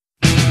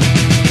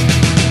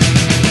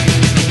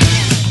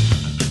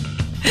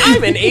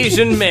I'm an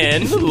Asian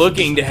man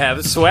looking to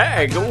have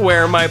swag.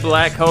 Where are my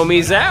black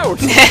homies out?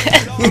 I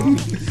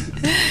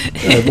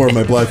have more of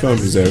my black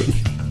homies out.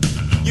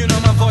 You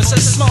know my voice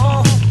is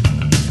small.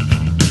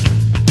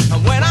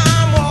 And when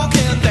I'm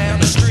walking down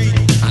the street,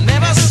 I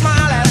never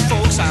smile at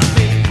folks I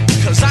meet,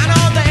 'cause I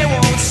know they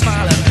won't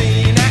smile at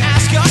me. Now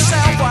ask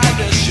yourself why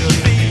this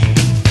should be.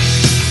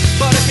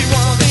 But if you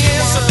want the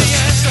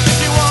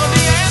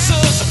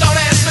answers, don't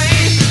ask me.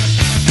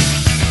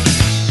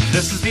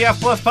 This is the F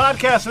Plus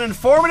Podcast, an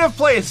informative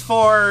place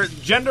for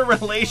gender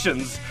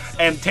relations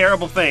and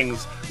terrible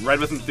things read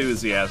with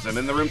enthusiasm.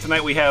 In the room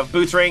tonight we have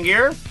Boots Rain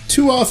Gear.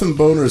 Too often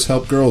boners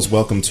help girls.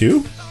 Welcome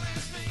to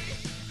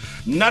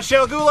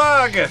Nutshell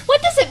Gulag.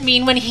 What does it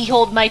mean when he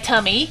hold my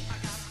tummy?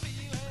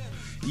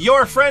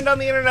 Your friend on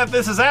the internet,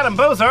 this is Adam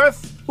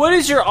Bozarth. What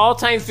is your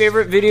all-time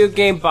favorite video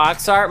game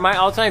box art? My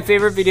all-time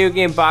favorite video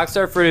game box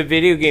art for a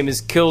video game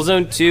is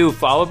Killzone 2,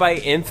 followed by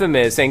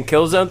Infamous, and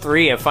Killzone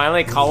 3, and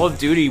finally Call of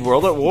Duty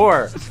World at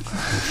War.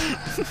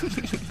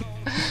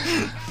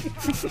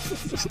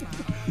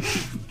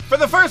 For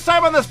the first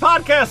time on this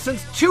podcast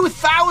since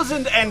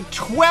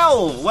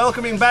 2012,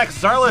 welcoming back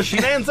Zarla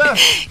Shinanza.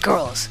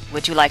 Girls,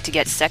 would you like to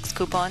get sex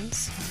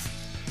coupons?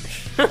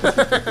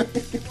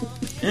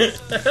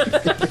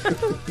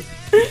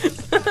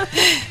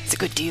 It's a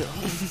good deal.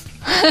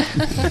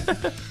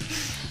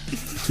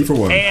 2 for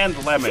 1.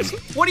 And Lemon.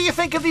 What do you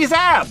think of these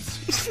abs?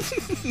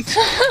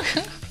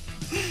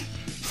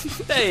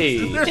 Hey,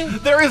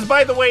 There is,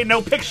 by the way,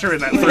 no picture in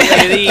that look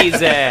thread. at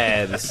these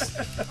abs.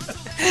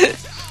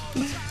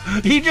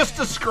 He just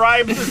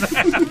describes his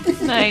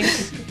abs.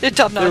 Nice. They're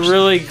top They're notch.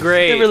 really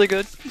great. They're really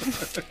good.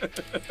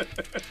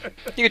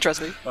 You can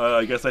trust me.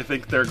 I guess I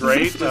think they're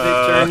great. Did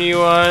they turn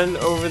you on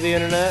over the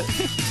internet?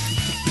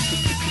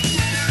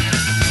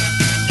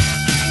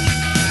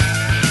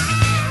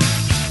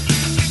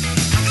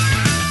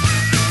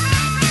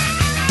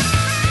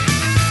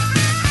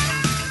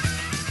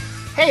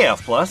 Hey,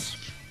 F Plus.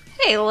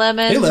 Hey,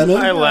 Lemon. Hey, Lemon.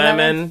 Hi,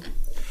 Lemon.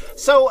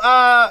 So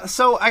I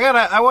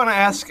want to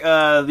ask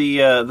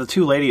the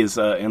two ladies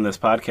in this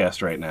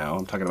podcast right now.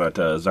 I'm talking about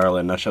Zarla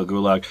and Nutshell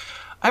Gulag.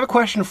 I have a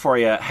question for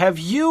you. Have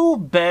you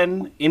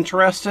been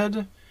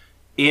interested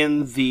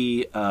in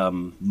the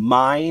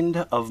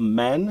mind of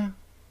men?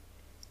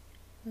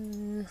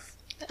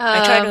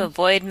 I try to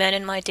avoid men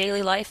in my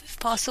daily life if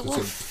possible.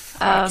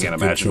 I can't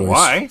imagine choice.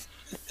 why.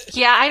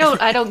 Yeah, I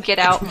don't get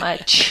out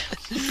much.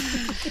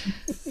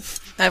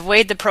 I've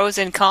weighed the pros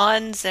and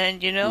cons,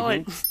 and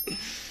it's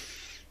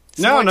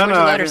No. more towards the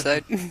lighter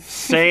side.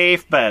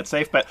 Safe bet.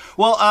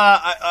 Well,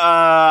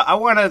 I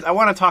want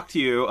to talk to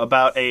you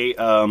about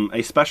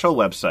a special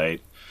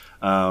website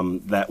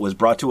that was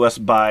brought to us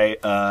by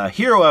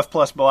Hero F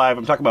Plus Live.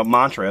 I'm talking about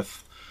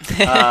Montrith,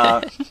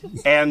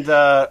 and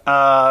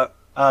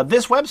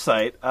this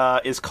website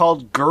is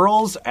called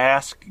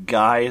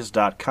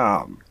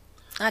girlsaskguys.com.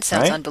 That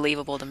sounds Right?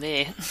 unbelievable to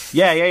me.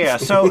 Yeah.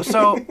 So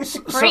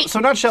Great.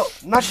 Nutshell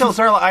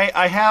Zarla,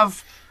 I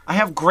have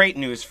great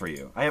news for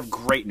you.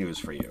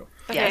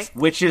 Yes.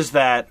 Which is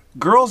that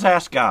Girls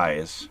Ask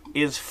Guys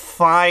is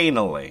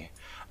finally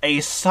a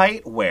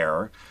site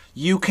where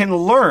you can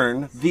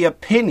learn the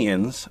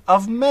opinions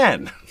of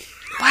men.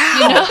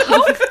 Wow.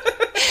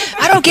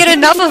 I don't get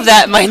enough of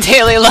that in my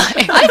daily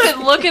life. I've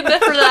been looking for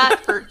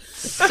that for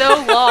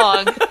so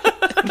long.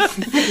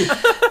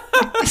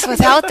 So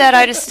without that,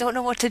 I just don't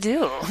know what to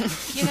do.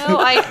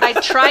 I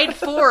tried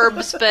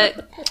Forbes,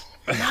 but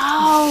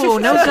no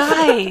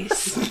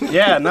guys.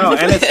 Yeah, no,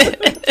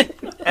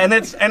 and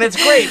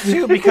it's great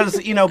too because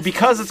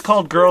it's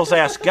called Girls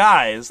Ask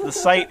Guys. The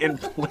site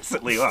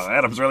implicitly, well,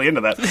 Adam's really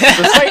into that. The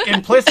site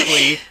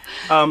implicitly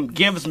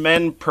gives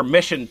men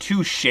permission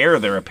to share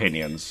their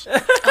opinions.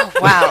 Oh,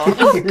 wow.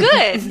 Oh,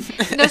 good.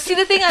 No, see,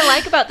 the thing I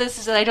like about this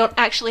is that I don't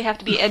actually have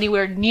to be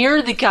anywhere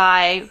near the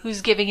guy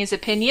who's giving his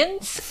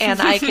opinions, and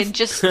I can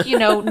just,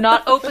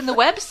 not open the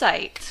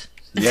website.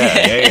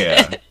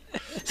 Yeah.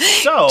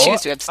 So,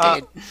 Choose to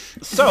abstain.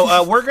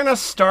 We're going to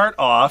start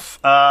off.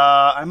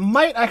 I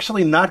might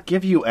actually not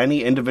give you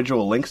any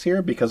individual links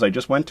here because I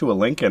just went to a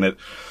link and it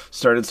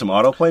started some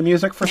autoplay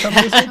music for some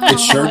reason. It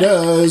sure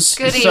does.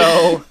 Goody.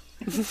 So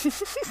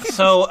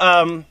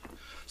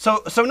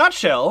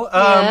Nutshell,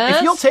 Yes?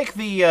 if you'll take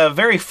the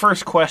very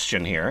first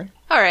question here.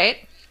 All right.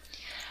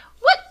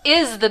 What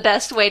is the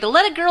best way to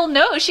let a girl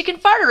know she can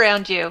fart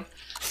around you?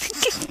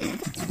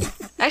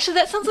 Actually,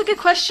 that sounds like a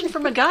question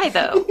from a guy,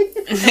 though.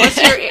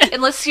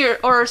 Unless you're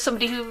or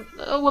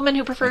a woman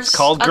who prefers It's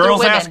called other Girls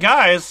women. Ask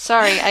Guys.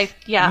 Sorry,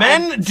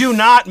 Men do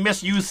not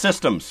misuse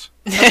systems.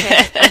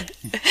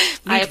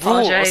 I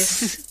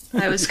apologize.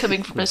 I was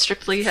coming from a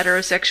strictly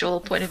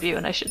heterosexual point of view,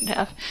 and I shouldn't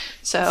have.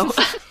 So,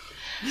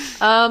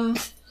 all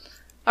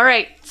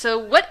right. So,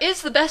 what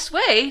is the best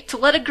way to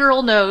let a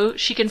girl know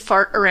she can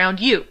fart around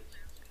you?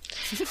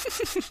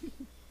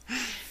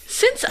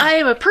 Since I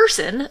am a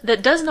person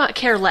that does not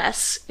care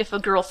less if a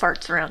girl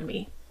farts around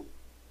me,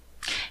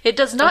 it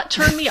does not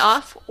turn me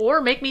off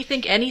or make me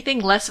think anything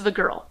less of a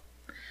girl.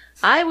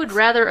 I would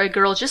rather a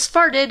girl just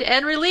farted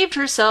and relieved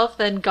herself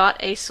than got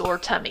a sore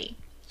tummy.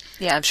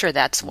 Yeah, I'm sure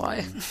that's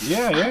why.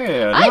 Yeah.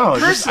 No, I I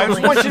just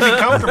personally- want you to be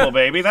comfortable,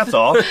 baby. That's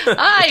all.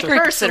 I very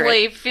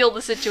personally feel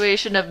the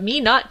situation of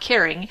me not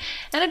caring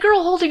and a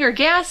girl holding her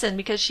gas in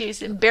because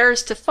she's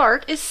embarrassed to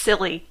fart is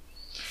silly.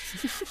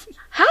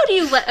 How do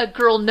you let a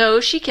girl know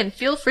she can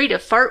feel free to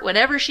fart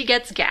whenever she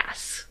gets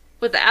gas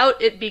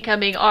without it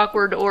becoming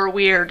awkward or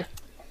weird?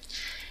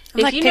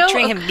 I'm like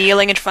picturing him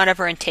kneeling in front of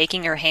her and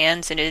taking her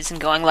hands and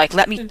going like,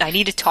 I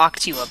need to talk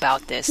to you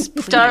about this,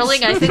 please.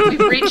 Darling, I think we've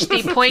reached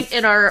the point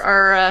in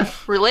our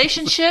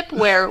relationship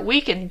where we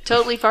can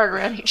totally fart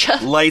around each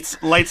other. Lights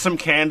some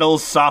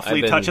candles,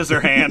 softly touches her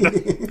hand.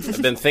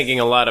 I've been thinking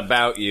a lot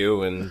about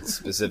you and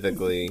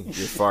specifically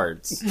your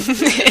farts.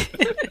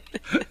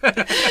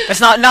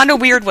 It's not in a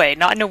weird way.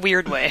 Not in a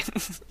weird way.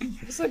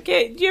 It's like,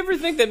 do you ever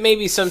think that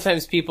maybe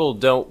sometimes people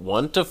don't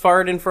want to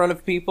fart in front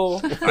of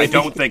people? I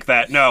don't think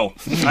that. No,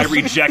 I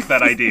reject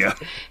that idea.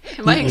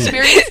 In my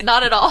experience,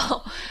 not at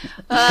all.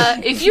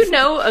 If you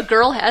know a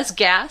girl has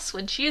gas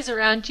when she is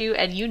around you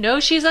and you know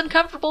she's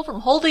uncomfortable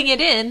from holding it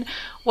in,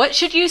 what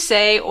should you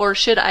say, or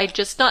should I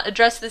just not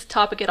address this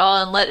topic at all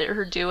and let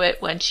her do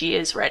it when she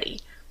is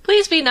ready?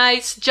 Please be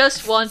nice,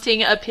 just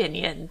wanting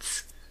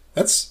opinions.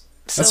 That's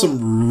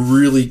some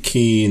really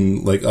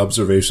keen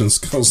observation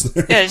skills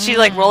there. Yeah, she's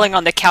like rolling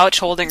on the couch,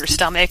 holding her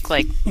stomach,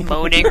 like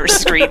moaning or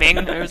screaming.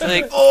 I was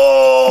like,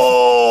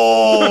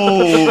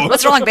 Oh!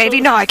 "What's wrong, baby?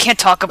 No, I can't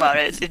talk about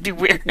it. It'd be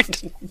weird.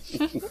 It's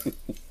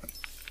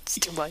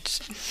too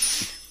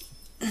much."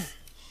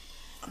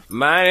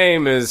 My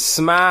name is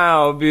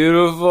Smile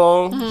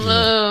Beautiful.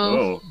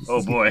 Oh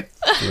boy.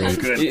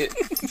 Good.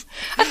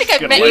 I think I've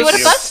Gonna met you at bless a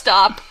you. bus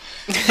stop.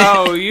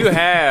 Oh, you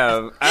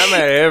have. I'm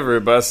at every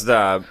bus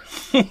stop.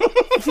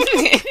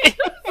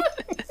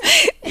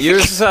 You're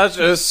such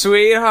a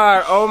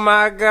sweetheart. Oh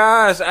my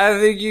gosh. I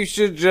think you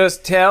should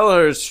just tell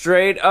her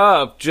straight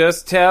up.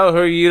 Just tell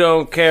her you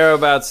don't care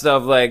about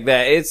stuff like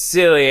that. It's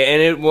silly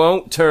and it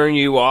won't turn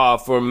you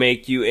off or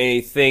make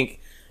you think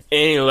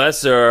any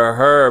lesser of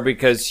her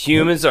because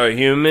humans are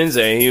humans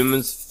and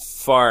humans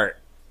fart.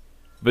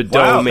 But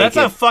Wow, don't make that's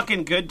it. a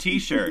fucking good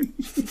T-shirt.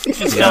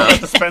 Just sell it at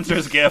the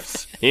Spencer's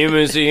Gifts.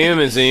 Humans are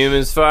humans and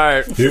humans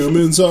fart.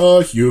 Humans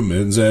are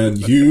humans and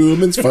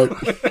humans fart.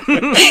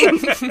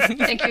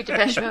 Thank you,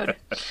 Depeche Mode.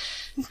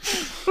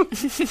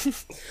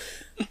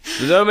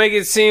 So don't make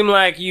it seem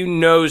like you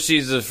know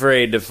she's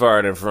afraid to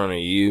fart in front of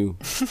you.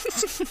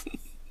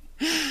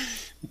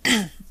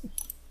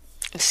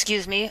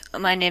 Excuse me,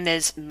 my name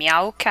is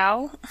Meow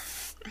Cow.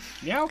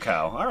 Meow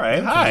cow. All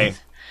right. Hi.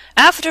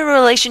 After a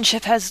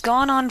relationship has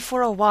gone on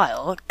for a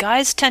while,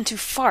 guys tend to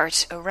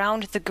fart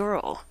around the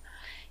girl.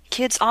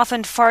 Kids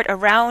often fart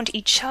around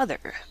each other,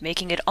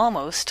 making it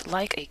almost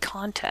like a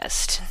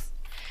contest.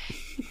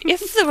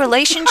 If the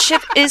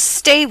relationship is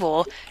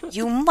stable,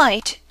 you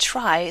might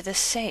try the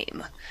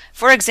same.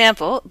 For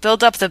example,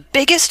 build up the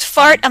biggest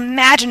fart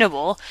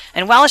imaginable,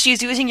 and while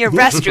she's using your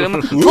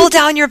restroom, pull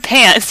down your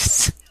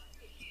pants.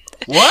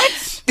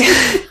 What?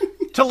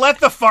 To let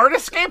the fart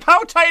escape?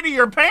 How tight are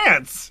your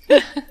pants?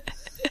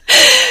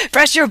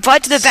 Press your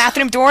butt to the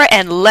bathroom door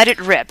and let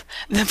it rip.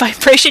 The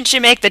vibration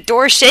should make the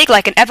door shake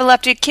like an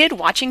epileptic kid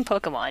watching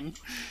Pokemon.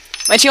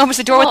 When she opens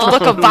the door with a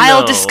look of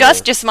vile no.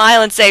 disgust, just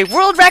smile and say,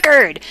 "World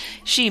record!"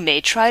 She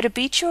may try to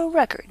beat your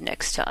record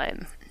next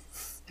time.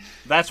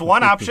 That's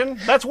one option.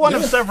 That's one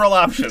of several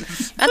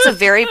options. That's a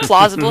very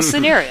plausible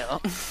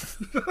scenario.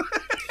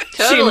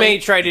 She Totally. may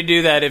try to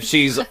do that if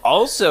she's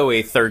also a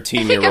I think I've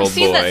 13-year-old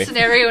seen that boy.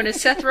 scenario in a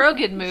Seth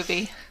Rogen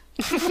movie.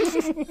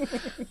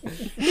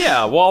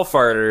 Yeah, wall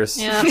farters.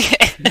 Yeah.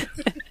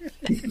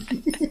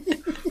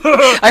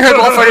 I heard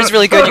Wall Fart is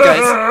really good, you guys.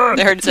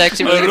 I heard it's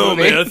actually a really good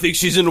movie. I think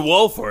she's into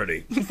wall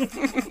farting.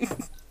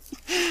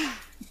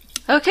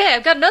 Okay,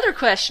 I've got another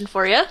question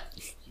for you.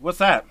 What's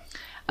that?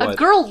 A What?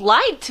 girl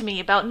lied to me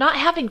about not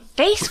having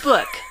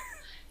Facebook.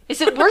 Is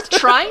it worth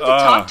trying to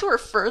talk to her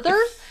further?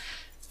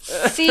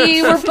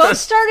 See, we're both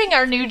starting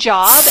our new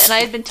job, and I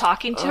had been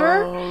talking to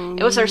her.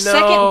 It was our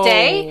second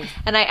day,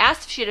 and I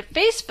asked if she had a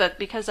Facebook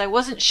because I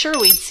wasn't sure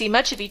we'd see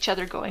much of each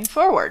other going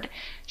forward.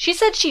 She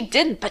said she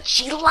didn't, but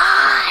she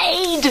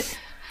lied.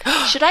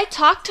 Should I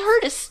talk to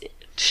her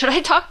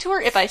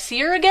if I see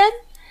her again?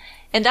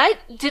 And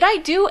did I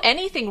do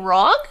anything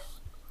wrong?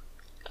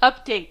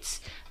 Updates.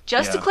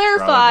 Just to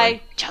clarify,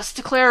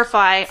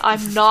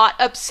 I'm not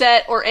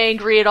upset or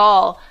angry at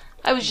all.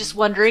 I was just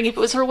wondering if it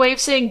was her way of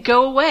saying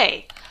go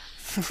away.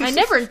 I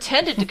never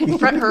intended to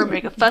confront her or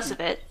make a fuss of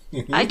it.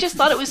 I just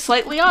thought it was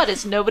slightly odd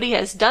as nobody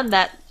has done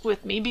that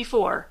with me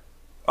before.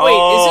 Wait,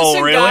 Oh, is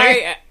this a really?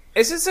 guy?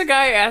 Is this a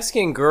guy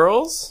asking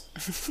girls?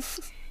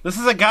 This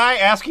is a guy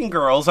asking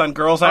girls on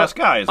Girls Ask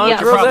Guys. On Yeah. What's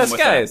the Girls problem Ask with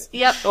that? Guys.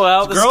 Yep.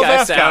 Well, this Girls guy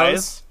Ask sounds...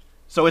 Guys.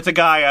 So it's a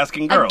guy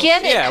asking girls.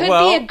 Again, it Yeah, could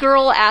well- be a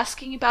girl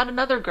asking about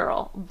another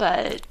girl,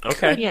 but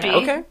Okay. you know.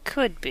 Okay.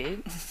 Could be.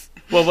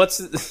 Well, what's...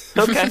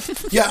 Okay.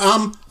 Yeah,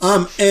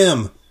 I'm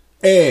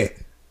M-A-X.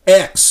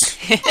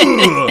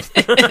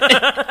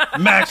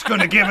 Mac's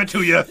gonna give it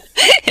to you.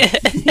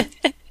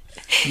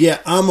 Yeah,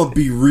 I'm gonna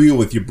be real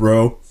with you,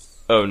 bro.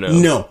 Oh, no.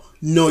 No,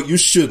 No, you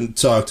shouldn't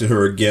talk to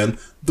her again.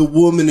 The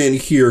women in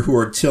here who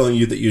are telling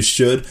you that you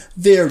should,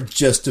 they're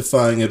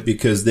justifying it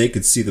because they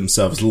could see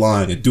themselves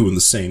lying and doing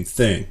the same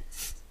thing.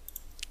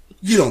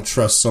 You don't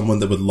trust someone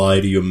that would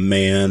lie to you,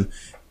 man.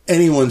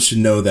 Anyone should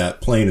know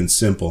that, plain and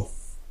simple.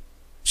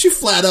 She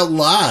flat out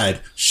lied.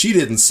 She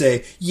didn't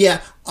say,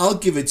 yeah, I'll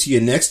give it to you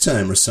next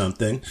time or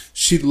something.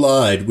 She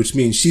lied, which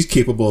means she's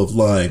capable of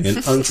lying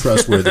and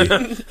untrustworthy.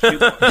 No,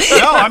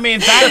 I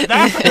mean,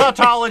 that's a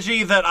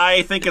tautology that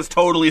I think is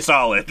totally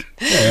solid.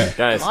 Yeah.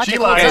 Guys, She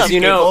lies, you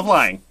capable know, of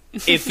lying.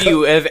 if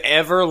you have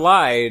ever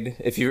lied,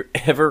 if you're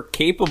ever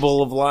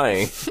capable of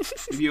lying,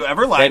 If you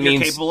ever lied, you're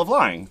capable of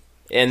lying.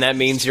 and that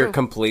means you're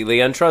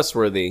completely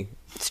untrustworthy.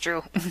 It's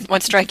true.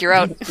 One strike, you're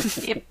out.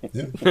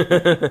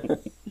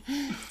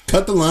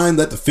 Cut the line,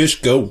 let the fish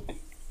go.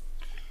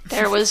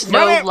 There was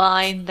no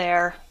line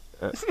there.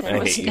 There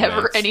was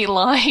never any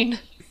line.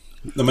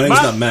 No, my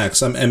name's not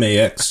Max. I'm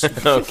MAX.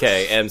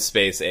 Okay, M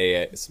space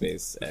A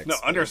space X. No,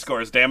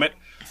 underscores, damn it.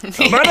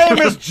 My name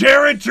is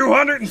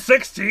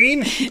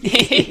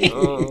Jared216.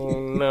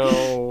 Oh,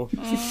 no.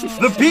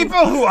 The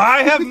people who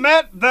I have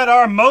met that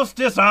are most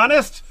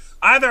dishonest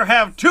either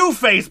have 2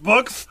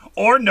 Facebooks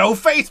or no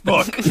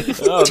Facebook.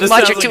 Oh, this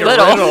much sounds or too like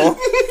a little. riddle.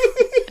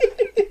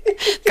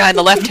 Guy on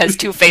the left has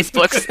 2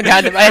 Facebooks. The guy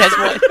on the right has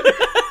 1.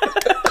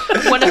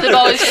 One of them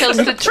always tells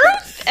the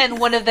truth, and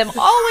one of them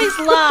always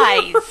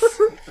lies.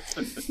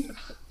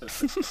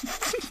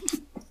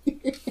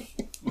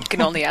 You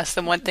can only ask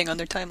them one thing on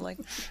their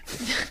timeline.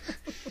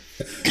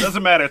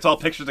 Doesn't matter, it's all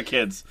pictures of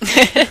kids.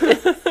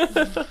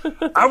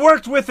 I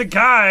worked with a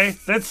guy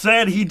that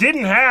said he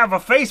didn't have a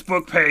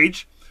Facebook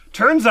page.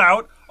 Turns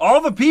out,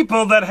 all the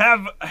people that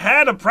have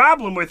had a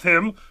problem with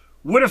him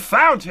would have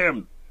found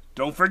him.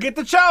 Don't forget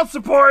the child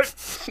support.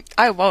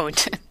 I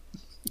won't.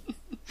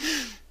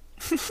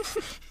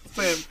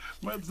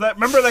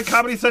 Remember that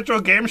Comedy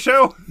Central game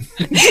show?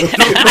 Don't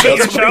forget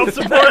your child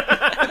support.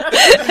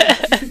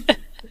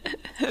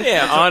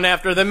 Yeah, on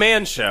after the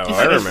Man Show.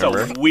 I That is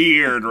remember. a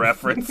weird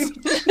reference.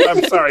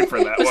 I'm sorry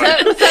for that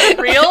one. Was that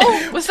real?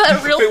 Was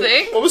that a real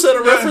thing? What was that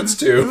a reference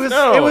to?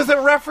 It was a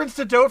reference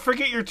to Don't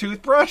Forget Your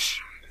Toothbrush.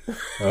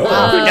 No,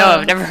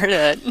 I've never heard of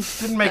that.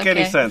 Didn't make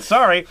any sense.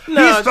 Sorry.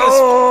 No, he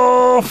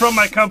stole from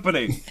my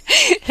company.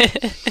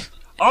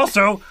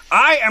 Also,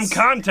 I am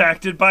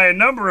contacted by a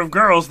number of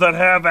girls that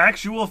have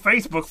actual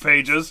Facebook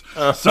pages,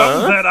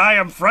 some that I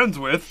am friends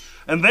with,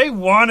 and they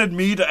wanted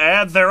me to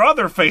add their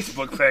other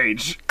Facebook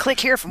page. Click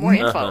here for more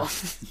info.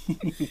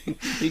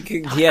 You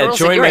could, yeah, Girls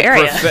in join your my,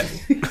 area.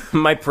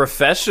 my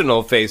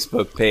professional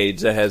Facebook page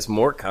that has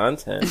more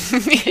content.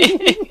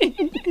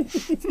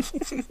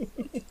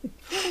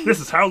 This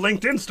is how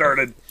LinkedIn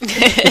started.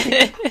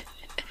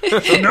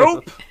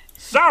 Nope.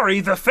 Sorry,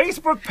 the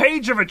Facebook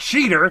page of a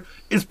cheater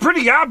is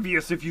pretty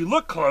obvious if you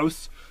look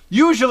close.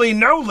 Usually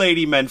no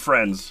lady men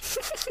friends.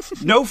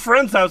 No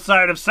friends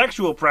outside of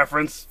sexual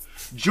preference.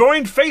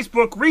 Joined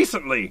Facebook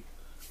recently.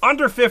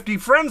 Under 50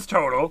 friends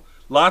total.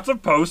 Lots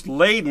of posts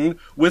laden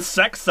with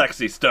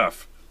sexy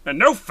stuff. And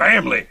no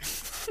family.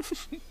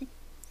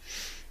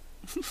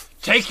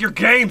 Take your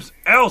games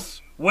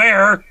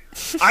elsewhere.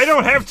 I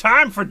don't have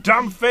time for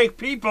dumb fake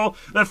people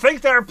that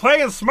think they're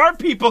playing smart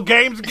people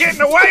games and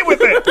getting away with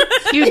it.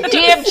 You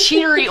damn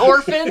cheatery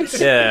orphans.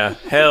 Yeah,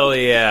 hell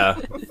yeah.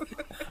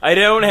 I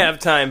don't have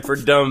time for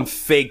dumb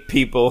fake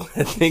people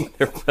that think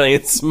they're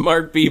playing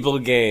smart people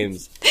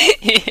games.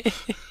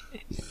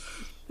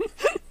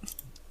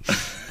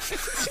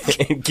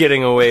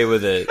 Getting away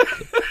with it.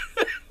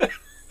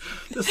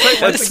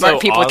 That's Smart so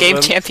People Game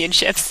awesome.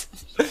 Championships.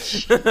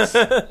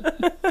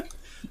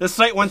 This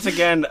site once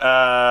again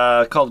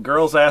called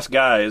Girls Ask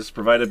Guys,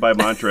 provided by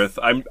Montreth.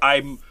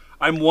 I'm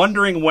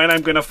wondering when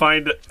I'm going to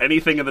find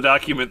anything in the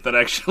document that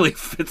actually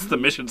fits the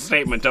mission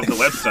statement of the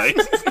website.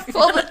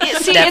 Well,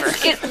 see, Never.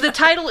 the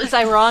title is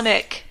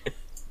ironic.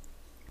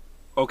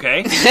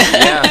 Okay,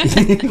 Yeah.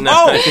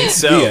 No, I think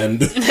so. The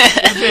end.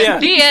 Yeah.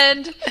 The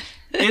end.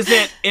 does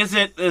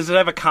it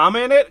have a comma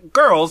in it?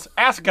 Girls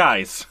Ask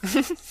Guys.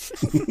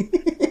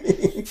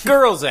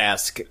 Girls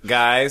ask,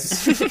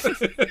 guys.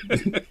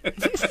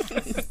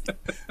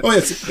 Oh,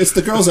 it's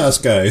the Girls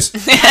Ask Guys.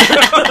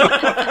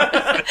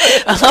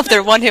 I love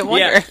their one-hit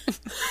wonder.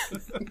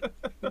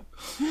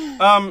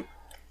 Yeah.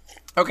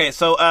 Okay,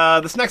 so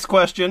this next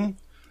question,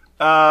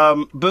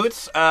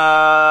 Boots.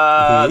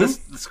 What's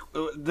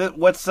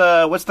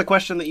the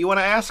question that you want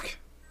to ask?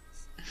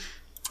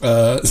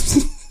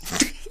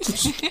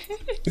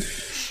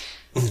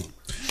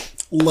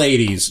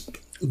 Ladies,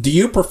 do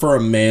you prefer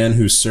a man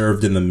who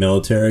served in the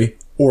military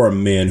or a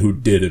man who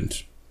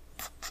didn't?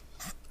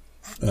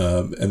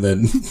 And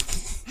then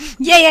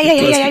Yeah.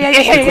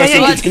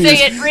 Let's sing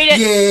it. Read it.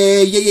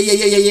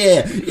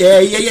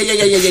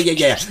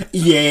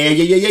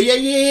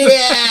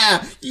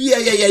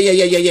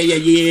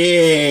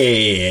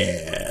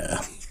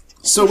 Yeah.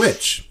 So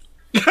which?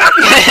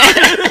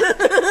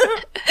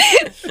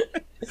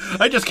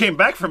 I just came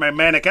back from my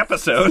manic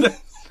episode.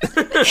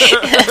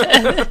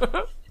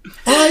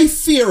 I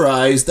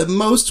theorize that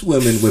most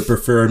women would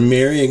prefer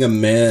marrying a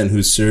man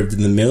who served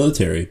in the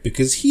military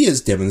because he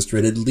has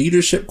demonstrated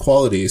leadership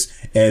qualities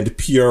and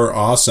pure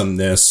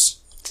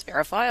awesomeness. It's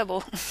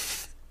verifiable.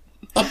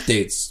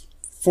 Updates.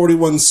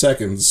 41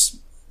 seconds.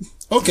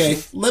 Okay,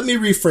 let me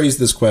rephrase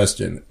this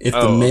question. If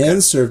the man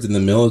served in the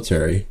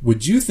military,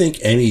 would you think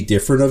any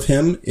different of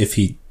him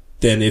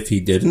than if he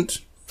didn't?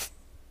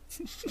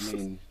 I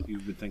mean, you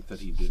would think that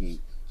he didn't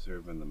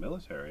serve in the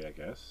military, I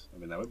guess. I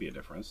mean, that would be a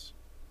difference.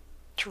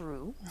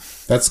 True.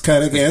 That's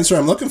kind of the answer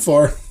I'm looking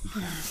for.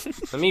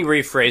 Let me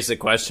rephrase the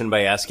question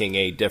by asking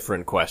a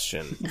different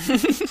question.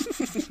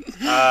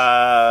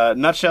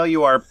 Nutshell,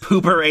 you are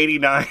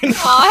Pooper89. Oh,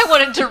 I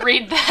wanted to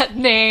read that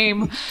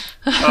name.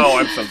 Oh,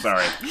 I'm so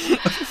sorry.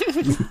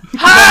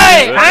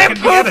 Hi, I'm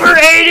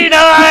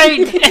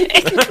Pooper89!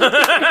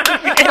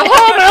 The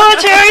whole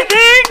military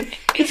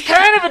thing is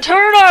kind of a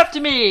turn-off to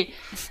me.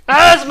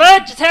 Not as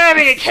much as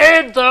having a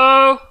kid,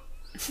 though.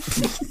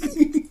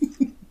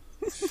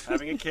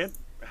 Having a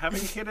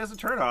kid is a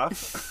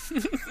turnoff.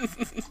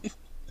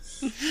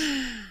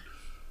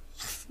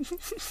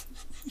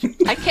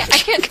 I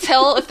can't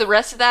tell if the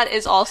rest of that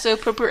is also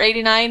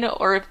Pooper89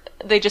 or if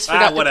they just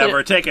forgot whatever. to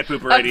put it. Take it,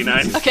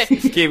 Pooper89. Okay.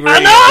 Keep reading.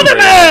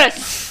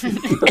 Anonymous! Men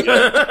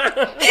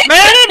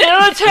in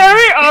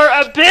military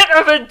are a bit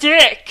of a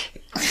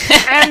dick.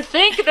 And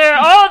think they're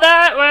all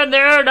that when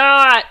they're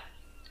not.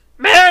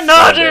 Men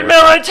not in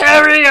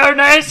military are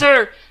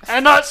nicer.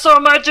 And not so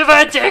much of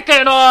a dick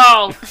at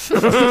all.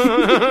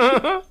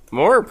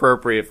 More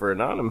appropriate for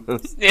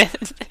Anonymous.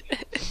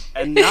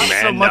 And not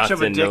so Man, much not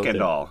of a to dick know at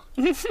that. all.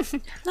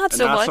 Not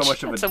so not much. so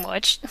much of Not a- so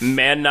much.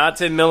 Man not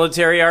in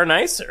military are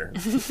nicer.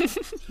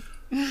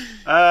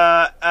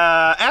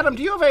 Adam,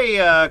 do you have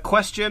a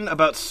question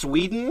about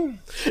Sweden?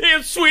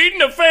 Is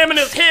Sweden a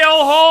feminist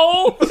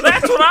hellhole?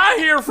 That's what I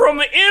hear from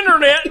the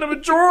internet and the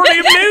majority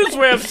of news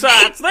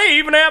websites. They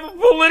even have a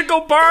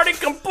political party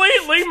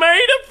completely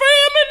made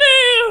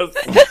of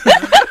feminists.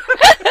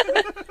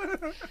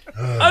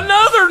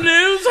 Another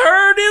news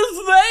heard is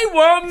they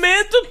want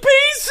men to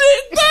piece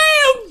it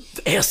down.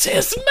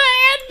 SS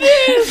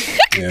madness.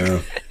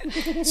 Yeah.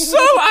 So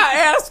I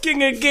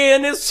asking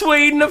again, is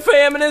Sweden a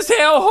feminist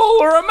hellhole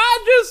or am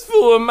I just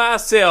fooling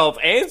myself?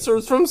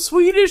 Answers from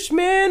Swedish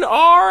men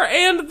are,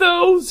 and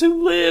those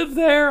who live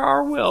there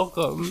are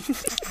welcome.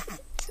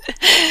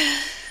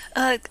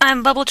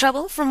 I'm Bubble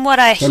Trouble, from what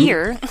I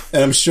hear.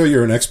 And I'm sure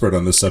you're an expert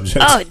on this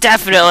subject. Oh,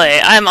 definitely.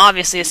 I'm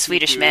obviously a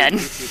Swedish man.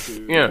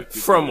 Yeah,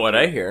 from what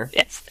I hear.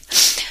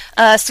 Yes.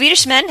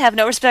 Swedish men have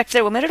no respect for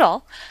their women at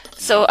all.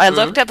 So I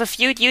looked up a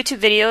few YouTube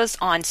videos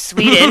on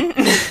Sweden.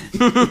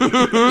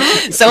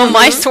 Some of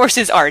my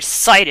sources are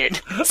cited.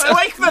 I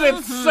like that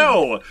it's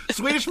so.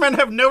 Swedish men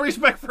have no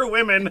respect for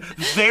women,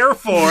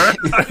 therefore,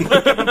 I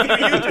look up a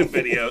few YouTube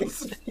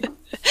videos.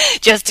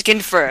 Just to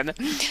confirm,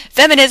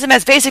 feminism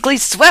has basically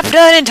swept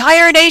an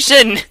entire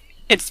nation.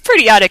 It's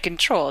pretty out of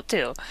control,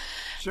 too.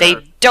 Sure. They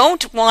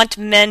don't want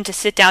men to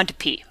sit down to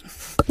pee.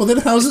 Well, then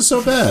how's it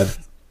so bad?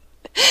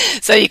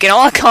 So you can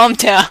all calm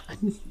down.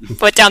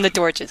 Put down the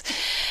torches.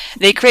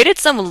 They created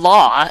some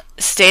law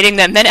stating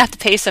that men have to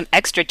pay some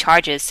extra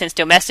charges since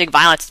domestic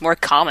violence is more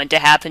common to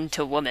happen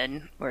to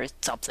women or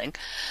something.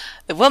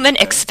 The women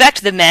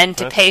expect the men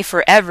to pay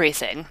for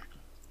everything.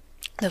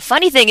 The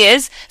funny thing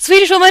is,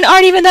 Swedish women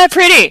aren't even that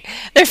pretty.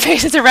 Their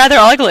faces are rather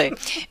ugly.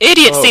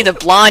 Idiots see the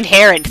blonde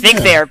hair and think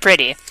they are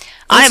pretty.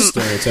 That's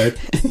a stereotype.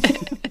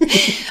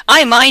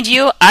 I mind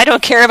you, I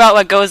don't care about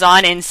what goes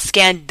on in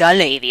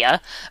Scandinavia.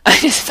 I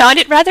just found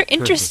it rather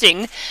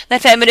interesting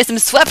that feminism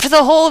swept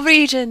the whole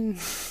region.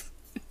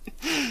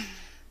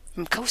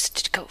 From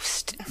coast to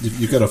coast.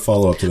 You've got a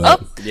follow-up to that.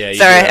 Oh, Yeah, you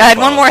sorry, do I had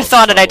one follow more up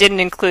thought that I trouble. didn't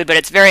include, but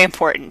it's very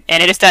important.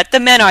 And it is that the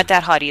men aren't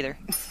that hot either.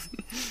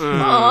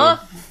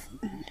 Aw.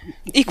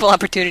 Equal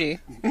opportunity.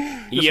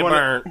 You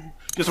wanna- burnt.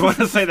 Just want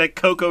to say that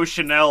Coco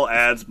Chanel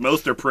ads,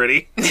 most are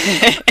pretty.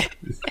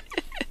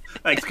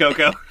 Thanks,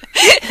 Coco.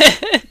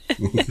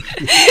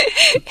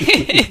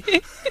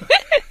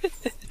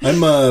 I'm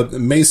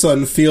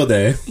Mason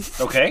Fielday.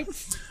 Okay.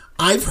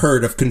 I've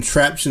heard of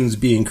contraptions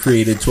being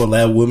created to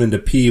allow women to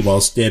pee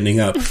while standing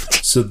up,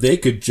 so they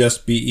could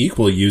just be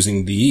equal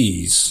using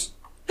these.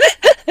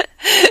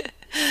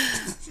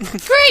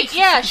 Great,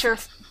 yeah, sure.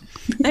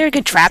 There are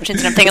contraptions,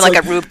 and I'm thinking like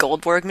a Rube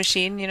Goldberg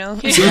machine, you know?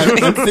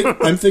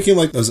 I'm thinking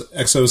like those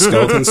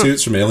exoskeleton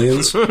suits from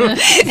Aliens. You're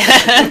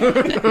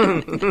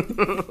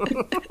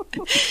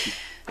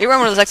wearing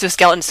one of those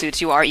exoskeleton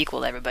suits, you are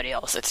equal to everybody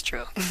else, it's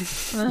true.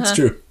 It's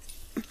true.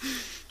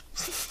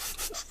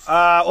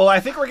 Well, I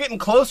think we're getting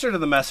closer to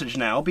the message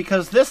now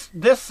because this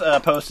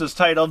post is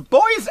titled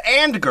 "Boys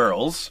and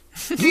Girls,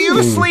 Do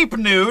You Sleep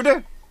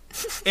Nude?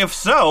 If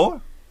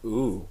so,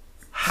 Ooh.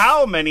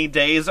 how many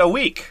days a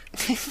week?"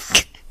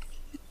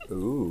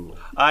 Ooh.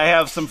 I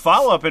have some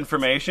follow-up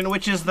information,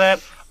 which is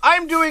that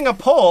I'm doing a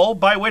poll,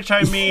 by which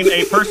I mean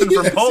a person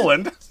from Yes.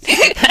 Poland.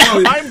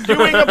 I'm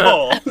doing a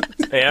poll,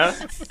 Yeah?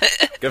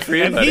 Good for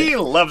you, and buddy. he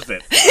loves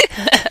it.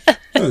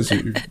 Oh, so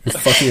you're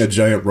fucking a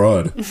giant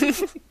rod.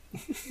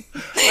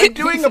 I'm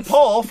doing a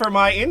poll for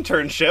my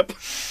internship.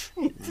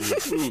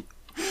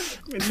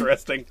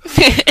 Interesting.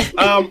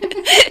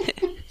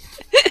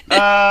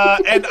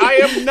 And I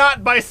am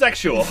not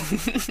bisexual.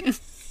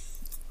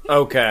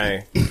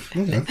 Okay.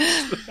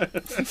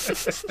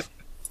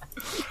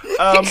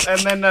 And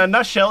then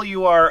Nutshell,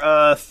 you are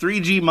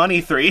 3G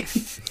Money 3.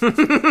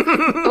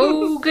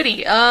 Oh,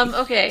 goody.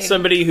 Okay.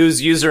 Somebody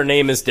whose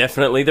username is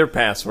definitely their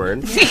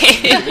password.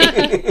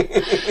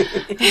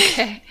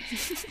 Okay.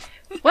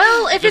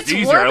 Well, if it's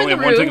Easier, I warm in only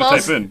the have one thing room, to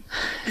type in.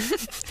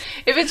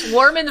 if it's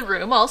warm in the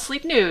room, I'll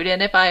sleep nude.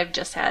 And if I've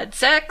just had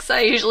sex, I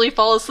usually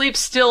fall asleep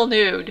still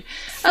nude.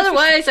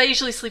 Otherwise, I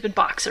usually sleep in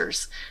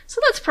boxers. So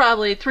that's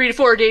probably 3 to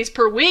 4 days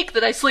per week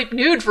that I sleep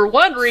nude for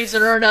one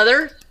reason or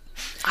another.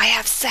 I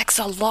have sex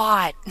a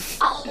lot.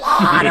 A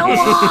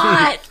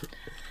lot.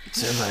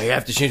 So I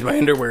have to change my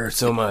underwear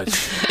so much.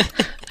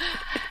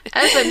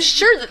 As I'm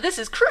sure that this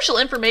is crucial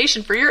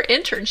information for your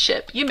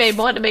internship, you may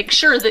want to make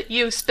sure that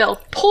you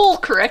spell poll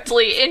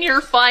correctly in your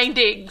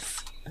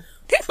findings.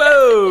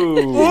 Boom!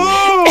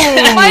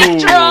 Mic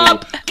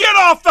drop! Get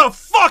off the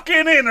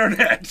fucking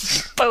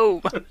internet!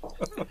 Boom.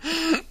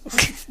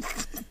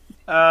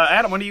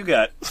 Adam, what do you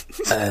got?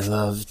 I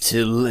love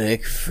to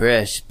lick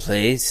fresh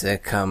plates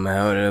that come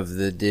out of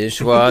the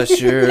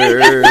dishwasher.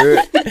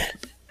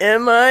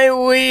 Am I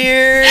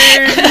weird?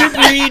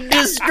 Read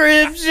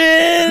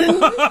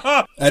description.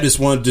 I just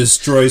want to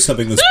destroy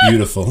something that's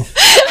beautiful.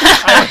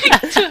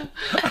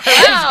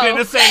 I was going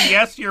to say,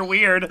 yes, you're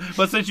weird,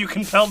 but since you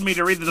compelled me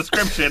to read the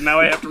description, now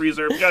I have to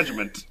reserve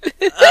judgment.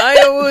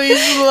 I always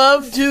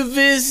love to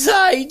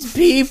visite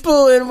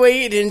people and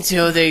wait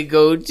until they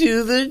go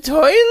to the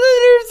toilet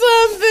or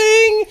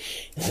something.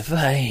 If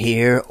I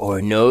hear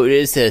or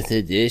notice that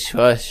the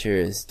dishwasher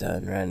is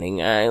done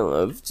running, I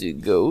love to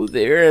go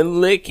there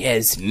and lick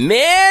as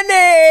many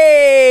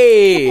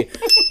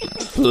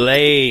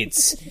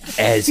plates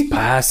as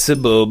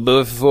possible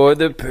before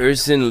the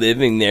person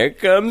living there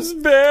comes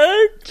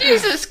back.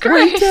 Jesus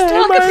Christ,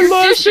 talk of I your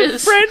lost a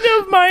dishes. friend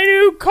of mine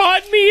who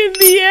caught me in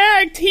the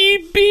act. He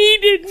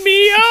beated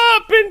me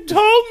up and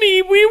told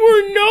me we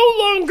were no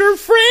longer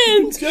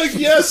friends.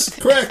 Yes,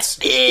 correct.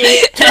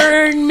 It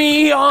turned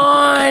me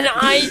on.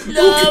 I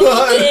love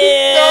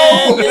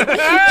it.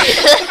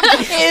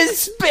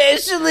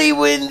 Especially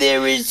when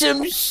there is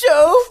some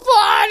soap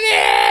on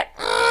it.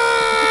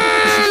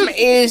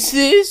 Is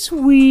this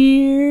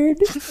weird?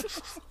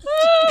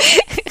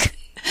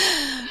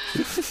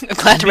 I'm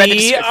glad to read the Be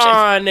description.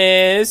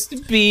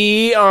 honest.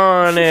 Be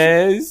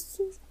honest.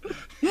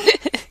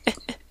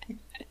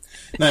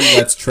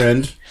 That's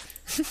trend.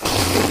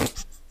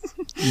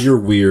 You're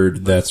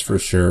weird, that's for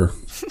sure.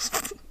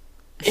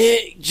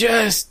 It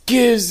just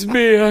gives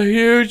me a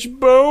huge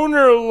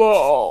boner,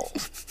 lol.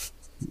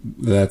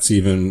 That's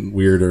even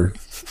weirder.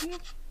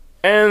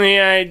 And the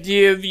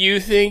idea of you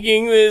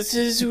thinking this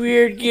is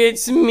weird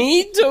gets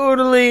me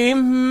totally,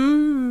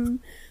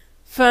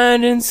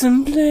 finding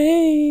some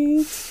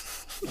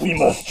place. We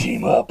must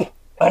team up.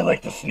 I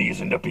like to sneeze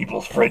into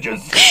people's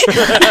fridges.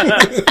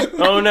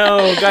 Oh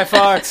no, Guy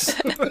Fawkes.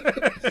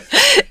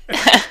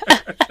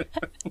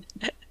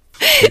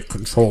 Take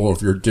control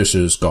of your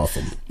dishes,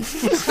 Gotham.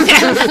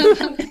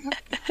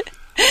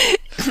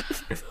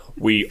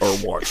 We are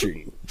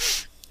watching.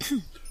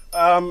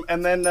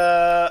 And then,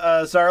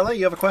 Zarla,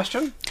 you have a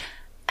question?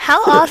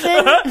 How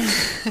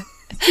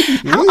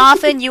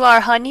often you are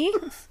honey?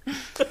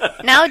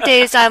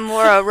 Nowadays I'm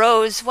more a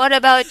rose. What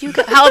about you?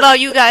 How about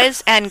you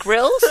guys and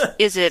grills?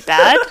 Is it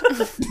bad?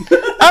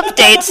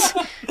 Updates.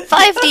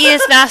 5D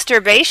is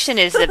masturbation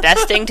is the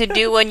best thing to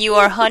do when you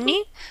are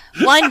honey.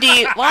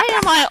 1D. Why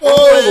am I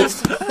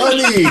always?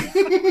 Honey!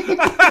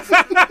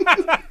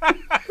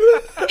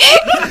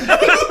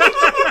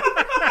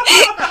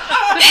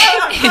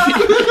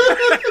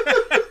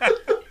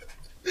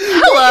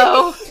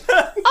 Hello,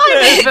 I'm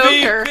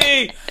Invoker.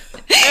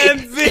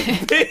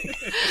 MVP.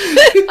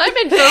 I'm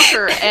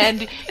Invoker,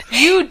 and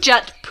you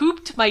just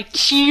pooped my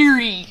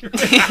cheery.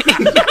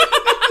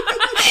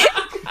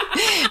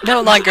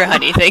 No longer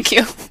honey, thank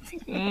you.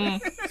 You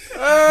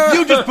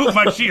just pooped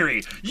my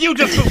cheery. You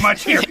just pooped my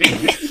cheery.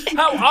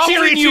 How often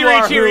Cheery, you cheery,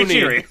 are cheery, Hooney?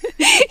 cheery.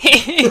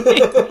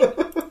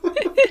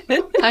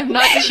 I'm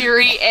not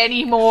cheery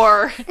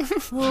anymore.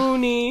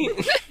 Hooney.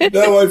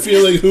 Now I'm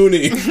feeling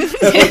hoony.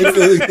 Now I'm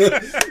feeling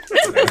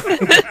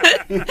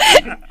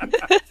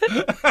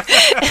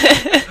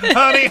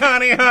Honey,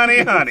 honey,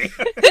 honey, honey.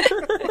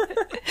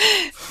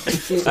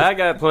 I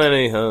got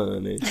plenty,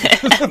 honey.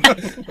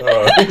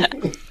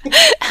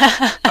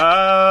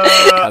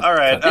 All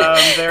right.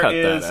 There cut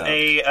is that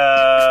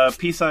a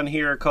piece on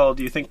here called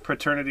 "Do you think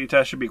paternity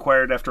tests should be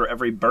required after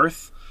every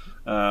birth?"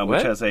 Which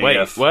What? has a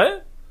Wait,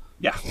 what?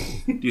 Yeah.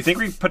 Do you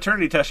think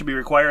paternity tests should be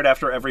required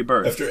after every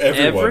birth? after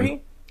everyone.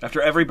 Every?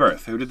 After every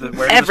birth. Where did this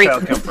Every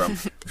child come from?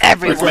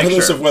 Everyone. Make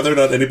Regardless sure. of whether or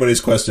not anybody's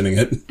questioning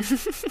it.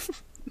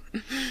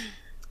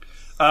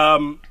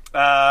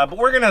 But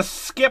we're gonna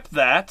skip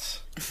that,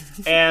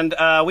 and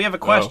we have a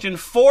question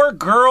for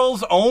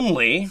girls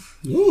only.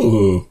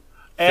 Ooh.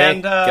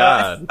 Thank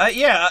God.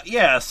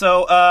 Yeah.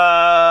 So,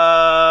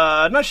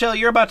 nutshell,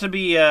 you're about to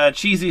be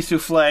cheesy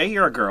souffle.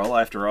 You're a girl,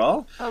 after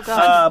all. Oh,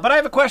 God. But I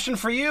have a question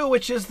for you,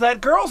 which is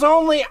that girls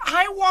only,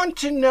 I want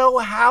to know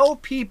how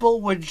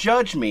people would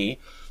judge me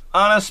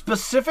on a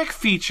specific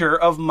feature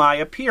of my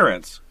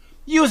appearance,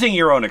 using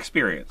your own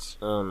experience.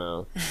 Oh,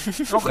 no.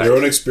 Okay. Your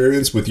own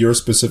experience with your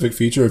specific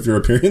feature of your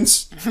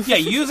appearance? Yeah,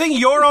 using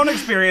your own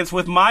experience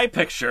with my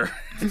picture.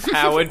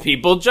 How would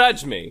people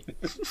judge me?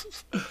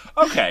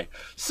 Okay,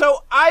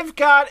 so I've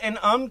got an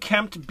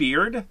unkempt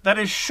beard that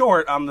is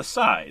short on the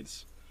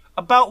sides,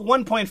 about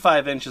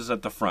 1.5 inches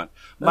at the front.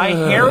 My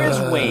hair is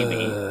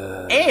wavy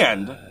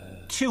and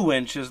 2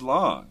 inches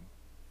long.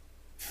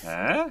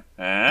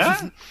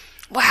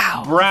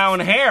 Wow. Brown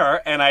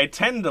hair, and I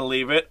tend to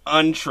leave it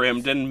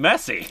untrimmed and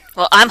messy.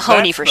 Well, I'm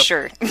honey That's for the-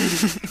 sure.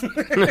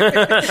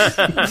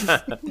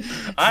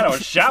 I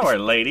don't shower,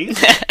 ladies.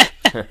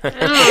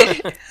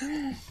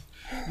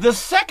 The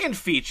second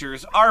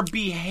features are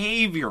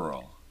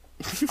behavioral.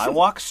 I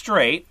walk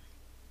straight.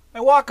 I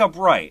walk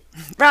upright.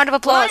 Round of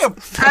applause.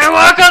 I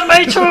walk on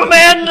my 2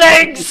 man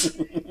legs!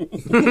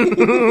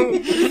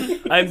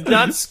 I'm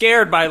not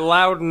scared by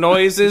loud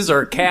noises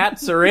or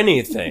cats or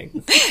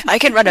anything. I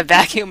can run a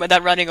vacuum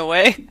without running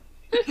away.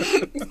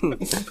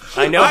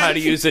 I know how to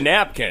use a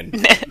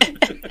napkin.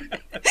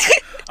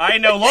 I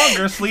no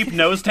longer sleep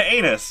nose to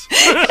anus.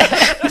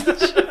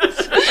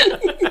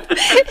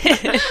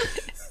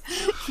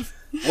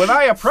 When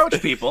I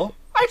approach people,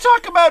 I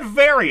talk about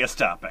various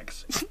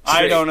topics.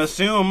 I don't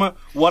assume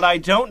what I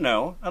don't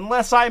know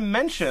unless I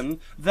mention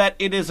that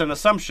it is an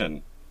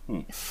assumption.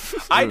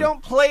 I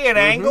don't play at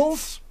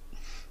angles,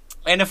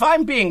 and if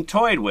I'm being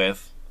toyed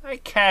with, I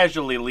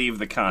casually leave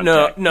the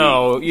contact.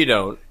 No, you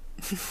don't.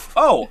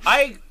 Oh,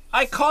 I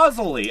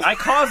causally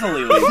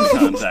leave the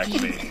contact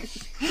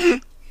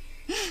be.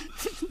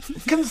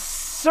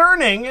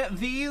 Concerning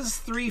these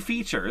three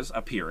features,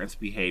 appearance,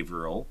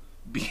 behavioral,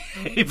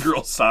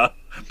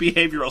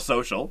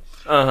 social,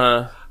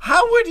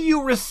 how would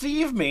you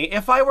receive me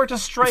if I were to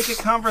strike a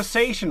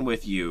conversation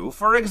with you?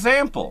 For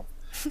example,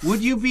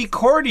 would you be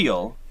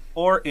cordial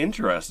or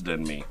interested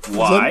in me?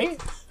 Why?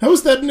 How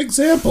is that an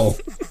example?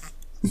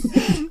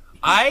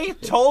 I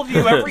told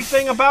you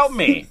everything about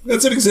me.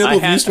 That's an example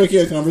of you striking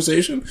a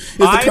conversation? Is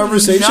the I'm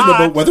conversation not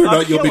about whether or a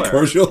not you'll be killer.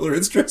 cordial or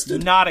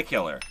interested? Not a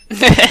killer.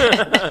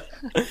 I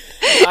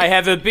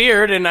have a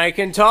beard and I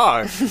can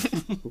talk.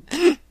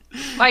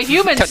 My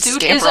human Don't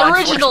suit scamper is on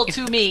original board.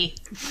 to me.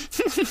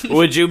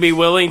 Would you be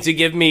willing to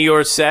give me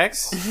your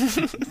sex?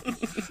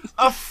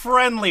 A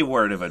friendly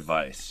word of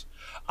advice.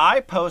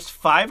 I post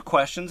 5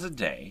 questions a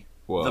day.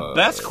 The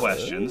best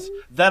questions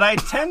that I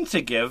tend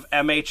to give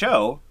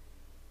MHO.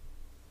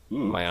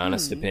 My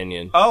honest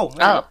opinion. Oh,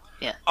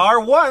 Yeah. are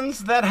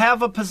ones that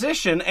have a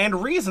position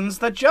and reasons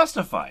that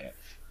justify it.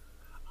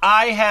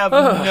 I have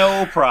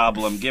no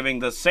problem giving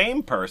the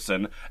same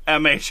person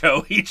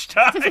MHO each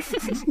time.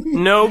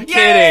 No kidding.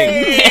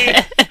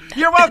 Yay!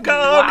 You're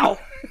welcome.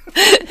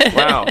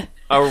 Wow.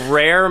 A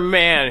rare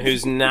man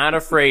who's not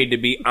afraid to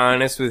be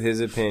honest with his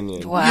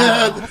opinion. Wow.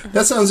 Yeah,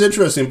 that sounds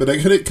interesting, but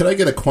could I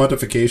get a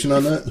quantification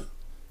on that?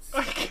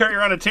 I carry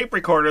around a tape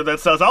recorder that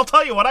says, "I'll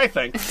tell you what I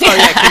think." Oh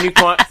yeah,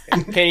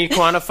 can you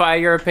quantify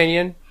your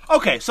opinion?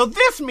 Okay, so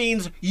this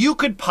means you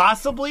could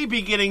possibly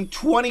be getting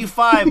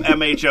 25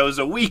 MHOs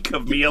a week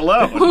of me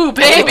alone. Ooh,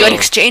 That's a good baby!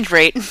 exchange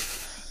rate.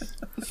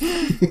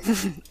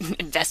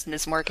 Invest in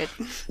this market.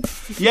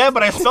 Yeah,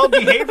 but I spelled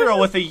behavioral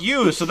with a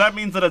U, so that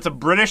means that it's a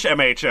British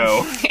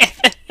MHO.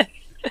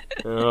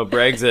 Oh,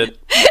 Brexit.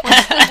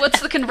 What's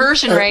the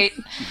conversion rate?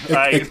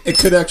 It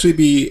could actually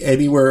be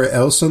anywhere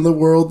else in the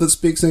world that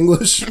speaks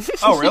English.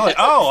 Oh, really?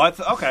 Oh,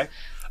 okay.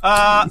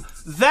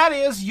 That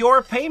is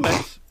your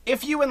payment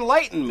if you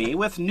enlighten me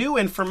with new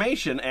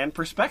information and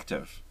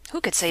perspective. Who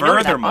could say no to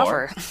that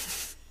Furthermore-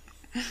 offer?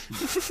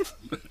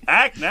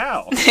 Act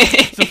now.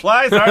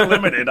 Supplies are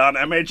limited on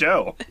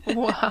MHO.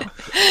 Wow.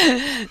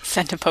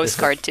 Send a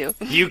postcard too.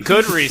 You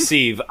could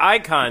receive eye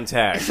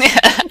contact.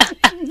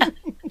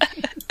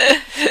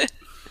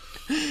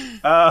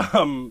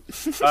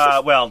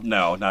 Well,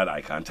 no, not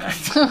eye contact.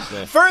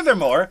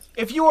 Furthermore,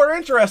 if you are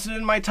interested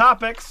in my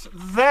topics,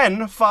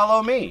 then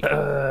follow me.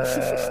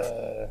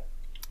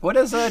 What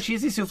does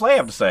Cheesy Souffle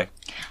have to say?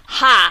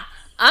 Hi,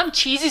 I'm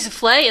Cheesy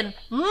Souffle, and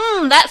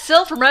that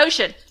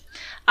self-promotion.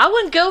 I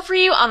wouldn't go for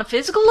you on a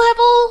physical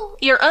level.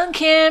 You're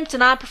unkempt,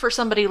 and I prefer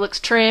somebody who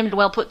looks trimmed and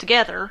well put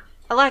together.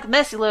 I like a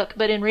messy look,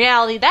 but in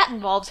reality, that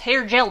involves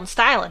hair gel and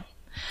styling.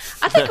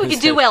 I think we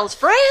could do well as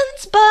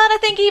friends, but I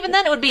think even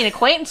then it would be an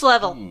acquaintance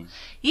level.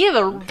 You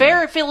have a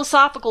very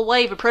philosophical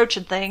way of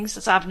approaching things,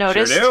 as I've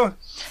noticed. Sure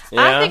do.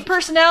 I think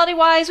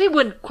personality-wise, we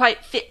wouldn't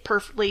quite fit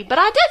perfectly, but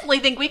I definitely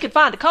think we could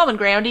find a common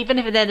ground, even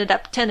if it ended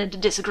up pretending to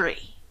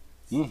disagree.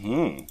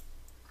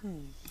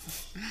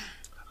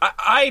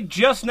 I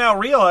just now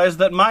realized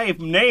that my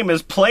name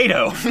is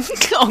Plato.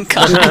 Oh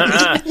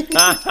god.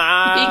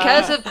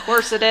 Because of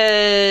course it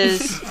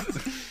is.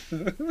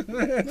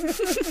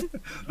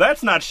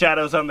 That's not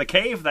Shadows on the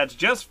Cave, that's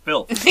just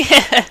filth.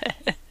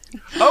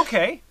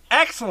 Okay,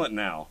 excellent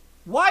now.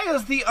 Why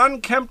is the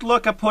unkempt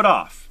look a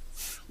put-off?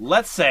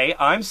 Let's say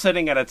I'm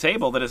sitting at a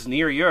table that is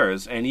near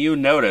yours, and you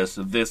notice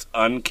this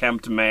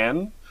unkempt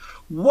man.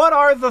 What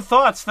are the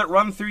thoughts that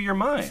run through your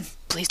mind?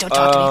 Please don't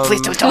talk to me.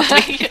 Please don't talk to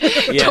me.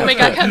 Yeah. Don't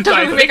make eye contact.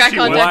 Don't make eye She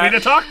wants contact. me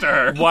to talk to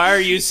her. Why are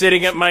you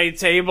sitting at my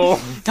table?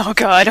 Oh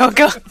God. Oh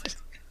God.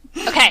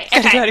 Okay,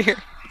 Get out okay, of here.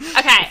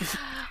 okay.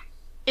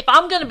 If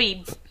I'm gonna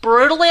be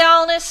brutally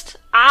honest,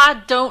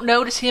 I don't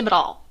notice him at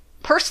all.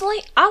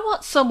 Personally, I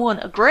want someone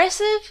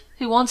aggressive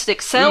who wants to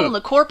excel in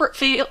the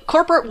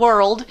corporate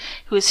world,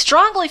 who is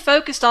strongly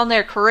focused on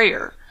their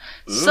career.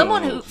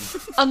 Someone who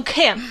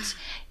unkempt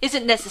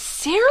isn't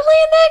necessarily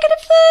a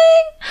negative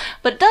thing,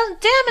 but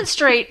doesn't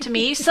demonstrate to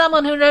me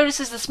someone who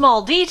notices the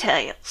small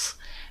details.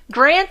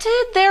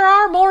 Granted, there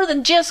are more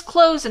than just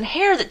clothes and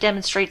hair that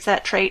demonstrates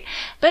that trait,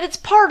 but it's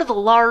part of the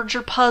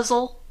larger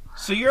puzzle.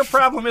 So your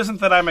problem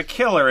isn't that I'm a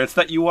killer, it's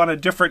that you want a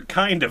different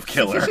kind of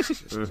killer.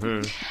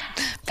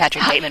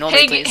 Patrick Bateman,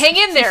 only, please. Hang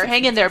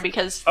in there,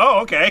 because Oh,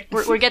 okay.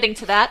 we're getting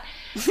to that.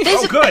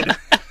 Oh, good.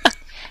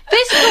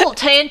 Physical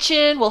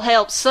attention will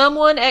help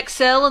someone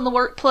excel in the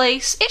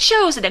workplace. It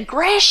shows an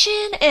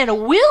aggression and a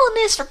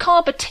willingness for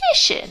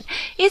competition.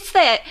 It's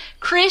that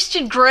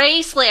Christian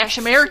Grey /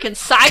 American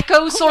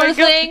Psycho sort of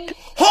thing.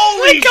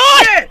 Holy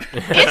shit!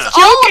 It's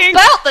all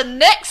about the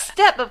next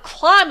step of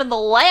climbing the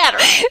ladder.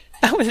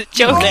 I was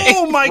joking.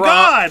 Oh my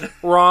god!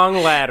 Wrong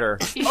ladder.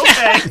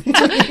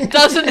 Okay.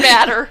 Doesn't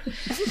matter.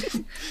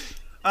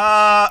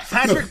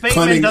 Patrick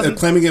Bateman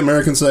Claiming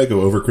American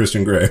Psycho over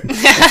Christian Grey.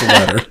 That's the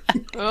latter.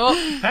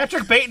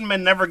 Patrick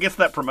Bateman never gets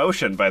that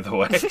promotion, by the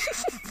way.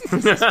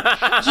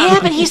 Yeah,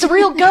 but he's a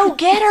real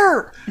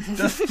go-getter.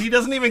 He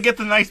doesn't even get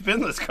the nice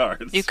business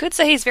cards. You could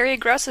say he's very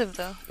aggressive,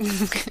 though.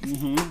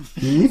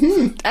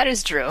 That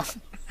is true.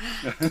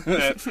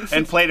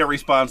 And Plato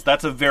responds,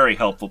 "That's a very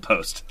helpful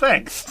post.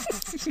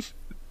 Thanks."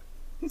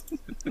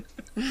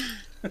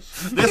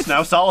 This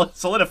now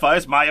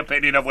solidifies my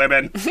opinion of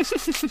women.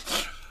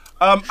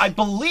 I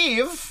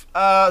believe,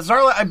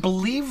 Zarla, I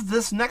believe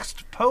this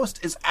next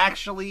post is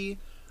actually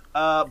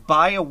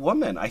by a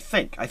woman. I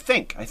think. I'm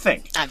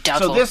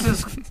doubtful. So this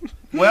is,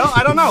 well,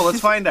 I don't know. Let's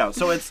find out.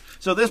 So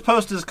this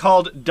post is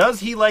called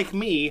 "Does He Like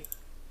Me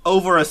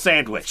Over a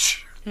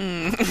Sandwich?"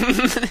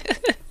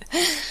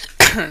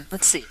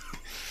 Let's see.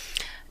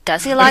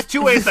 Does he There's like?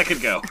 two ways that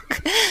could go.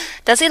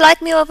 Does he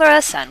like me over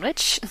a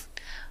sandwich?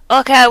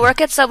 Okay, I work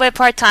at Subway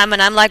part-time,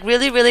 and I'm, like,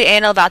 really, really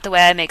anal about the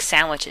way I make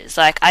sandwiches.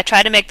 Like, I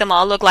try to make them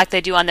all look like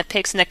they do on the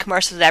pics and the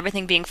commercials, with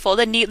everything being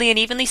folded neatly and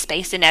evenly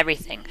spaced and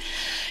everything.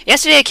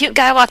 Yesterday, a cute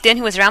guy walked in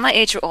who was around my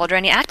age or older,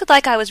 and he acted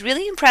like I was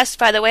really impressed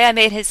by the way I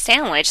made his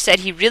sandwich,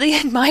 said he really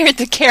admired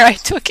the care I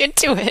took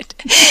into it.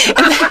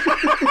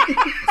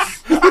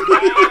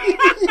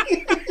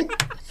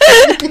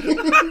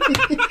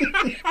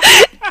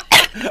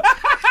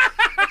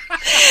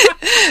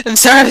 I'm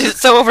sorry, I was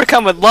so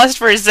overcome with lust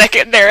for a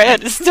second there, I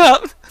had to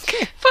stop.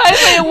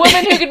 Finally, a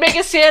woman who can make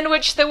a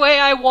sandwich the way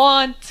I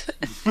want.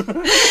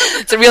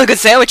 It's a real good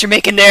sandwich you're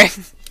making there.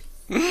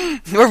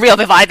 We're real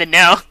vibing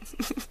now.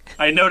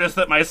 I noticed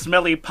that my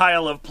smelly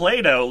pile of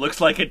Play-Doh looks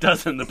like it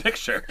does in the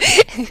picture.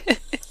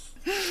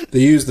 They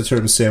use the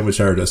term sandwich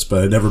artist,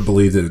 but I never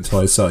believed it until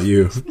I saw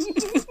you.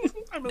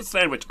 I'm a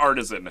sandwich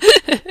artisan.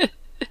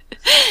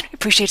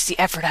 Appreciates the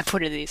effort I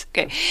put into these.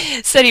 Okay.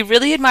 Said he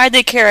really admired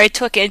the care I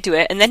took into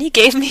it, and then he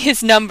gave me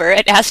his number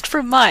and asked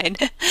for mine.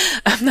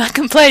 I'm not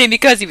complaining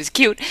because he was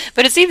cute,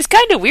 but it seems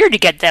kind of weird to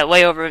get that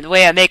way over the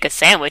way I make a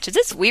sandwich. Is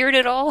this weird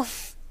at all?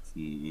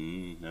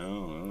 No,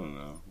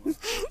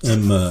 I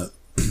don't know.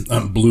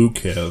 I'm Blue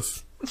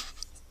Kev.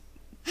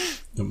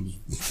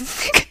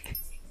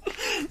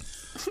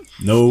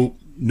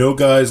 No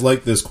guys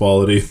like this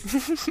quality.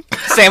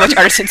 Sandwich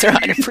artisans are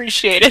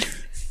unappreciated.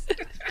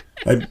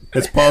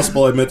 It's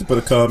possible I meant to put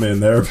a comma in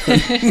there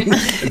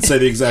and say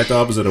the exact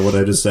opposite of what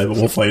I just said, but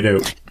we'll find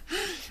out.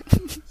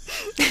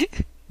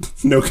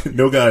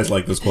 No guys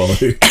like this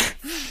quality.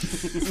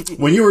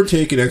 When you were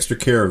taking extra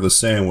care of the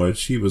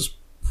sandwich, he was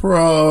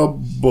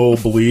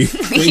probably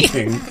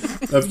thinking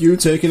of you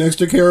taking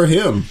extra care of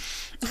him.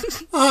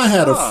 I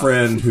had a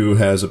friend who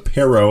has a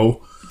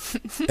parrot,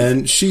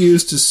 and she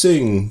used to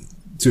sing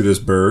to this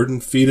bird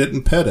and feed it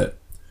and pet it.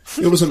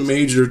 It was a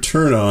major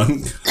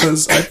turn-on,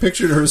 because I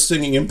pictured her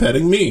singing and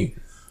petting me.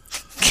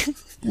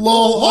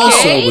 Lol,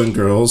 also when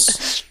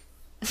girls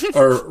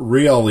are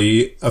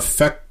really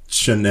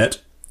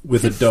affectionate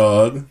with a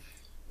dog,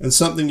 and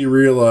something you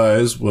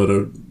realize what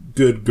a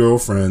good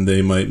girlfriend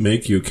they might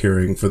make you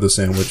caring for the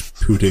sandwich,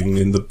 putting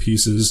in the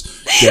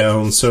pieces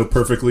down so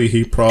perfectly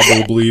he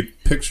probably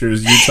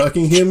pictures you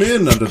tucking him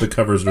in under the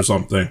covers or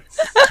something.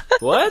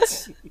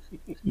 What?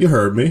 You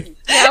heard me.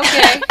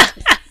 Okay.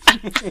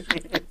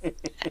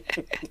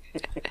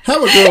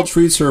 How a girl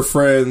treats her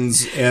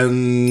friends,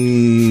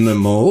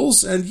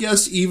 animals, and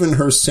yes, even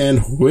her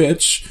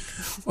sandwich,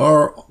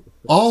 are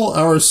all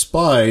our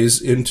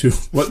spies into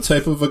what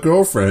type of a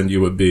girlfriend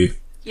you would be.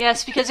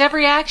 Yes, because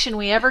every action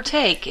we ever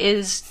take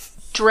is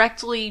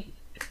directly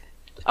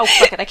Oh,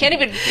 fuck it. I can't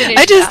even finish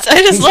I just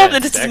that. love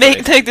that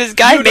this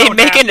guy You don't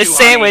making have a to,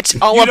 sandwich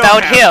honey. all You don't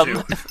about have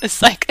him. to.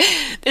 It's like,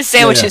 this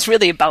sandwich Yeah. is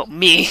really about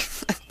me,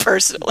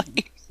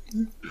 personally.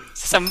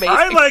 It's amazing.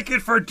 I like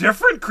it for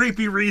different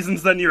creepy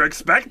reasons than you're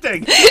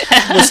expecting.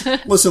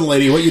 Listen,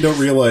 lady, what you don't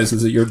realize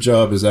is that your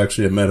job is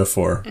actually a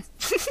metaphor.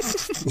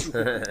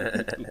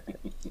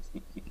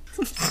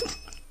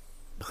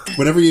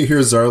 Whenever you hear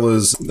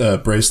Zarla's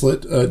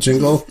bracelet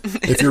jingle,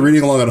 if you're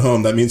reading along at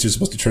home, that means you're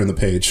supposed to turn the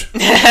page.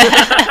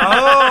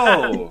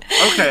 Oh,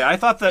 okay. I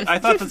thought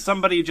that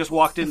somebody just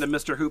walked into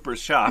Mr. Hooper's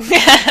shop.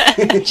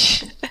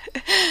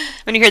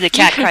 When you hear the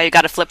cat cry, you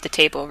gotta flip the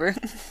tape over.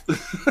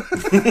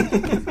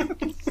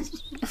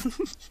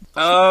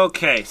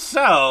 Okay,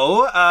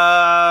 so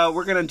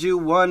we're gonna do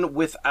one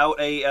without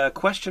a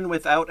question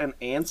without an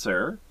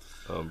answer.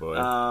 Oh boy.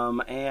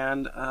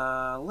 And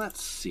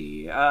let's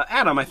see.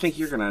 Adam, I think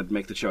you're gonna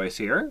make the choice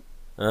here.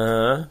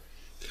 Uh-huh.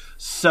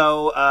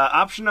 So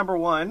option number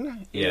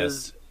 1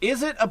 is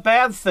it a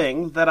bad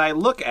thing that I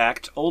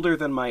act older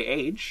than my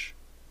age?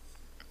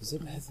 Is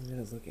it bad thing that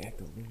I look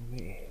act over my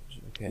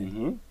age? Okay.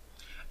 Mm-hmm.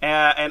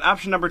 And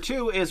option number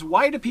 2 is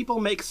why do people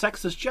make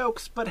sexist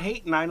jokes but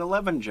hate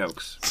 9/11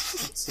 jokes?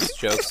 Sexist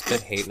jokes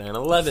but hate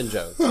 9/11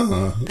 jokes.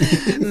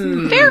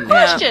 Fair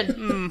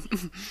question.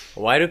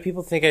 Why do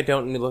people think I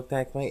don't look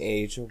back my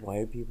age, or why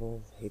do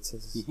people hate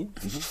sexist?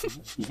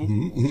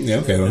 Yeah,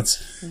 okay,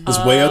 let's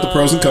weigh out the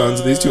pros and cons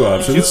of these two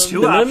options.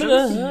 Two options.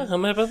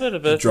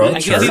 Draw a I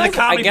chart. see the I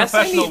comedy guess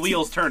I professional need to-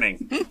 wheels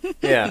turning.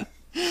 Yeah.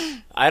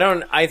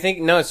 I think,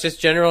 no, it's just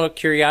general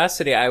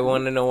curiosity. I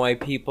want to know why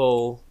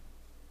people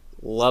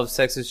love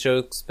sexist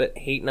jokes but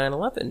hate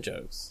 9/11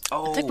 jokes.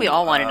 Oh, I think we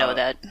all want to know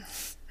that.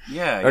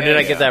 Yeah. Or did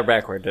I yeah. get that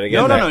backward? Did I get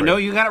No, it no, backward? no,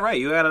 you got it right.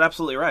 You got it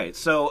absolutely right.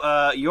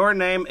 So, your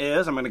name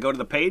is, I'm going to go to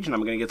the page and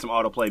I'm going to get some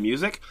autoplay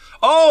music.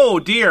 Oh,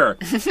 dear.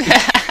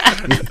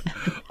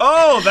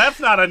 Oh, that's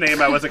not a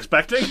name I was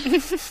expecting.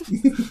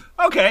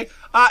 Okay.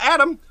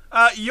 Adam,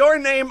 your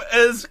name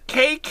is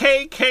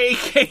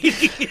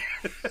KKKK.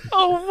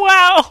 Oh,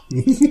 wow!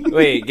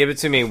 Wait, give it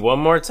to me one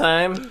more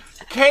time.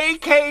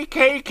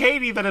 KKK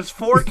Katie, that is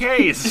 4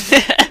 Ks.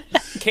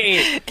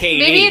 Katie.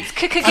 Maybe it's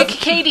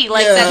Katie,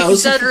 like Yeah, I that was-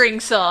 stuttering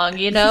song,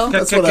 you know?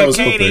 That's what I was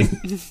Katie.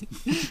 hoping.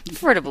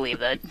 Prefer to believe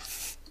that.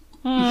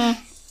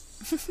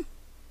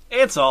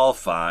 It's all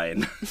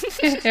fine.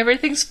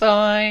 Everything's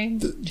fine.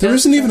 There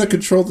isn't even a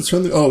control to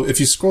turn the... Oh, if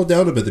you scroll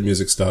down a bit, the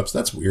music stops.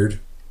 That's weird.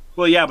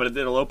 Well, yeah, but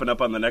it'll open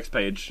up on the next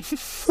page.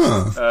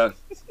 Huh.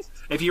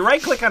 If you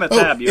right-click on a Oh,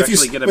 tab, you if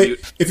actually get a wait,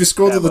 mute. if you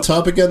scroll to tab the up.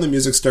 top again, the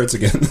music starts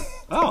again.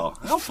 Oh,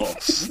 helpful.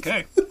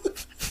 Okay.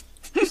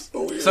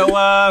 Weird. So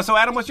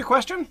Adam, what's your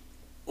question?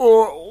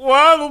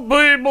 Why do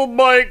people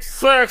make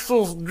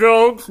sexist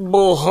jokes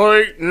but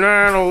hate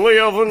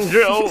 9/11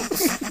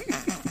 jokes?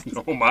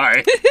 Oh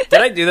my.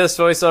 Did I do this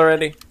voice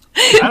already?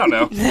 I don't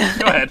know. Go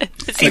ahead.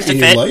 It seems in to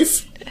your fit.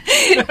 life?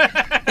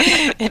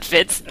 It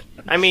fits.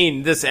 I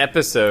mean, this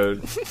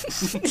episode.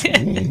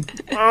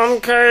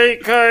 I'm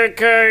Katie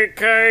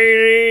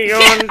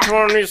on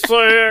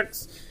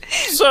 26.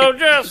 So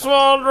just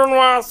wondering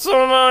why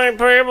so many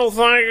people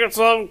think it's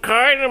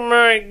okay to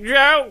make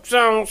jokes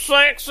on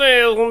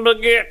sexism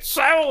but get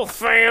so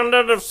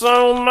offended if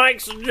someone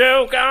makes a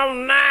joke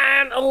on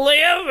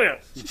 9/11.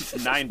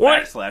 9/11. which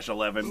Well, is just a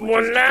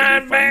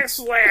 9 new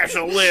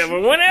fun-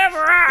 /11.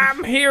 Whenever I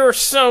hear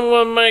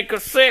someone make a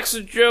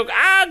sexist joke,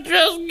 I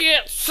just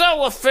get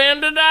so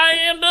offended I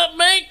end up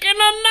making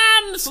a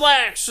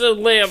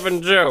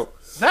 9/11 joke.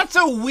 That's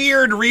a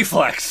weird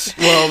reflex.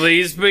 Well,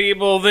 these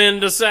people then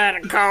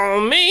decide to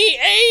call me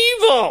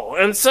evil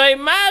and say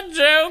my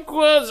joke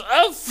was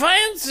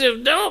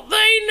offensive. Don't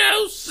they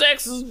know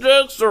sexist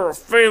jokes are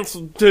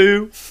offensive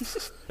too?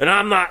 And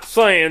I'm not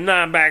saying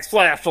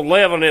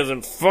 9/11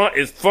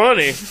 is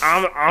funny.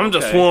 I'm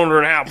just Okay.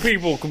 wondering how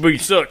people could be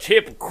such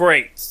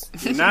hypocrites.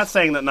 You're not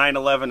saying that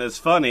 9/11 is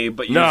funny,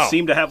 but you No.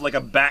 seem to have like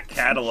a back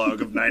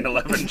catalog of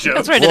 9/11 jokes.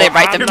 That's where do they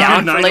write them Your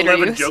down for later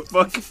 9/11 use? joke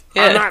book.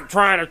 I'm not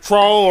trying to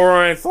troll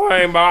or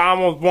anything, but I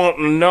was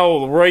wanting to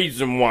know the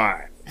reason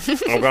why.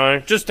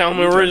 Okay? Just tell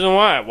me the reason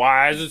why.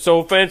 Why is it so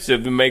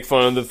offensive to make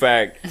fun of the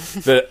fact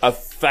that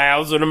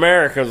 1,000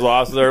 Americans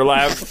lost their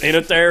lives in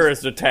a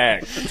terrorist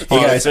attack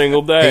on a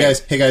single day?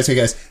 Hey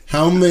guys.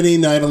 How many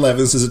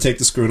 9/11s does it take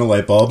to screw in a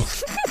light bulb?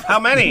 How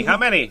many? How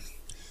many?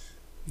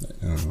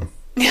 I don't know.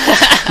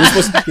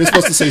 You're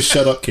supposed to say,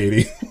 shut up,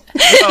 Katie.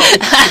 Oh,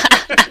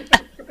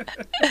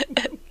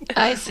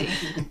 I see.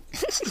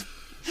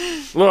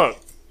 Look,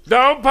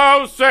 don't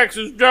post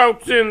sexist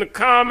jokes in the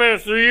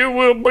comments or you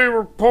will be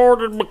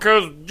reported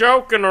because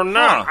joking or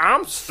not, Huh.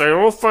 I'm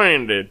still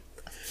offended.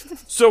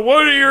 So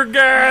what are your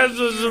guys'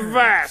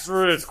 advice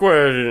for this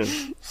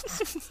question?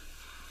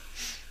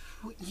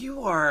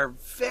 you are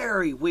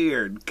very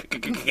weird,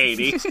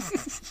 Katie.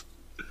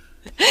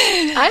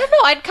 I don't know.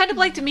 I'd kind of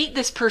like to meet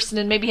this person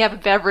and maybe have a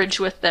beverage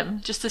with them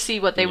just to see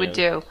what they would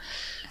do.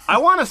 I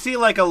want to see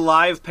like a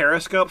live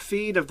Periscope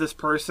feed of this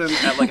person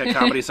at like a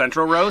Comedy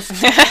Central roast.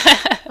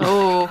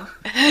 Oh.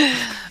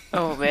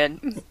 Oh, man.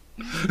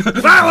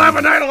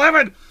 9/11,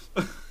 9/11!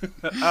 Boots?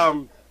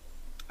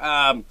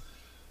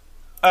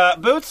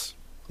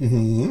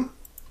 Mm-hmm.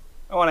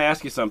 I want to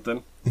ask you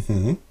something.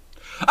 Mm-hmm.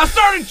 I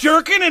started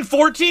jerking in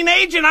 14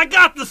 age and I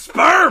got the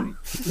sperm!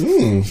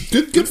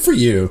 Good for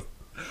you.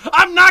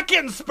 I'm not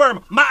getting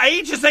sperm. My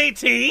age is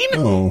 18.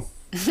 Oh.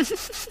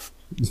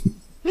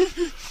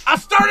 I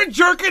started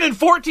jerking in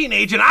 14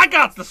 age and I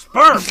got the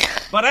sperm.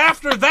 But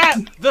after that,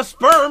 the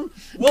sperm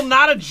will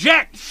not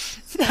eject.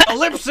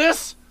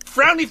 Ellipsis,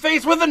 frowny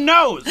face with a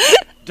nose.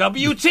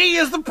 WT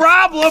is the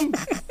problem.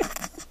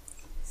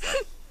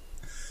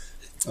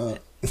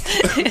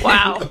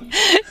 Wow.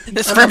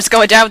 The sperm's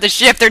going down with the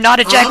ship. They're not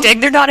ejecting.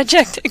 They're not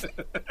ejecting.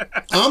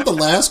 I'm the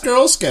last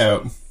Girl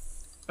Scout.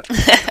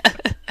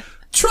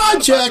 Try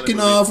jacking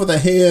off with a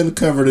hand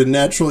covered in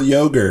natural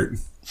yogurt.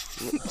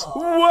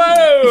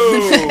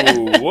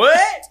 Whoa!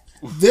 What?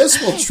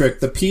 This will trick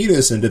the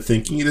penis into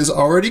thinking it is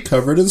already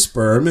covered in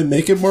sperm and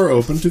make it more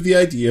open to the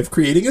idea of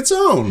creating its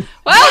own.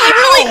 Wow, they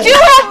really do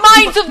have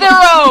minds of their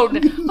own!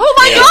 Oh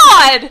my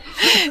god!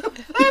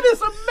 That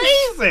is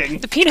amazing.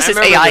 The penis's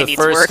I remember AI the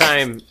needs first work.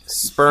 time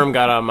sperm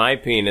got on my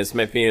penis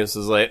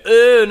was like,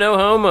 ooh, no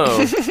homo.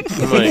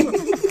 I'm like,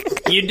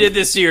 you did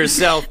this to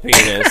yourself,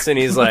 penis. And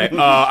he's like,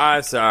 oh,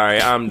 I'm sorry,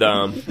 I'm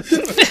dumb.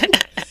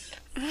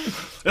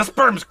 This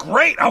sperm's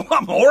great. I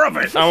want more of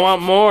it. I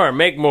want more.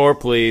 Make more,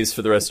 please,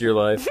 for the rest of your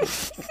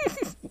life.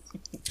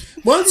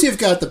 Once you've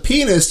got the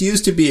penis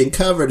used to being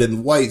covered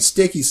in white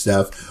sticky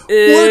stuff,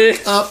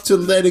 work up to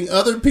letting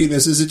other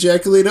penises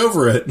ejaculate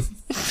over it.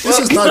 This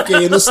is not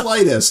gay in the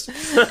slightest.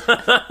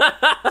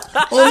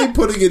 Only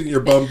putting it in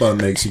your bum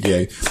makes you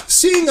gay.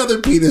 Seeing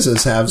other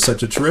penises have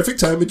such a terrific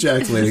time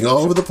ejaculating all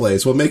over the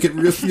place will make it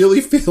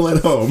really feel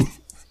at home.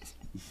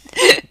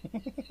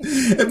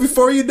 And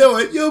before you know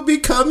it, you'll be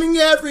coming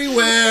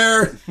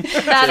everywhere.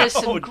 That is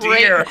some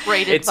dear.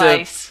 great It's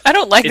advice. I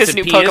don't like It's this a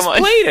new penis Pokemon.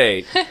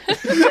 playdate.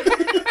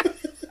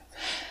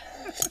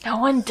 No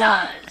one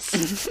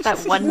does. That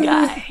one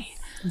guy.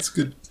 It's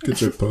good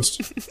joke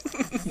post.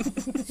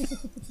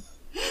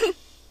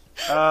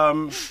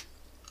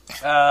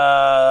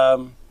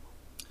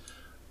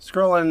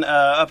 Scrolling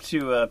up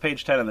to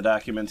page 10 of the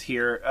documents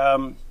here.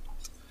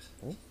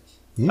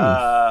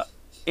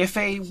 If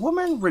a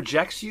woman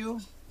rejects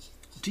you,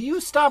 do you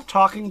stop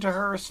talking to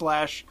her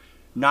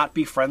 / not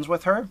be friends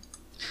with her?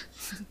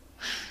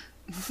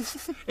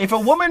 If a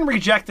woman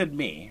rejected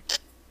me,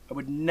 I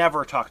would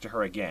never talk to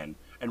her again,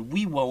 and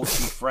we won't be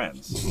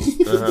friends.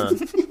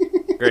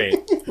 Great.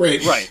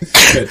 Wait. Right.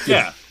 Good.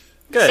 Yeah.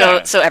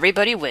 Good. So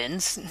everybody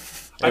wins.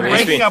 I'm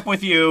Makes breaking me- up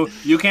with you.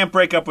 You can't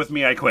break up with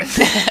me. I quit.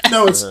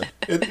 No, it's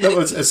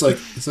like,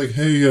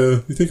 hey, you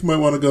think you might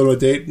want to go to a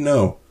date?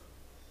 No.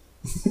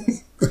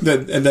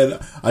 and then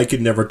I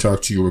can never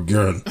talk to you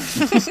again.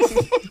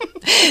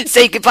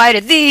 Say goodbye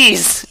to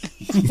these.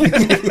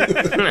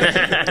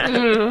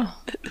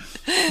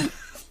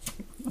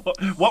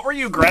 What were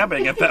you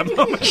grabbing at that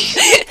moment?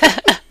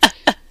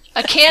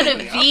 A can of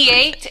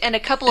V8 and a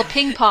couple of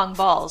ping pong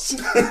balls. A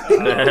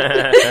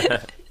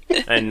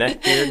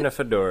neckbeard and a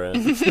fedora.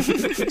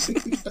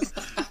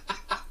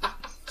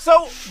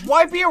 So,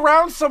 why be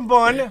around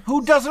someone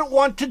who doesn't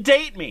want to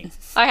date me?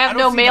 I have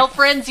no male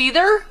friends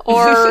either,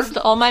 or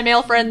all my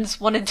male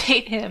friends want to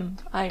date him.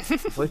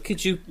 What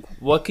could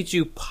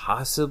you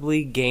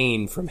possibly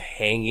gain from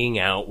hanging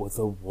out with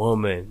a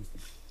woman?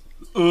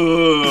 A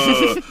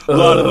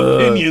lot of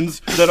opinions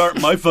that aren't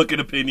my fucking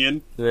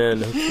opinion. Yeah,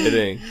 no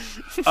kidding.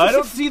 I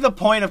don't see the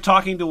point of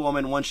talking to a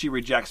woman once she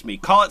rejects me.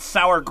 Call it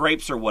sour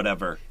grapes or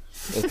whatever.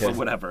 Okay. Or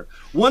whatever.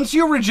 Once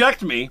you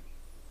reject me,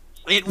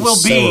 it will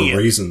Sour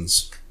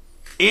raisins.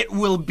 It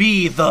will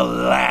be the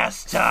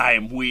last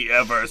time we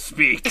ever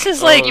speak. This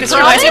is like, Oh, this no.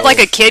 reminds me of like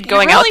a kid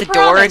going out really the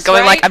door and promised,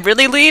 going like, right? I'm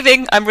really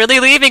leaving,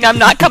 I'm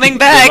not coming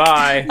back.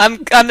 Goodbye.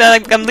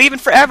 I'm leaving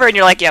forever, and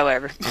you're like, yeah,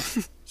 whatever.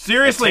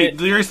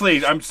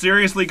 Seriously, I'm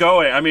seriously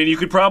going. I mean, you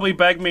could probably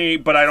beg me,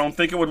 but I don't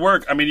think it would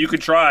work. I mean, you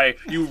could try,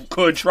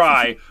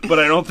 but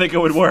I don't think it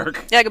would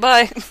work. Yeah,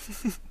 goodbye.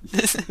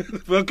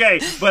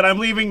 Okay, but I'm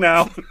leaving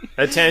now.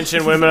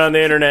 Attention, women on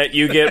the internet,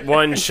 you get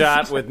one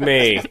shot with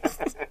me.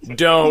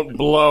 Don't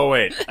blow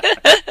it.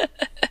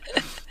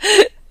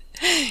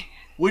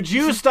 Would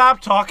you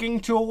stop talking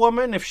to a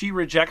woman if she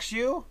rejects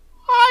you?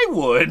 I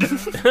would.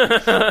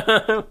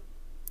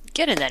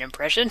 Get in that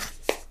impression.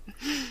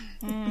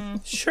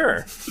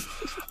 Sure.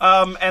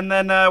 And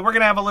then we're going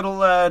to have a little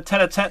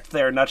tete-a-tete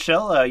there,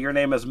 Nutshell. Your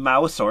name is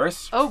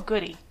Mousesource. Oh,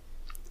 goody.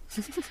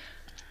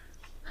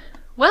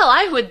 Well,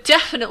 I would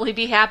definitely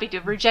be happy to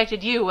have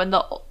rejected you when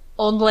the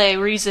only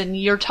reason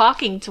you're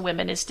talking to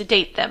women is to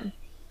date them.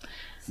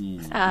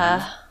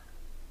 Are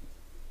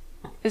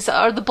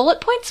the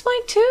bullet points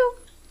mine too?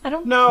 I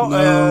don't know.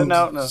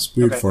 No. It's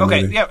weird okay.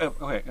 formatting. Okay, yeah,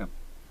 okay. Yeah.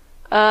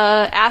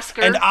 Ask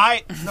her. And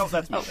no,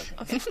 that's me.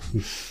 Okay.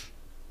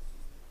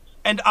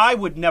 And I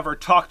would never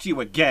talk to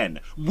you again.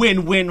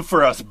 Win-win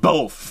for us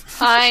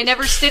both. I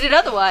never stated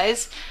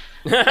otherwise.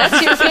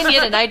 That's your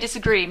opinion, and I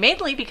disagree.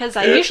 Mainly because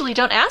I usually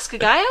don't ask a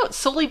guy out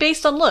solely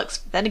based on looks.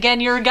 Then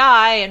again, you're a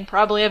guy and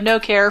probably have no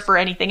care for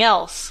anything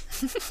else.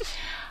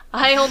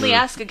 I only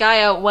ask a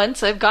guy out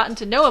once I've gotten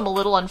to know him a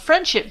little on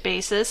friendship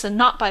basis and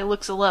not by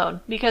looks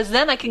alone, because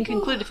then I can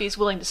conclude if he's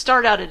willing to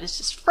start out as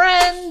just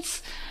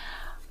friends,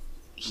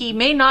 he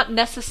may not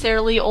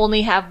necessarily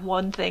only have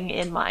one thing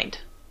in mind.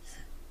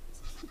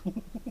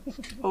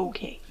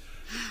 Okay.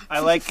 I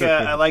like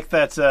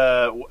that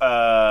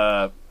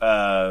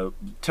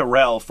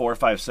Terrell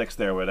 456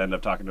 there would end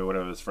up talking to one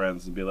of his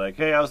friends and be like,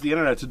 "Hey, how's the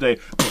internet today?"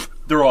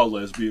 They're all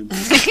lesbians.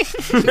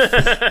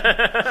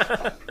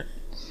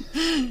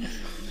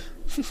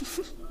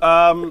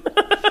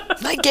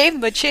 I gave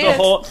him a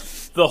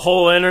chance. The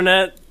whole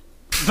internet.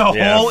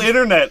 Whole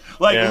internet.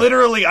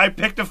 Literally, I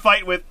picked a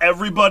fight with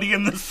everybody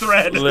in this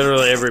thread.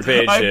 Literally every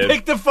page. I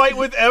picked a fight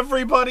with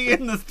everybody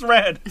in the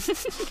thread.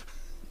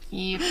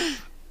 Yep.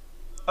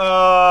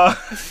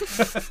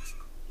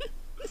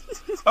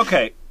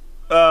 Okay.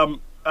 Boots.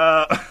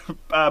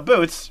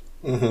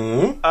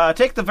 Mm-hmm.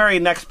 Take the very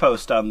next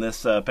post on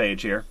this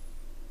page here.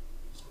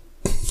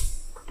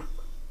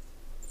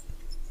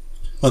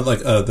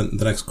 The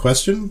next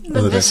question?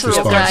 Or the next visceral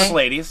response? guy. Starts with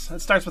ladies. It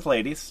starts with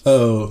ladies.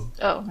 Oh.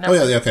 Oh, no. Oh,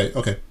 yeah,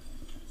 okay.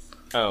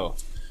 Oh.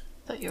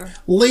 Thought you were...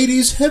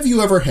 Ladies, have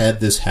you ever had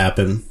this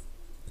happen?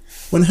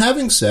 When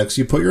having sex,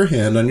 you put your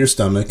hand on your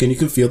stomach and you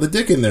can feel the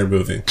dick in there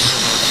moving.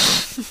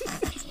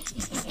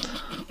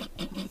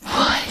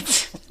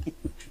 What?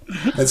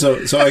 And so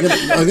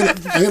I'm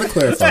gonna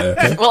clarify,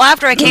 okay? Well,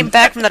 after I came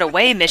back from that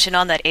away mission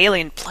on that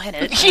alien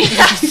planet.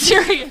 Yeah,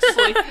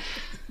 seriously.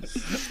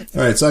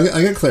 All right, so I'm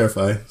gonna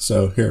clarify.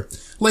 So here,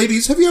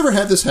 ladies, have you ever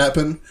had this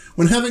happen?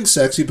 When having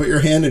sex, you put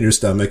your hand in your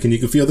stomach and you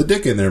can feel the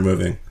dick in there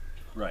moving.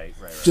 Right.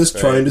 Just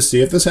trying to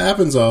see if this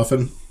happens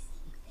often.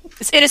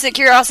 It's innocent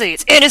curiosity.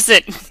 It's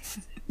innocent.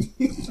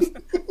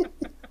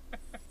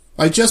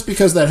 Just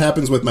because that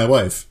happens with my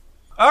wife.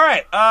 All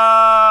right.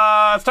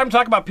 It's time to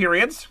talk about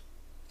periods.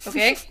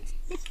 Okay.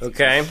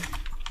 Okay.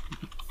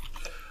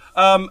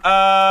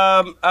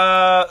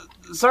 Zarla,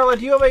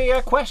 do you have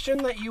a question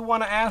that you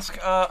want to ask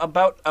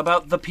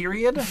about the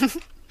period?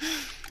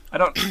 I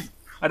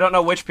don't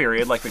know which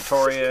period, like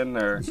Victorian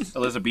or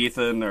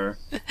Elizabethan or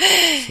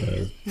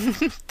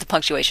The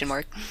punctuation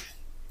mark.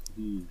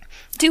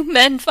 Do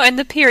men find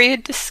the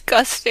period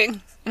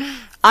disgusting?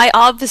 I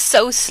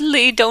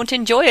obviously don't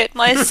enjoy it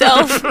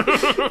myself,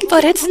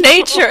 but it's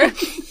nature.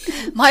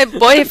 My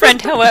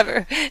boyfriend,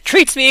 however,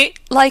 treats me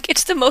like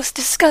it's the most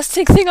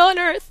disgusting thing on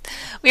earth.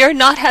 We are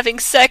not having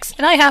sex,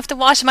 and I have to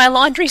wash my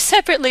laundry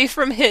separately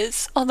from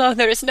his, although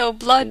there is no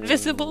blood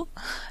visible.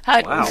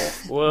 wow.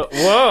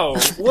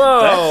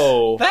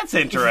 Whoa. That's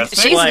interesting.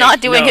 She's Like,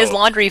 not doing no. his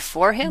laundry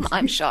for him?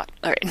 I'm shocked.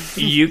 All right.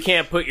 You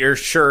can't put your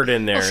shirt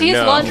in there. Well, see, his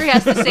no. laundry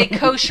has to stay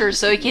kosher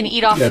so he can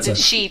eat off of the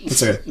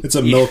sheets. It's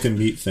a milk and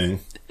meat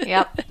thing.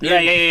 Yep.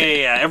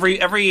 Yeah. Every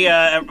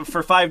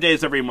for 5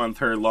 days every month,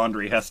 her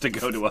laundry has to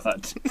go to a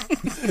hut.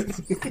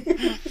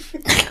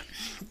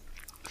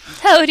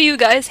 How do you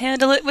guys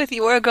handle it with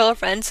your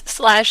girlfriends? /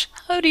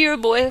 how do your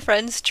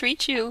boyfriends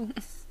treat you?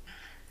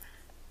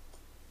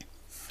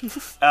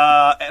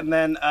 And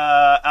then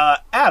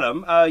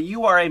Adam,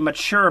 you are a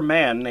mature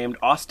man named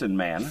Austin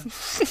Man.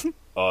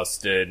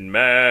 Austin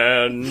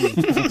Man.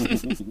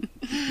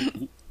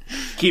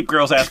 Keep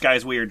girls ask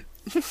guys weird.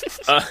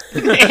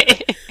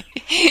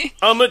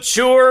 A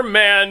mature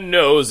man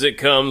knows it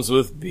comes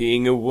with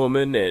being a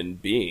woman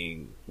and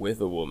being with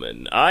a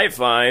woman. I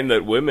find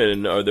that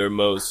women are their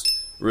most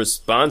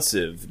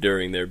responsive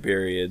during their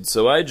period,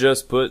 so I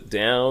just put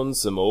down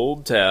some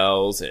old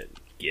towels and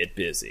get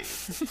busy.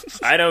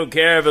 I don't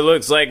care if it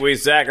looks like we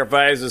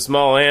sacrifice a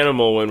small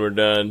animal when we're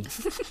done.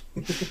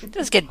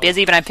 Just get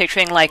busy, but I'm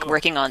picturing like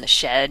working on the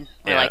shed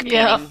or Yeah. like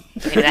Yeah.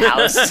 painting the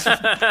house.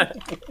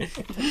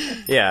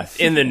 Yeah,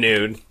 in the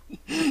nude.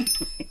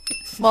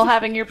 While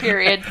having your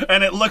period.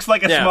 And it looks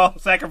like a Yeah. small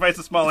sacrifice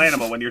a small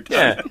animal when you're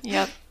done.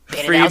 Yeah. Yep.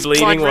 Painting the Free house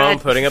bleeding blood while I'm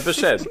red. putting up a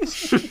shed.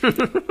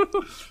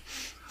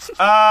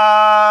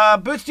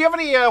 Boots, do you have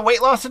any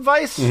weight loss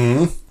advice?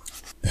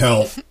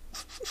 Hell,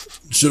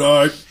 should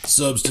I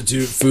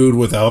substitute food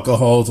with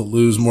alcohol to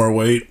lose more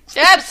weight?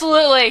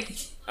 Absolutely.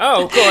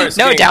 Oh, of course.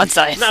 No King.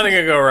 downside. Nothing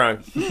can go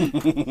wrong.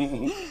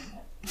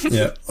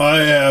 Yeah, I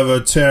have a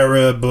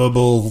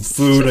terrible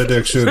food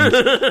addiction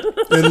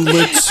and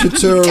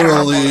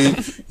literally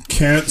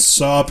can't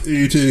stop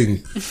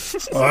eating.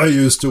 I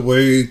used to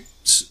weigh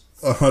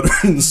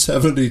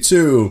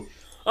 172,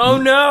 Oh,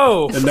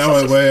 no. and now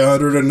I weigh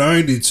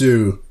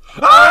 192.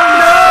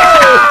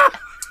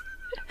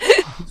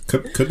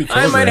 Could be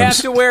I might have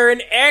kilograms. to wear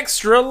an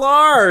extra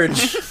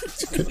large.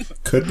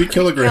 Could be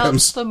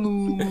kilograms. The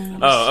moon.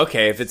 Oh,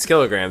 okay. If it's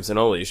kilograms, then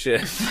holy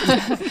shit.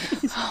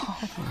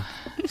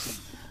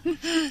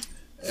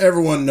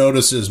 Everyone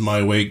notices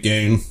my weight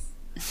gain.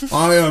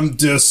 I am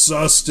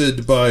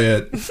disgusted by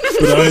it,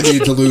 but I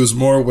need to lose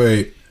more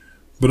weight.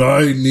 But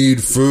I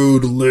need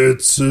food,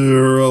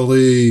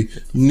 literally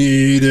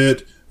need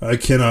it. I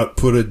cannot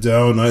put it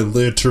down. I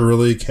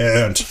literally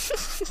can't.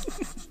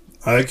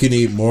 I can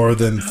eat more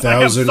than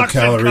 1,000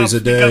 calories a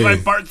Because day.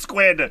 I'm Bart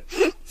Squid.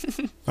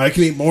 I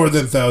can eat more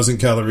than 1,000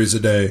 calories a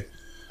day.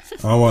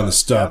 I want to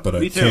stop, but I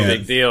me too. Big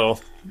can't.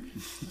 deal.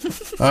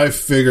 I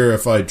figure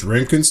if I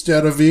drink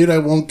instead of eat, I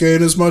won't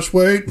gain as much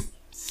weight.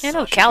 Yeah,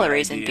 no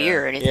calories in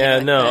beer or anything. Yeah,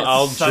 like no, that.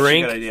 I'll Such a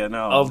drink. good idea.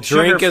 No. I'll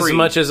drink as Sugar-free.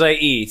 much as I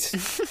eat.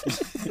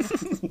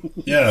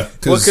 Yeah,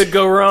 What could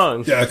go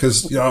wrong? Yeah,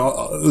 because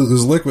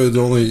liquid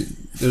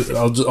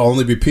I'll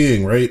only be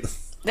peeing, right?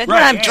 Then Right,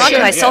 when I'm yeah, drunk, yeah,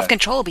 my yeah.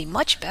 self-control will be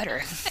much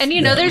better. And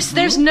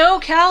there's no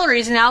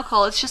calories in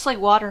alcohol. It's just like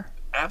water.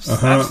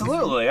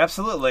 Absolutely.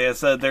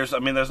 It's there's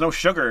no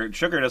sugar.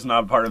 Sugar is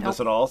not a part of this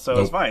at all, so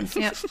it's fine.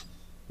 Yep.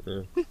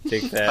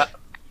 Take that,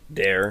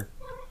 dare.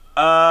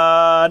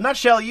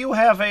 Nutshell, you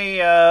have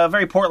a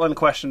very Portland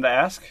question to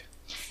ask.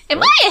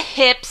 Am I a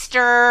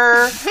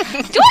hipster?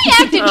 Do I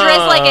act and dress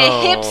like a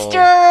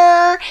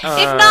hipster?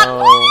 If not,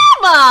 what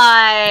am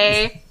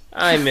I?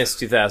 I miss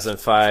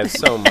 2005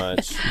 so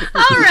much.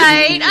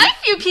 Alright, a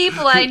few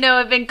people I know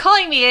have been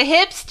calling me a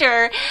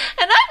hipster, and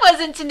I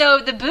wasn't to know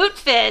the boot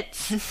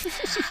fits.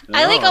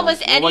 I like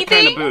almost anything. What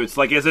kind of boots?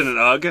 Like, is it an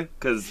UGG?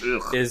 Because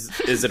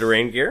Is it a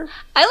rain gear?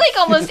 I like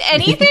almost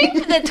anything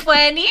from the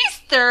 20s,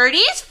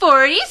 30s,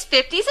 40s,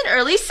 50s, and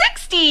early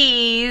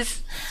 60s.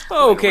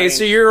 Okay,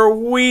 so you're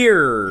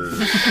weird.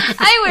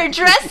 I wear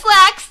dress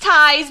slacks,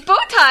 ties, bow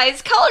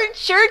ties, collared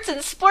shirts,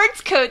 and sports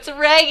coats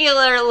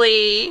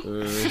regularly.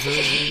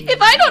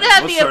 If I don't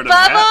have What the sort of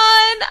above hat?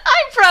 on,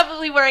 I'm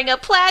probably wearing a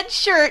plaid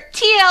shirt,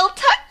 TL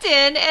tucked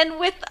in,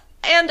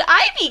 and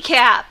ivy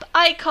cap.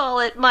 I call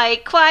it my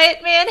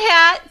Quiet Man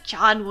hat,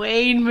 John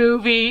Wayne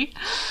movie.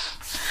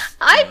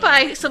 I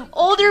buy some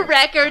older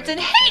records and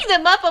hang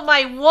them up on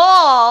my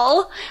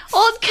wall.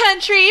 Old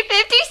country,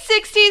 50s,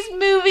 60s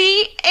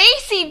movie,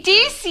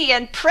 AC/DC,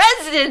 and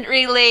president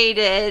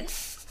related.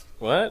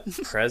 What?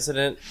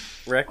 President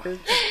record?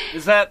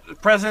 is that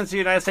Presidents of the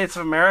United States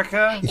of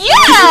America?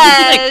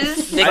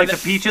 Yes! Like the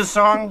Peaches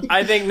song?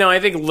 I think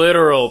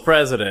literal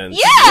president.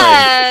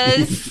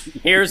 Yes!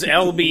 Here's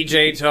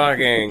LBJ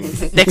talking.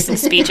 Nixon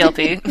speech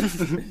LP.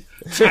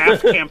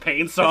 Taft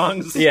campaign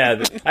songs?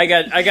 Yeah, I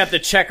got the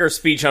checker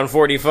speech on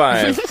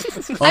 45.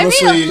 I read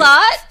a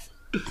lot.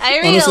 I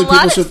read Honestly, a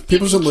lot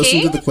people should of listen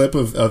to King. the clip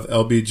of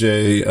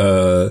LBJ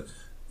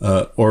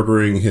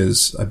ordering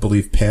his, I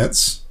believe,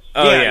 pants.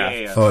 Oh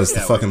yeah. Oh, it's the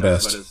where fucking he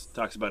talks best. about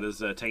talks about his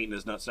taint and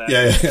his nutsack.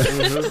 Yeah.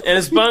 And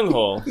his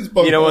bunghole.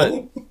 You know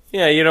what?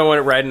 Yeah, you don't want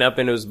it riding up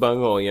into his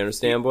bunghole. You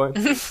understand, boy?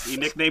 He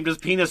nicknamed his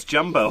penis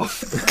Jumbo.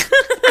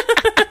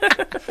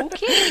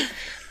 Okay,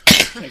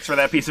 Thanks for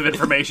that piece of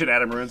information.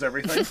 Adam ruins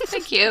everything.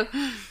 thank you.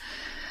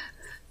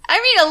 I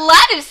read a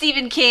lot of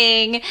Stephen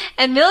King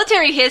and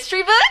military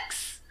history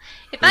books.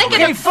 If I could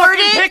Hey, afford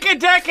fucking it, pick a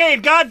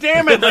decade! God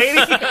damn it, lady!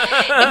 if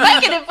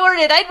I could afford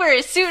it, I'd wear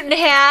a suit and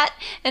hat,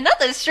 and not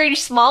those strange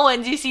small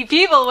ones you see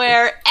people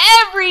wear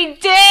every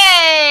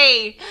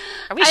day.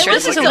 Are we I sure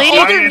this is listen a to lady?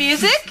 older Giant-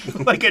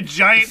 music. Like a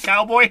giant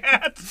cowboy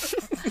hat.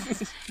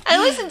 I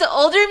listen to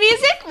older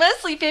music,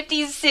 mostly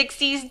 50s,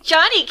 60s,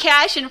 Johnny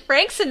Cash and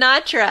Frank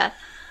Sinatra.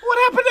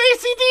 What happened to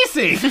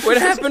AC/DC? What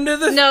happened to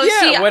the? No, yeah,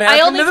 see, what I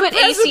happened only to the put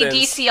presidents?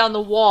 AC/DC on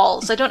the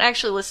walls. I don't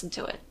actually listen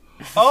to it.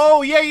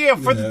 Oh, yeah,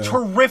 for the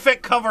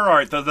terrific cover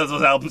art that those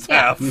albums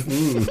have.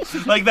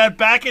 Like, that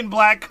back in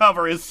black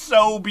cover is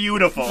so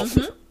beautiful.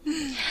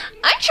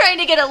 I'm trying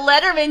to get a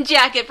Letterman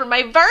jacket for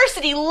my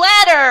varsity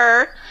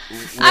letter.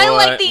 I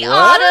like the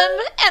What? autumn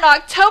and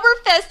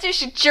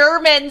Oktoberfestish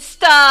German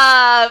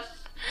stuff.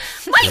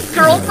 My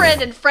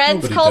girlfriend and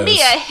friends Nobody call me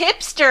does. a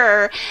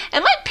hipster,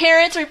 and my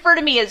parents refer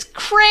to me as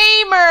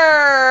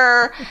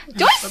Kramer.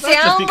 Do I That's just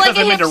sound because like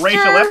a I'm into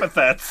racial hipster?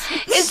 epithets.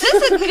 Is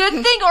this a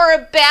good thing or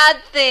a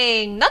bad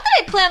thing? Not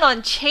that I plan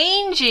on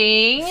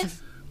changing.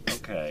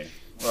 Okay.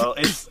 Well,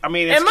 it's Am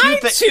cute I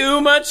that... too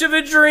much of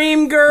a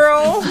dream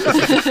girl?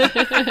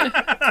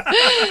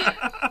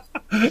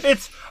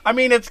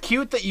 It's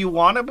cute that you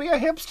want to be a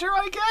hipster,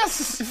 I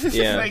guess.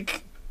 Yeah.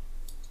 Like,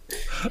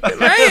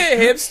 Am I a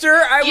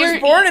hipster? I was You're-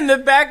 born in the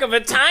back of a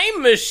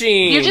time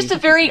machine. You're just a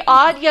very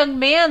odd young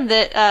man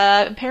that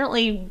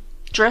apparently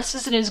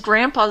dresses in his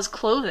grandpa's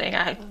clothing.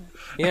 I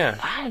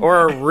yeah,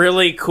 or a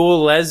really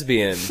cool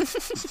lesbian.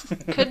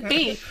 could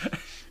be.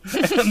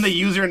 and the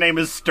username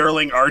is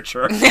Sterling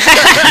Archer.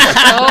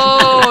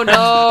 Oh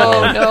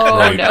no,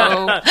 right.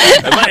 no.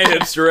 Am I a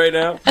hipster right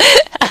now?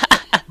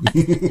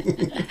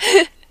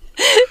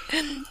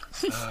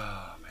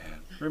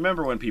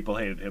 Remember when people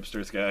hated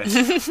hipsters,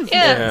 guys?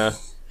 Yeah, Yeah,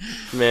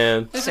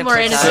 man. it was a more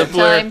innocent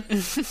Simpler. time.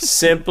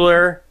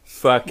 Simpler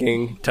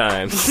fucking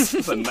times. It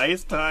was a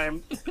nice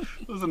time.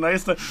 It was a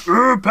nice time.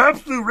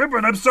 Pabst Blue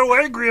Ribbon, I'm so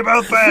angry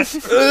about that.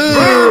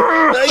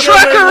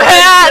 Trucker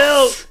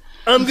hats.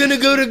 I'm gonna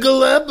go to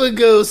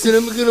Galapagos and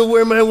I'm gonna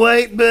wear my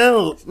white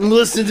belt and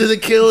listen to the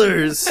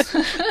Killers.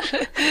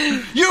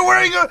 You're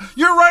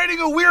riding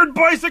a weird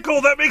bicycle.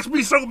 That makes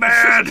me so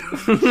mad.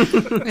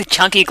 The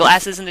chunky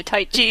glasses and the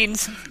tight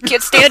jeans.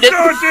 Can't stand it.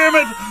 God damn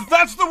it.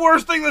 That's the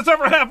worst thing that's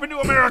ever happened to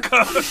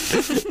America.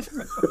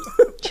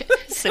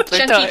 Simpler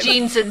Chunky time.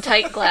 jeans and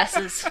tight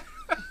glasses.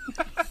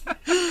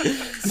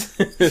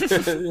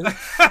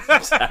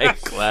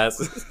 Tight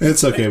glasses.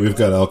 It's okay, we've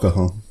got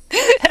alcohol.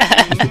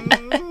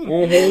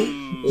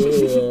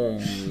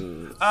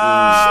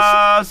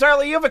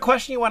 Zarly, you have a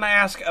question you want to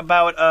ask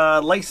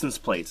about license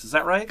plates, is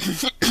that right?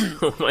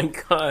 Oh my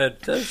god,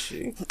 does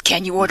she?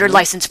 Can you order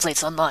license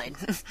plates online?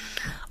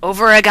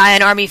 Over a guy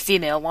and army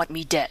female want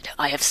me dead.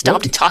 I have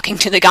stopped talking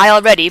to the guy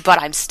already,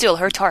 but I'm still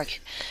her target.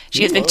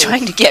 She has been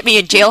trying to get me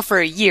in jail for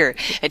a year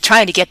and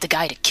trying to get the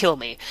guy to kill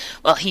me.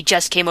 Well, he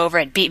just came over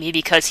and beat me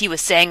because he was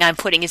saying I'm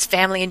putting his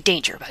family in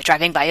danger by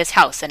driving by his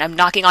house and I'm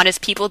knocking on his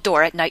people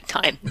door at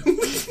nighttime.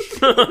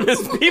 On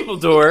his people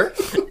door?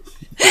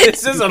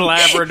 This is a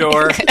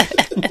Labrador.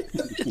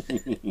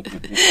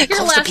 Your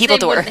Close last to people name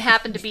door. wouldn't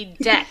happen to be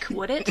Deck,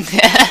 would it?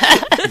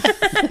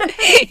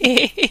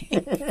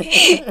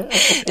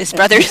 His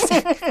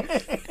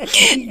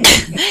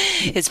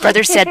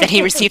brother said that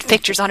he received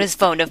pictures on his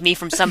phone of me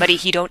from somebody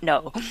he don't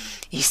know.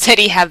 He said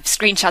he have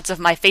screenshots of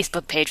my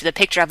Facebook page with a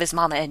picture of his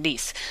mama and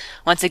niece.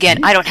 Once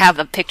again, I don't have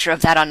a picture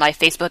of that on my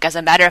Facebook. As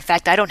a matter of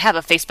fact, I don't have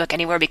a Facebook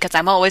anywhere because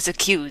I'm always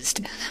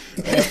accused.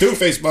 I have 2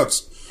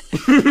 Facebooks.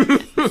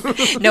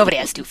 Nobody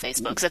has 2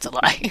 Facebooks. That's a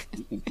lie.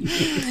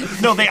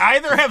 No, they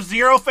either have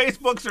 0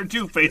 Facebooks or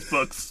 2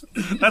 Facebooks.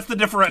 That's the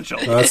differential.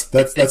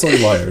 That's only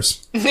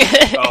liars.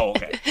 Oh,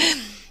 okay.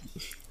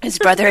 His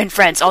brother and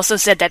friends also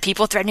said that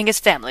people threatening his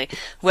family,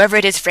 whoever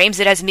it is frames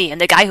it as me, and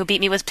the guy who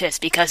beat me was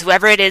pissed because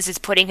whoever it is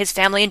putting his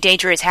family in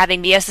danger is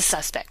having me as the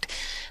suspect.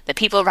 The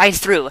people ride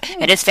through,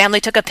 and his family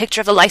took a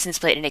picture of the license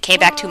plate, and it came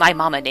back to my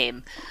mama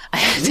name.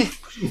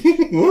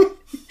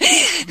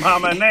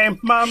 Mama name,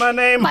 mama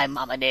name. My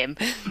mama name.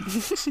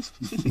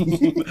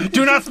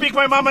 Do not speak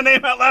my mama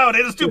name out loud.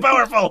 It is too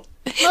powerful.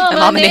 Mama,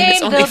 mama name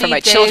is only there'll for be my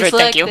days children,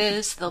 like thank you.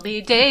 This, there'll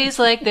be days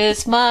like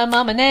this, my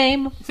mama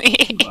name.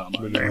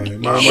 Mama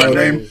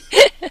name.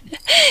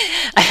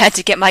 I had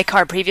to get my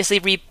car previously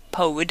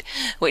repoed,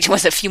 which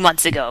was a few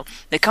months ago.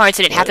 The car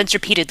incident happens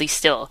repeatedly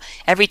still.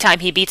 Every time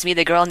he beats me,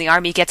 the girl in the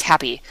army gets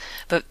happy.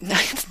 But I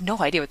have no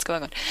idea what's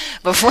going on.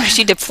 Before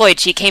she deployed,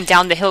 she came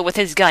down the hill with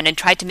his gun and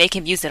tried to make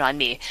him use it on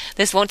me.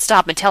 This won't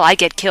stop until I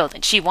get killed,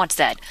 and she wants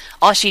that.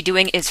 All she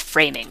doing is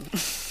framing.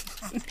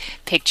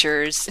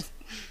 Pictures,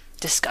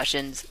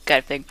 discussions, kind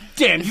of thing.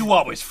 Damn, you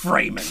always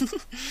framing.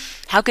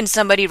 How can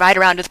somebody ride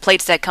around with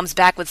plates that comes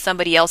back with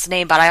somebody else's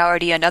name, but I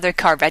already another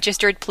car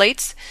registered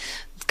plates?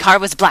 The car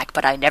was black,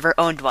 but I never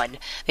owned one.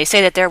 They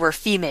say that there were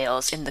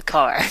females in the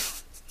car.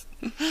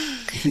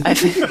 I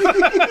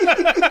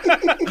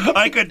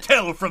could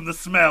tell from the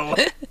smell.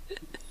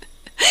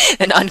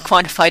 An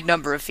unquantified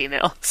number of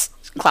females.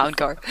 Clown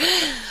car.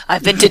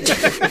 I've been to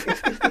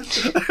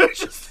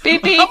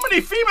Beep, beep. How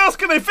many females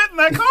can they fit in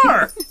that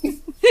car?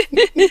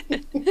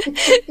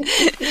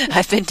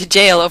 I've been to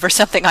jail over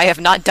something I have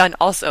not done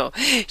also.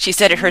 She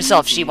said it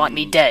herself, she want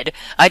me dead.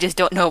 I just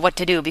don't know what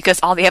to do because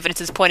all the evidence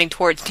is pointing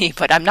towards me,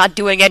 but I'm not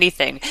doing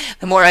anything.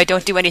 The more I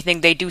don't do anything,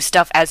 they do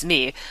stuff as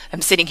me.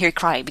 I'm sitting here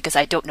crying because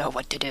I don't know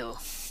what to do.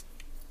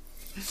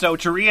 So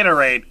to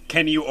reiterate,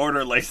 can you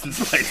order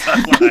license plates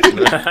online?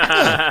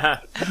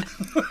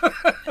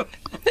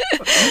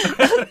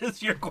 That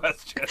is your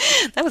question.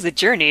 That was a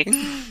journey.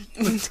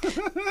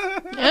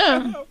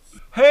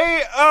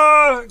 Hey,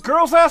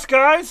 girls ask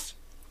guys.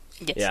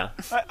 Yes. Yeah.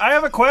 I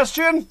have a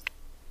question.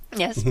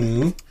 Yes.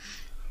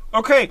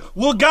 Okay,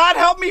 will God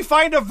help me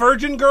find a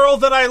virgin girl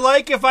that I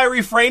like if I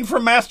refrain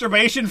from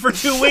masturbation for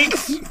 2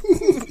 weeks?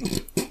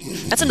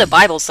 That's in the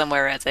Bible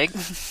somewhere, I think.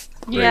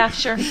 Yeah,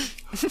 sure.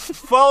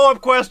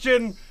 Follow-up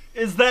question.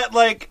 Is that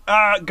like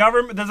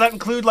government? Does that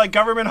include like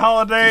government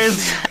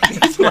holidays,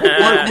 like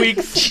work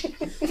weeks?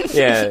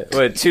 Yeah,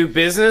 what, 2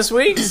 business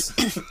weeks?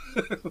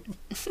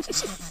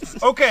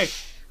 Okay,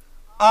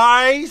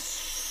 I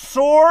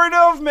sort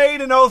of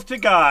made an oath to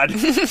God.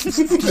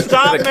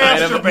 Stop The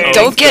kind of masturbating. oath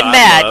Don't get God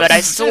mad, loves. but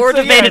I sort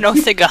of made an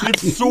oath to God.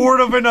 It's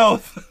sort of an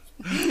oath.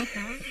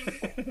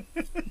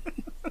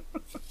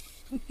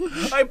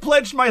 I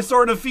pledged my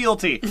sort of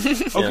fealty.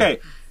 Okay.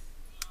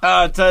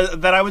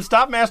 That I would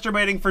stop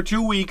masturbating for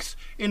 2 weeks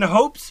in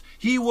hopes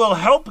he will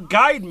help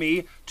guide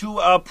me to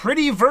a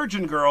pretty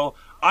virgin girl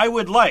I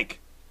would like.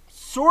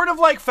 Sort of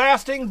like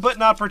fasting, but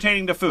not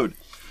pertaining to food.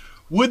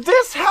 Would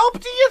this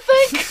help, do you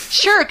think?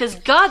 Sure, because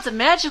God's a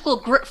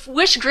magical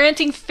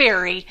wish-granting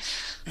fairy.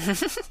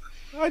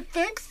 I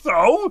think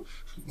so.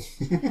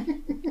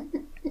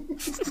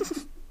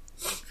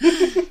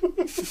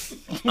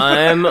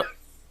 I'm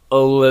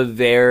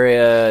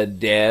Oliveria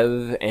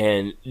Dev,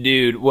 and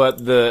dude,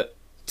 what the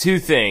 2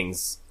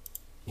 things?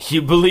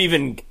 You believe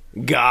in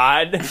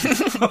God?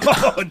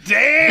 Oh,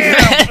 damn!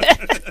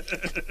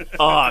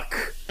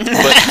 Uck. But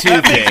 2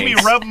 That makes things. me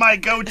rub my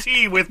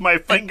goatee with my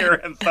finger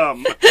and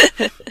thumb.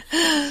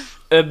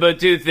 But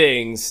 2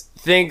 things.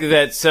 Think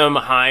that some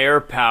higher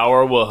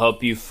power will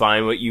help you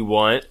find what you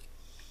want.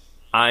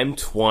 I'm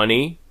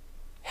 20,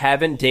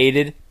 haven't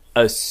dated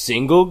a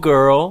single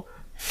girl,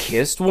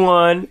 kissed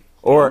one,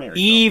 or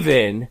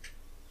even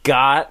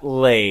got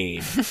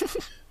laid.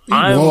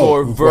 I'm Whoa,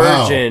 more wow.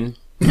 virgin.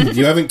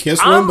 You haven't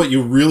kissed one, but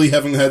you really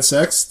haven't had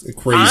sex?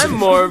 Crazy. I'm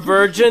more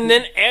virgin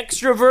than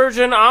extra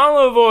virgin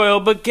olive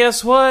oil, but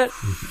guess what?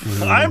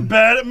 I'm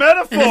bad at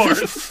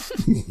metaphors.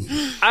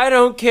 I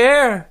don't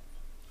care.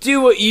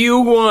 Do what you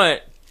want.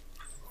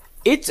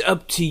 It's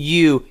up to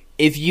you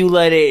if you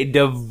let a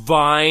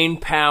divine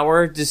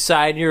power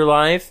decide your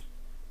life,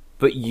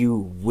 but you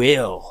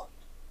will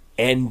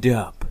end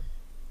up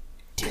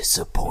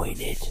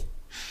disappointed.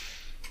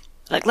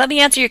 Like, let me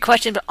answer your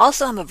question, but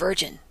also I'm a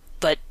virgin.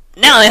 But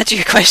now I'll answer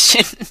your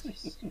question.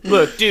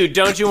 Look, dude,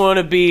 don't you want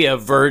to be a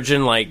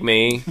virgin like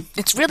me?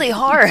 It's really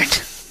hard.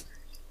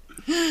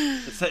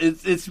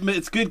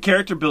 It's good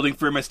character building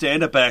for my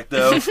stand-up act,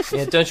 though.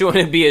 Yeah, don't you want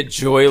to be a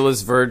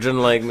joyless virgin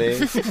like me?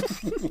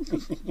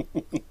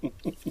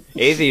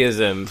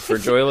 Atheism for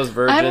joyless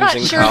virgins I'm not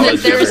and sure that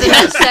college there's virgins.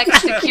 enough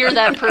sex to cure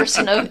that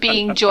person of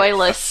being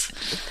joyless.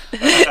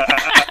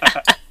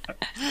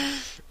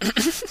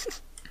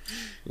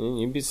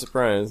 You'd be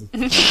surprised.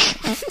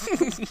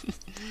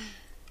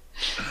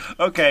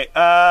 Okay.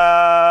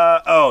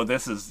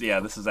 This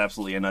is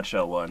absolutely a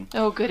nutshell one.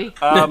 Oh, goody.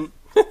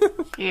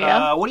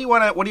 Yeah. What do you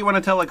want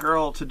to tell a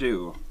girl to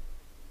do?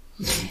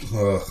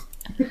 Ugh.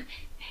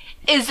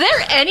 Is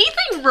there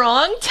anything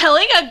wrong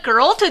telling a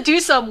girl to do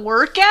some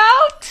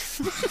workout?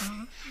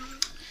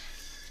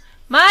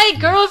 My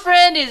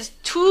girlfriend is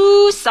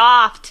too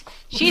soft.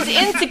 She's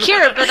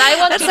insecure, but I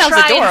want That to sounds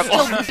try adorable.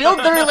 and still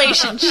build the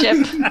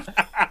relationship.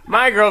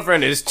 My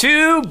girlfriend is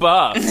too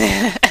buff.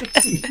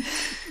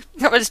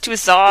 That was too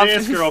soft.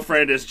 This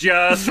girlfriend is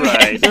just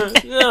right.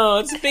 No,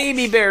 it's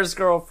Baby Bear's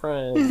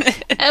girlfriend.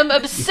 I'm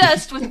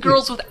obsessed with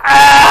girls with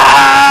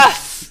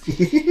ass.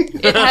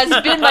 It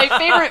has been my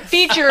favorite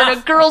feature in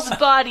a girl's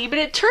body, but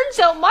it turns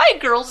out my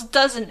girl's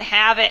doesn't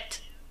have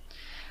it.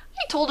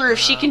 I told her if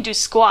she can do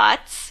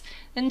squats,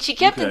 and she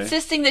kept Okay.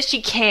 insisting that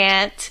she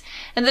can't,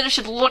 and that I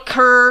should look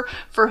her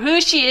for who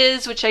she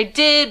is, which I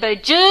did, but I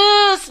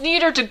just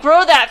need her to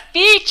grow that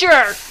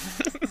feature.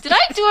 Did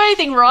I do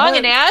anything wrong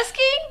in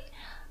asking?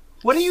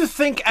 What do you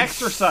think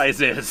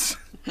exercise is?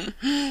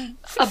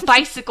 A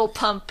bicycle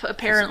pump,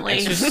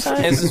 apparently. This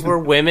is where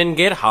women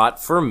get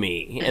hot for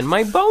me and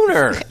my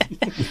boner.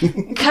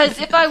 Because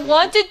if I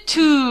wanted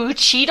to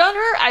cheat on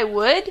her, I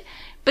would.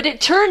 But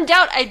it turned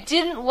out I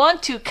didn't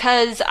want to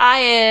because I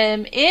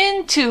am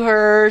into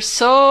her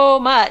so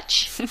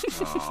much.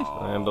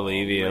 I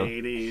believe you.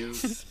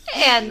 Ladies.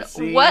 And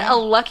See? what a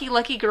lucky,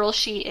 lucky girl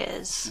she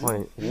is.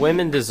 Boy,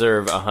 women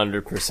deserve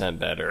 100%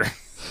 better.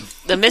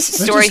 The missed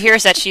story here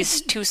is that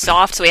she's too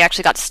soft, so he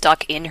actually got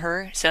stuck in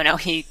her. So now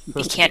he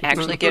can't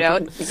actually get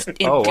out into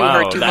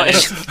her too that much.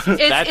 is-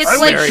 that's it's I like-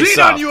 would very cheat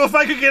soft. on you if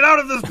I could get out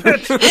of this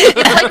pit.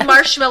 It's like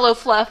marshmallow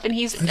fluff, and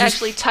he's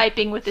actually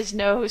typing with his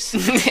nose.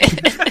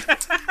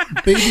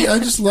 Baby, I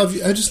just love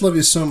you. I just love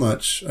you so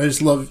much. I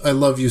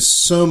love you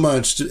so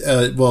much.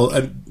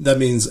 That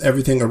means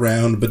everything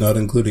around, but not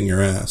including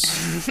your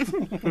ass.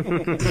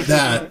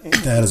 that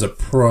is a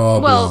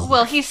problem.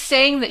 Well, he's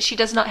saying that she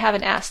does not have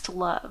an ass to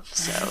love.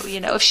 So,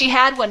 if she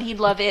had one, he'd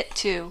love it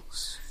too.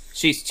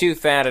 She's too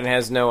fat and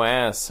has no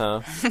ass,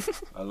 huh?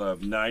 I love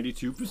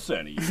 92%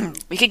 of you.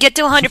 We could get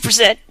to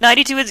 100%.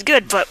 92 is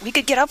good, but we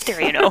could get up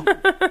there,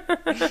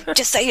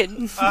 Just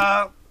saying.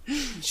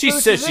 She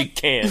says she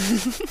can't.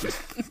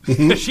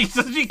 She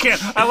says she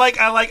can't.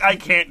 I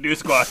can't do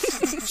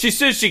squats. She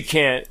says she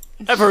can't.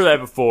 I've heard that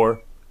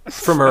before.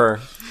 From her.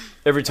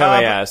 Every time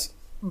I ask.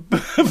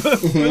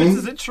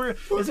 Is it true?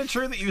 Is it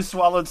true that you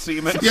swallowed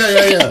semen?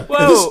 Yeah.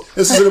 Whoa.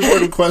 This is an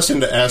important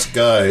question to ask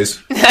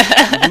guys.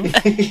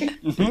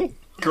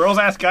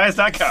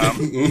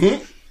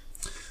 Girlsaskguys.com.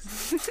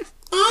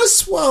 I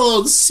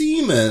swallowed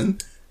semen,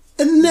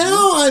 and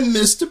now I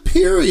missed a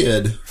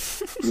period.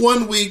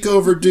 1 week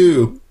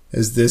overdue.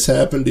 Has this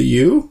happened to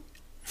you?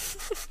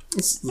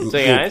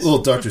 guys?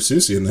 Little Dr.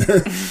 Susie in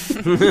there.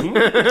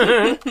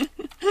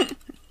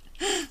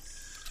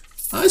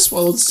 I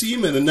swallowed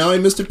semen, and now I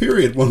missed a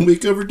period. 1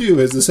 week overdue.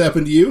 Has this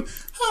happened to you?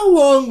 How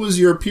long was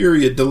your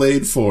period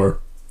delayed for?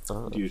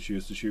 Do you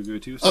choose to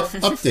Shugu too, sir?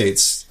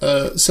 Updates.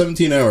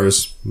 17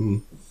 hours.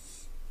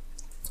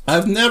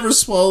 I've never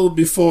swallowed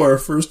before.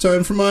 First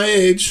time for my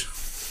age.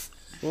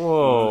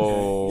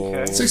 Whoa.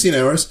 Okay. 16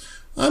 hours.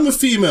 I'm a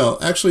female.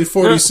 Actually,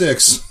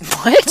 46.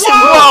 What?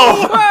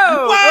 Whoa!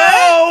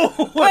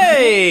 Whoa!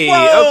 Hey!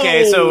 Whoa!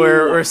 Okay, so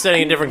we're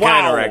setting a different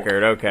kind of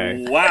record.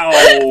 Okay. Wow!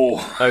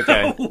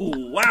 Okay.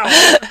 Wow!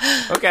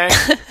 Okay.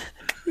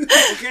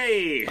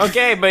 Okay.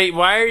 Okay, but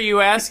why are you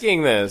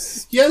asking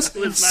this? Yes,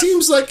 it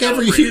seems like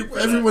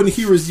everyone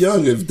here is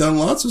young. Have done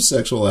lots of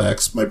sexual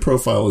acts. My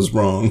profile is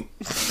wrong.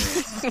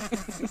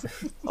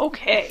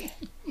 Okay.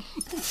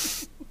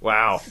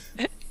 Wow.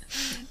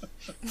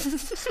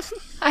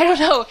 I don't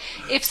know.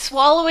 If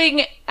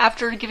swallowing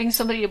after giving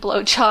somebody a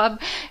blowjob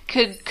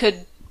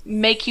could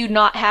make you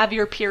not have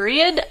your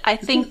period, I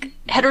think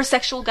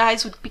heterosexual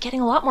guys would be getting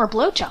a lot more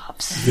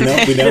blowjobs.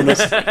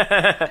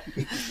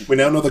 We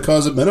now know the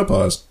cause of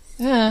menopause.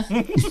 Yeah.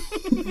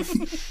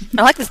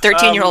 I like the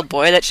 13-year-old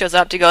boy that shows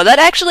up to go, that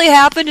actually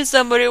happened to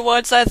somebody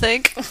once, I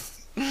think.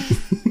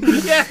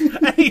 Yeah,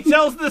 and he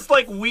tells this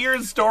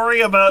weird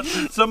story about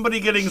somebody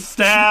getting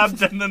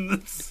stabbed, and then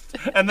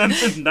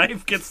this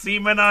knife gets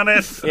semen on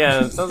it.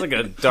 Yeah, it sounds like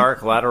a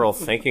dark lateral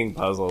thinking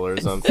puzzle or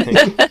something.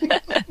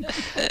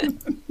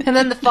 And And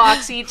then the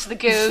fox eats the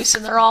goose,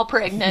 and they're all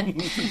pregnant.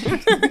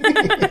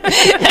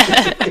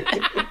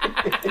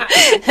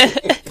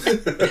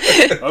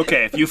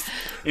 Okay,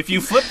 if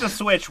you flip the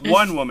switch,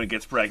 one woman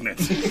gets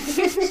pregnant.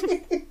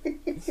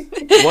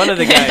 One of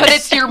the guys But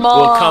it's your mom.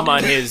 will come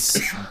on his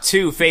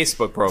 2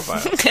 Facebook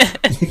profiles.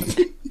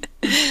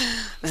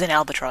 With an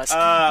albatross.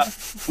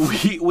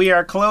 We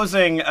are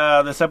closing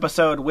this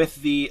episode with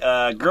the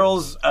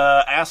Girls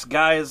Ask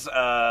Guys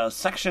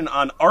section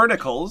on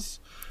articles.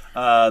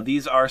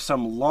 These are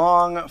some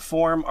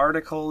long-form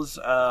articles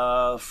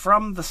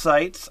from the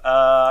site.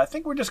 I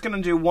think we're just going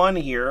to do one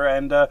here.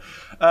 And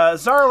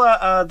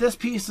Zarla, this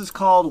piece is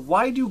called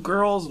 "Why Do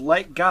Girls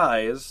Like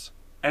Guys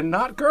and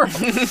Not Girls?"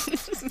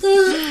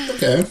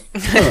 Okay.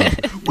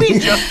 We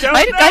just don't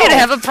I know. didn't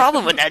have a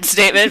problem with that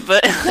statement,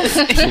 but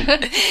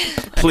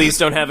Please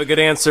don't have a good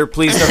answer.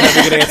 Please don't have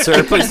a good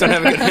answer. Please don't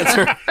have a good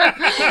answer.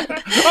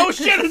 Oh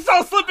shit! It's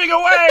all slipping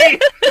away.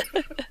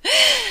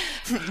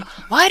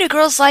 why do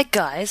girls like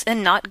guys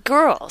and not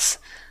girls?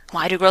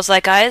 Why do girls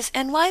like guys,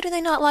 and why do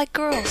they not like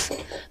girls?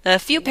 The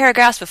few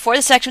paragraphs before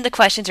the section of the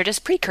questions are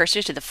just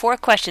precursors to the 4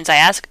 questions I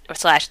ask or /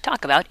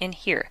 talk about in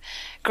here.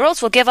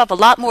 Girls will give up a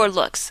lot more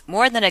looks,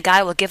 more than a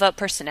guy will give up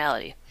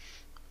personality.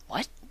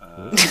 What?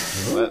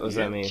 What does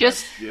that mean?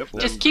 Just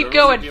keep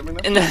going. In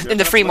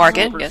the free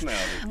market, yes.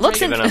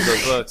 Looks and Giving up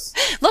those books.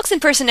 looks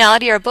and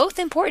personality are both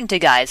important to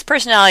guys.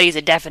 Personality is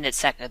a definite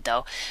second,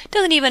 though.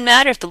 Doesn't even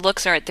matter if the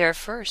looks aren't there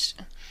first.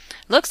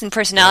 Looks and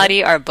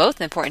personality are both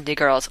important to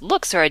girls.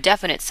 Looks are a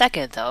definite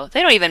second, though.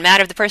 They don't even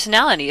matter if the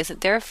personality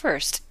isn't there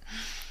first.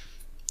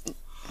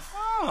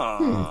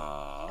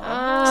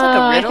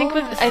 I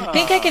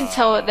think I can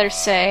tell what they're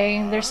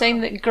saying. They're saying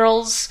that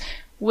girls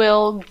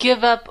will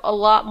give up a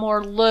lot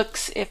more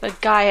looks if a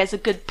guy has a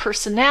good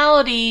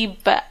personality,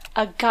 but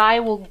a guy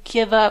will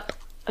give up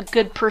a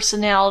good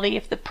personality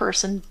if the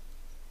person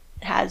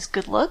has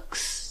good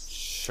looks.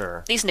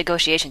 Sure. These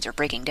negotiations are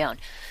breaking down.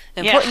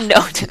 Important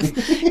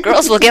note.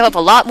 Girls will give up a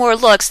lot more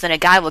looks than a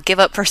guy will give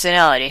up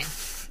personality.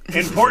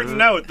 Important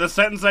note, the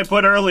sentence I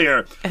put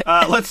earlier.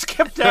 Let's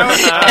skip down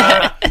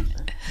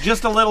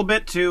just a little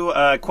bit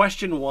to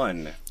question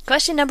 1.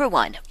 Question number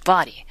 1.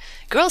 Body.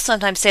 Girls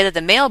sometimes say that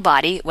the male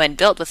body, when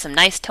built with some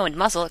nice toned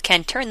muscle,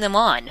 can turn them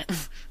on.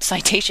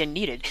 Citation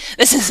needed.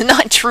 This is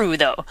not true,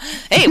 though.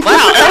 Hey, wow,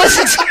 that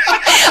was...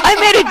 I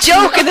made a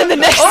joke, and then the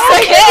next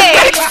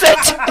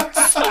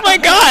sentence. Oh my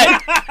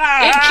god.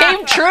 It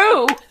came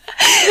true.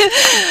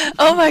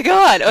 Oh my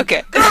god.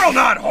 Okay. Girl,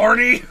 not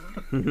horny.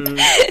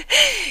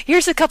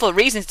 Here's a couple of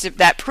reasons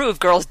that prove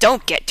girls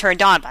don't get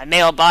turned on by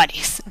male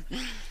bodies.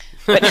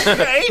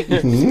 Okay.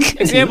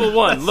 Example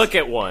 1. Look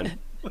at one.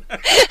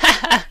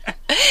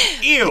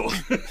 Ew.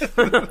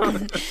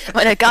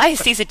 When a guy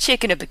sees a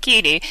chick in a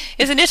bikini,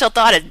 his initial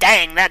thought is,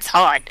 dang, that's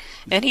hot,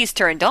 and he's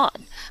turned on.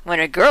 When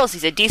a girl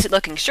sees a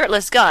decent-looking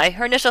shirtless guy,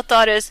 her initial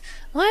thought is,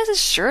 why is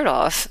his shirt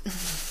off?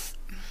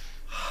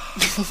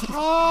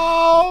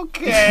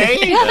 Okay.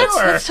 Yeah,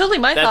 that's totally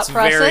my That's thought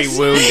process. very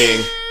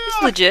wounding.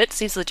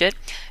 Seems legit.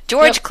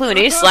 George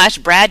Clooney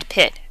 / Brad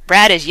Pitt.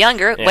 Brad is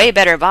younger, way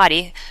better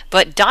body,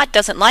 but Dot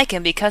doesn't like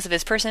him because of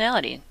his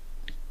personality.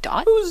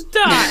 Dot? Who's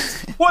Dot?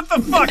 What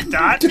the fuck,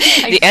 Dot?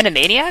 The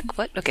Animaniac?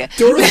 What? Okay.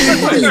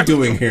 Dorothy, what are you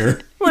doing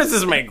here? What is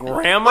this, my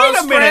grandma's Wait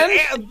a friend?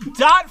 minute.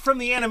 Dot from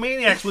the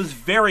Animaniacs was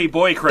very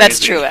boy crazy.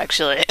 That's true,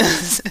 actually.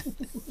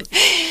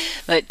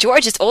 But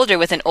George is older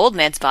with an old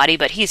man's body,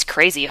 but he's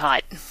crazy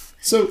hot.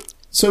 So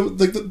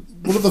like,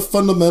 one of the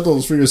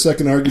fundamentals for your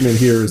second argument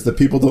here is that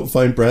people don't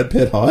find Brad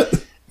Pitt hot.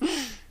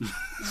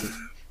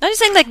 I'm just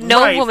saying, like,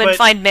 no Right, woman but-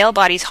 find male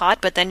bodies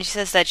hot, but then she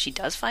says that she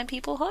does find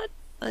people hot?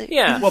 Like,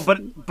 Yeah. Well,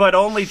 but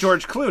only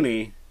George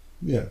Clooney.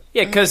 Yeah.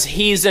 Yeah, because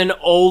he's an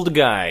old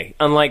guy,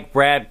 unlike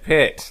Brad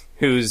Pitt,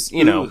 who's,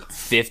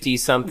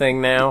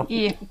 50-something now.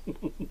 Yeah.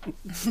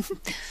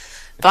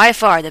 By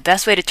far, the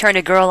best way to turn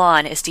a girl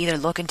on is to either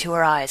look into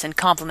her eyes and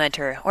compliment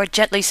her, or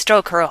gently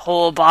stroke her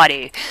whole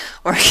body,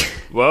 or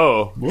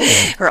Whoa.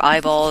 her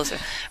eyeballs,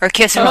 or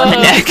kiss her on the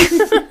neck.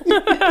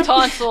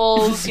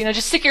 Tonsils,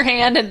 just stick your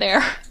hand in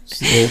there.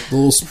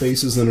 Little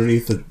spaces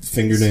underneath the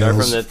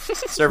fingernails.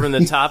 Start from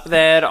the top of the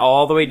head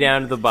all the way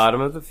down to the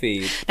bottom of the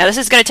feet. Now, this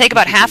is going to take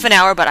about half an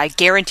hour, but I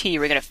guarantee you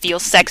we're going to feel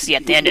sexy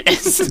at the end of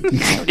this. So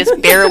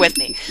just bear with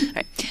me. All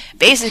right.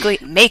 Basically,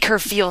 make her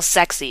feel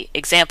sexy.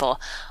 Example,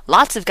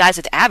 lots of guys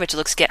with average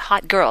looks get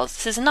hot girls.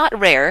 This is not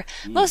rare.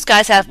 Most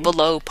guys have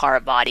below par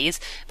bodies,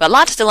 but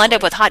lots still end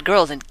up with hot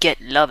girls and get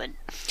lovin'.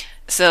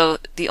 So,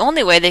 the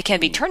only way they can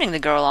be turning the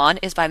girl on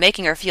is by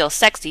making her feel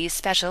sexy,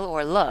 special,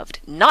 or loved,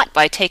 not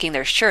by taking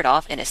their shirt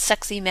off in a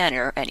sexy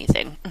manner or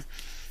anything.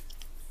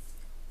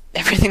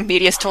 Everything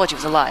media's told you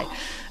was a lie.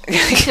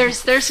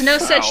 There's no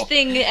such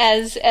thing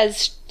as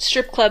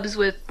strip clubs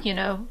with,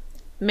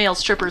 male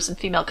strippers and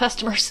female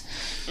customers.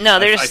 No,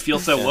 they're I just feel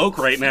so woke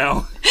right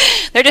now.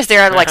 they're just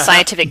there out of like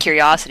scientific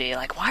curiosity.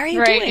 Like, why are you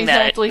Right, doing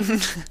exactly.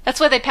 that? That's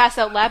why they pass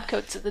out lab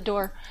coats at the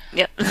door.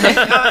 Yep.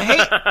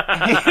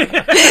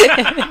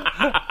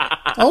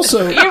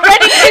 Also, You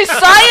ready for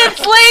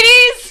science,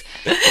 ladies?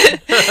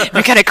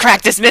 We're gonna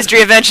crack this mystery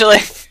eventually.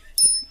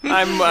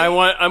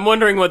 I'm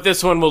wondering what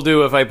this one will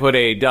do if I put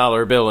a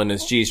dollar bill in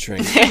his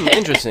G-string.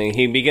 Interesting.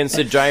 He begins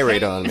to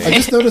gyrate on me. I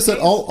just noticed that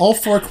all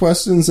 4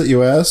 questions that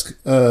you ask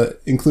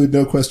include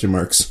no question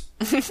marks.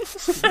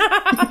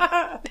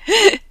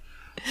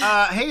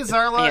 Hey,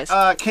 Zarla,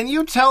 Yes. can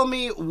you tell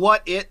me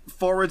what it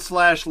 /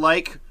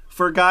 like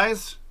for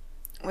guys?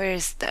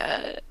 Where's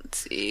that? Let's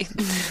see.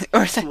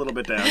 Or is A that, little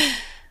bit down.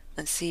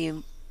 let's see.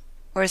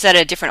 Or is that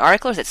a different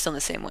article, or is it still in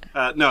the same one?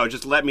 No,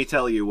 just let me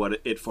tell you what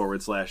it /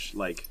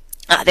 like.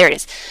 Ah, there it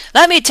is.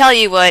 Let me tell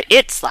you what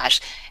it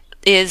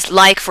 / is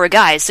like for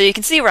guys, so you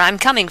can see where I'm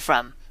coming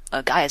from.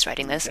 A guy is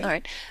writing this. All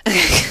right.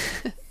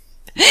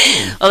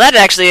 Well, that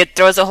actually it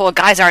throws the whole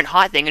guys aren't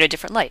hot thing in a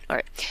different light. All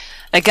right.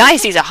 A guy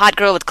sees a hot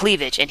girl with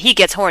cleavage, and he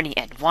gets horny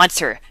and wants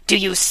her. Do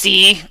you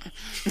see?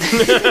 Do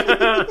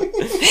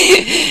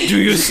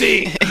you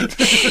see?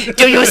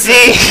 Do you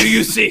see? Do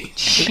you see?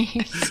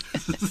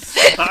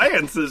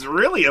 Science is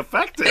really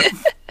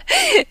effective.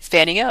 It's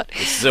fanning out.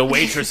 This is a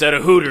waitress at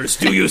a Hooters.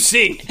 Do you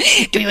see?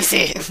 Do you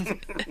see?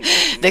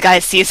 The guy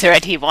sees her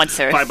and he wants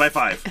her. 5 by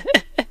 5.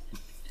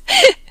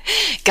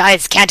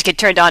 Guys can't get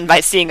turned on by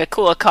seeing a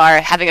cool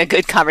car, having a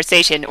good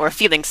conversation, or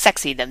feeling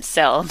sexy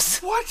themselves.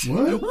 What?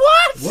 What?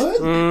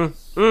 What?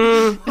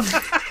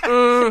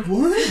 What?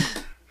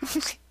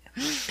 What?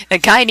 A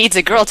guy needs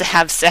a girl to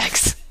have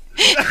sex.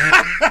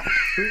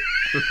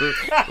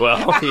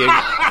 Well, Isn't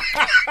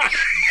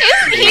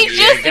he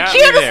just the got me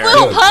cutest there.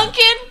 little Good.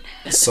 pumpkin?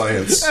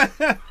 Science.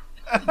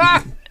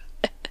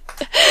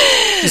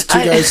 Just 2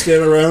 guys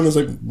standing around. It's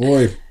like,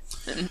 boy.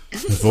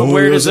 If only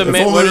where there does was, a if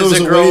man- only where there does was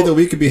a a girl- way that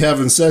we could be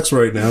having sex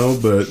right now,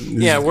 but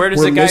Yeah, where does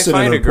we're a guy missing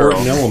find an a girl?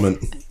 important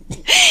element.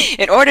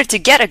 In order to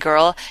get a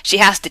girl, she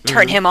has to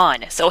turn him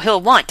on, so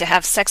he'll want to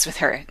have sex with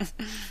her.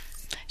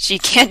 She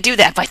can't do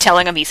that by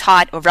telling him he's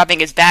hot, or rubbing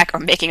his back, or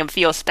making him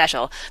feel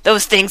special.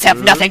 Those things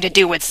have nothing to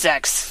do with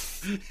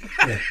sex.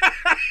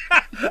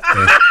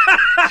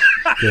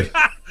 Good.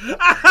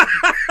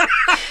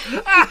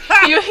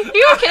 You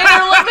okay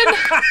there, Lemon?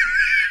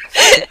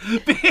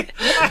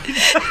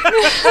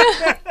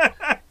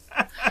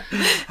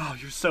 Oh,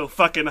 you're so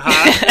fucking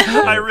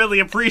hot. I really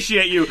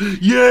appreciate you.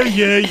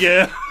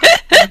 Yeah.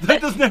 That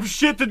doesn't have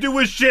shit to do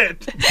with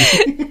shit.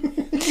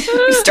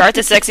 You start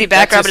the sexy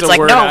back rub, That's and just it's like,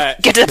 a word no, I-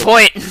 get to the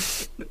point.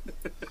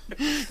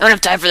 I don't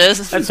have time for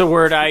this. That's a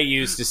word I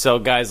use to sell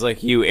guys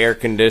like you air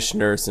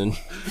conditioners and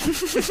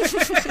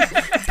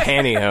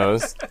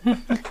pantyhose.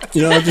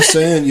 You know, I'm just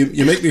saying,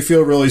 you make me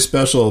feel really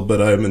special,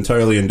 but I'm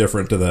entirely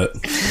indifferent to that.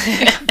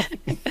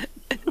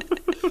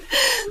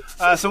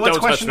 So what's Don't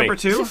question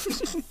touch me. number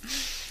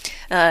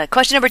 2?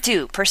 Question number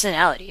 2,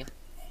 personality.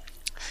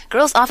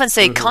 Girls often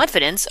say Mm-hmm.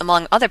 confidence,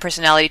 among other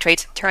personality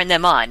traits, turn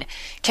them on.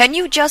 Can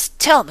you just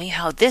tell me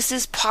how this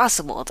is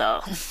possible,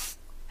 though?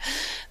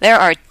 There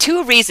are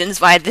 2 reasons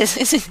why this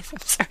isn't. I'm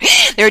sorry.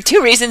 There are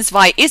 2 reasons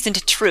why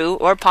isn't true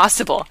or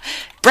possible.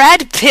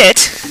 Brad Pitt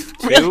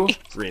 2 really,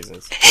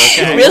 reasons.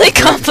 Okay. really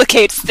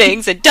complicates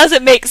things and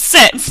doesn't make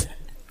sense.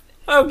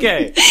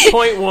 Okay.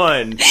 Point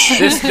 1.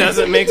 This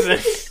doesn't make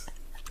sense.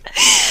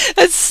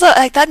 That's so,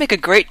 like, that'd make a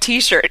great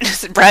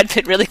T-shirt. Brad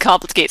Pitt really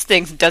complicates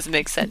things and doesn't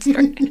make sense.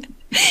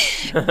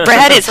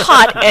 Brad is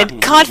hot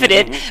and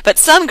confident, but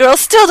some girls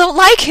still don't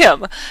like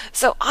him.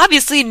 So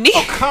obviously,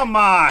 Come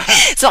on.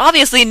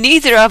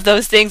 neither of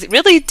those things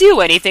really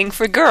do anything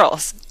for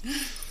girls. I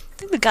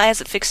think the guy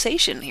has a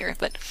fixation here,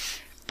 but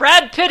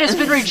Brad Pitt has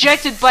been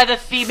rejected by the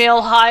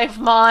female hive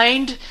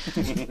mind.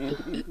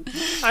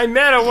 I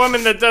met a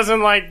woman that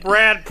doesn't like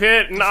Brad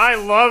Pitt, and I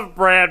love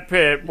Brad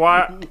Pitt.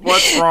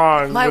 What's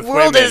wrong my with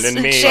world women is and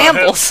in me?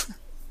 shambles.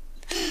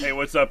 Hey,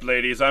 what's up,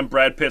 ladies? I'm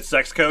Brad Pitt's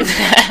sex coach.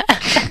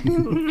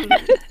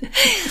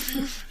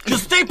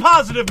 Just stay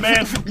positive,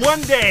 man.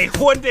 One day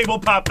we'll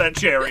pop that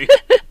cherry.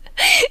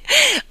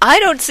 I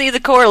don't see the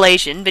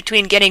correlation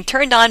between getting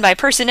turned on by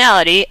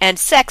personality and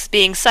sex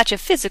being such a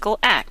physical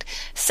act.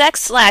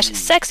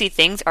 Sex/sexy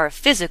things are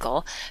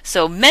physical,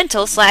 so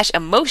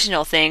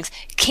mental/emotional things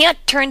can't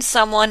turn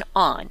someone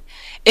on.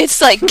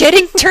 It's like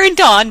getting turned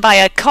on by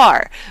a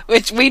car,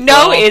 which we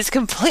know Well- is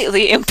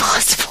completely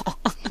impossible.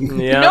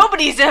 Yeah.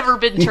 Nobody's ever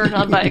been turned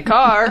on by a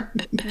car.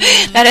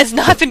 That has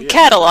not been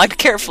cataloged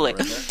carefully.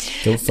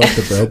 Don't fuck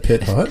the Brad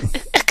Pitt hot.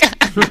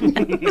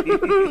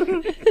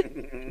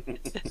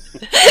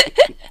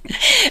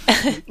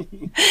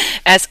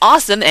 As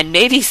awesome and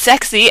maybe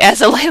sexy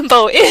as a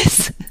Lambo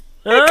is,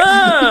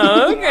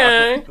 Oh,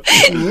 okay.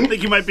 I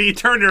think you might be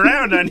turned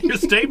around on your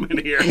statement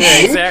here. Yeah,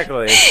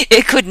 exactly.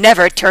 it could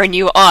never turn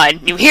you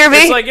on. You hear me?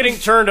 It's like getting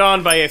turned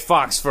on by a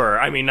fox fur.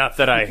 I mean, not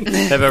that I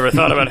have ever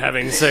thought about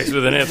having sex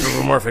with an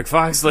anthropomorphic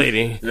fox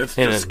lady. It's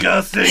In a-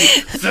 disgusting.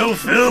 So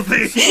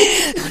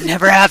filthy.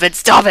 Never happened.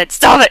 Stop it.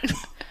 Stop it.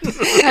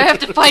 I have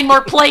to find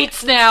more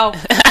plates now.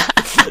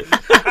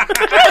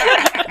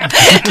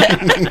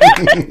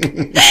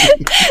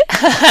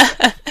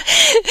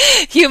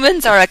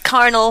 Humans are a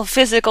carnal,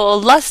 physical,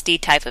 lusty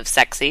type of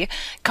sexy.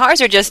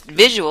 Cars are just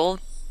visual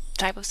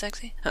type of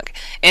sexy. Okay.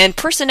 And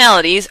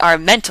personalities are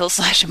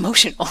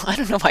mental/emotional. I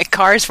don't know why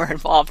cars were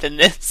involved in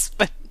this,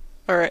 but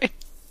alright.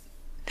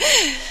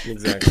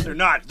 Exactly. They're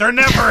not. They're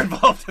never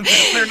involved in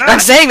this. They're I'm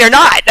not. saying they're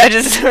not. I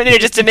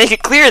just to make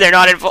it clear they're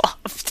not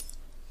involved.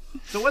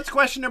 So what's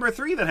question number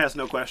 3 that has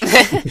no question?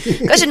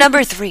 Question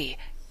number 3.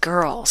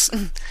 Girls.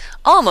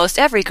 Almost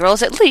every girl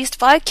is at least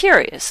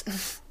bi-curious.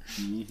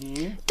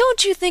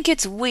 Don't you think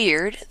it's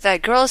weird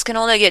that girls can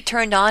only get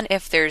turned on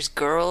if there's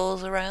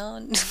girls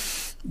around?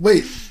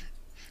 Wait.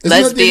 Isn't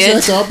that the Lesbians.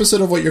 exact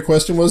opposite of what your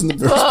question was in the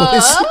first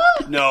place?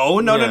 No.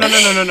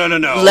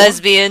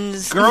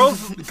 Lesbians.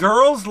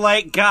 Girls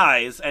like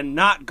guys and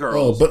not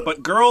girls. Oh,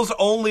 but girls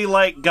only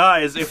like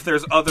guys if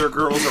there's other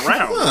girls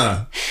around.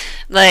 Huh.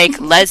 Like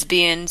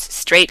lesbians,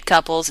 straight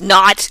couples,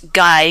 not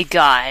guy.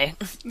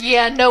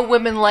 Yeah, no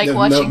women like Yeah,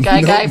 watching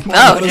guy porn.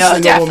 Oh, Not a no,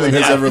 single definitely woman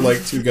has not. ever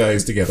liked two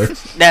guys together.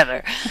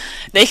 Never.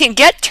 They can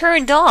get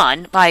turned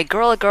on by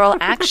girl-girl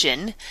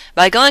action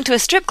by going to a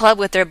strip club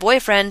with their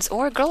boyfriends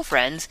or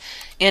girlfriends,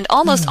 and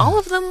almost all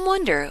of them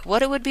wonder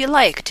what it would be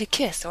like to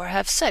kiss or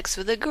have sex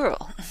with a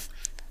girl.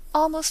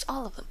 Almost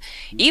all of them.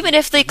 Even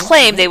if they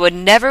claim they would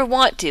never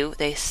want to,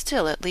 they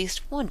still at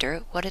least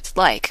wonder what it's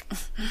like.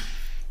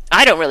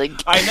 I don't really...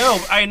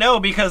 I know,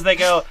 because they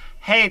go,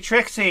 "Hey,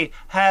 Trixie,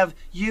 have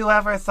you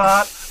ever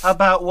thought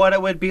about what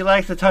it would be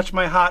like to touch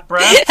my hot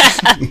breasts?"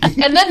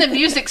 And then the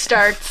music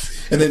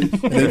starts. And then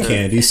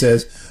Candy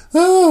says,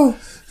 "Oh,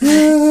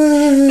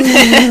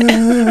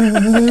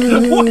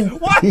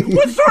 What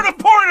sort of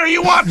porn are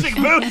you watching,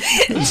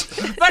 Boots?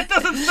 That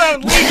doesn't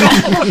sound legal.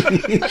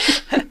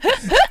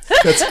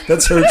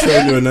 that's her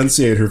trying to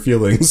enunciate her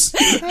feelings."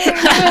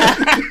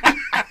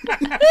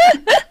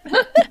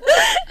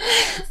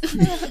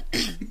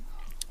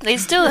 They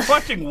still...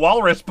 Watching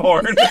walrus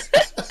porn.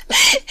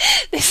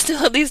 They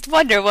still at least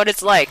wonder what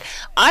it's like.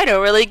 I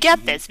don't really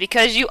get this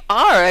because you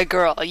are a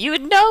girl. You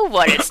would know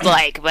what it's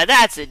like, but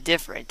that's a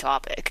different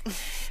topic.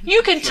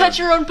 You can touch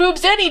your own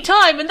boobs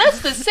anytime, and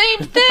that's the same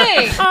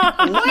thing.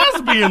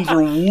 Lesbians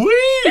are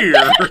weird.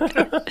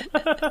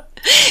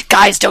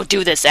 Guys don't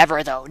do this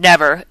ever, though.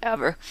 Never,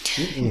 ever.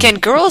 Can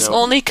girls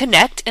only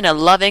connect in a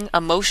loving,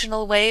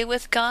 emotional way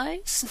with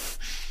guys?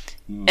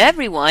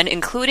 Everyone,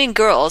 including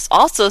girls,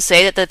 also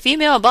say that the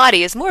female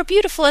body is more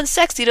beautiful and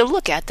sexy to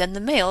look at than the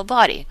male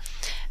body.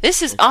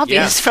 This is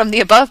obvious from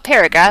the above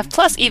paragraph,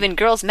 plus even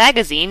girls'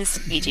 magazines,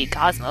 e.g.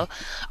 Cosmo,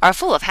 are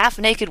full of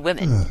half-naked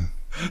women.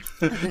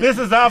 This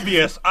is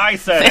obvious. I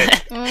said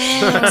it.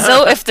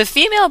 So if the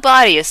female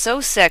body is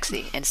so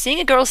sexy, and seeing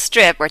a girl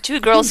strip or two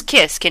girls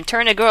kiss can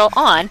turn a girl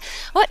on,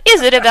 what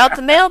is it about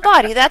the male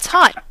body that's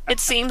hot? It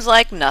seems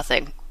like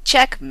nothing.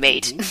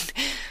 Checkmate.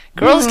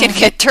 Girls can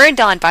get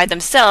turned on by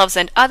themselves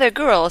and other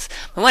girls,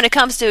 but when it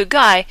comes to a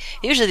guy,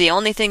 usually the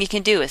only thing you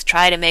can do is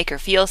try to make her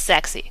feel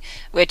sexy,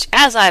 which,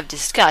 as I've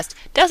discussed,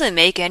 doesn't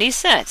make any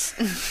sense.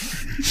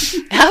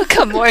 How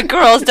come more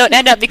girls don't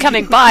end up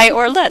becoming bi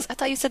or less? I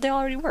thought you said they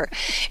already were.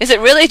 Is it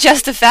really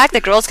just the fact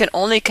that girls can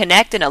only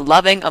connect in a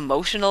loving,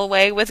 emotional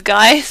way with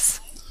guys?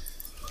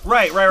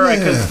 Right.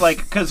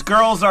 Because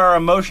girls are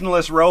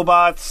emotionless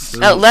robots.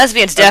 No,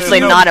 lesbians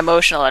definitely no- not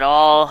emotional at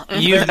all.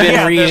 You've been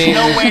Yeah, there's reading.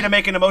 no way to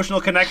make an emotional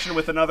connection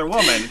with another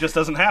woman. It just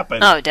doesn't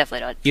happen. Oh,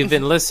 definitely not. You've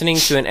been listening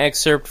to an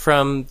excerpt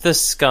from The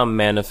Scum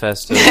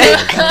Manifesto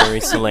by Marie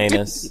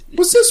Salinas.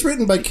 Was this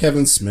written by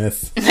Kevin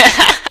Smith?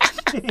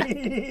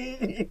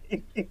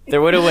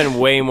 There would have been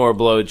way more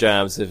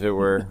blowjobs if it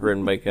were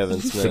written by Kevin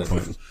Good Smith.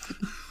 point.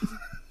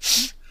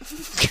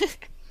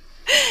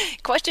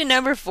 Question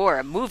number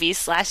 4,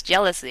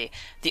 movies/jealousy.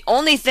 The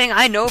only thing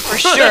I know for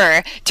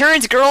sure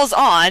turns girls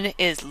on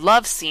is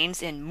love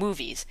scenes in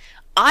movies.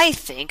 I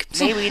think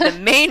maybe the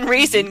main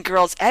reason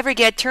girls ever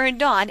get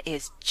turned on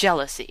is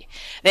jealousy.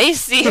 They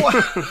see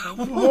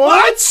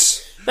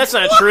What? That's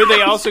not true.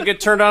 They also get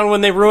turned on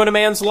when they ruin a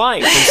man's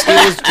life and steal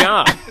his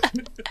job.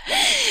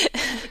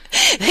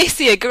 they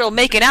see a girl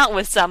making out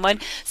with someone,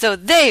 so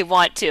they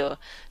want to.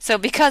 So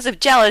because of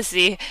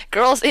jealousy,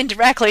 girls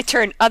indirectly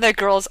turn other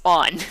girls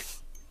on.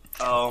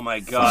 Oh my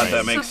god,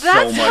 that makes So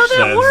that's so much how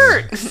that sense.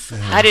 works.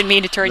 I didn't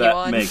mean to turn you That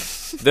on.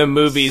 makes The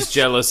movie's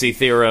jealousy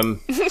theorem.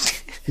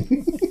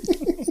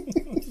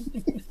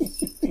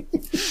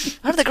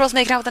 What if the girl's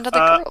making out with another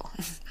girl?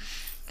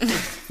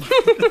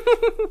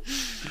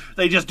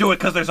 They just do it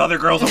because there's other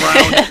girls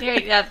around.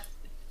 Yeah.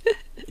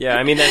 Yeah,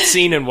 I mean, that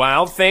scene in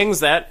Wild Things,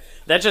 that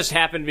just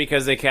happened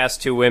because they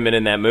cast two women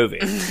in that movie.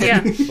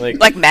 Yeah.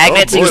 Like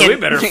magnets, oh boy, you we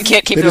better-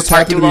 can't keep They them just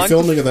apart happened too to be long.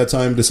 filming at that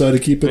time and decided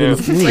to keep it in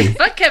the movie.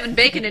 Fuck Kevin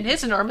Bacon and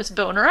his enormous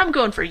boner. I'm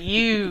going for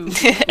you.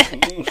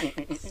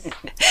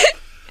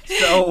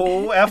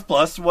 So, F+,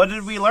 what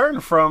did we learn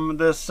from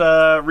this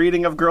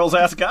reading of Girls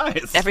Ask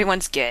Guys?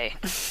 Everyone's gay.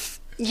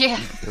 Yeah.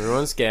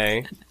 Everyone's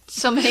gay.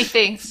 So many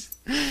things.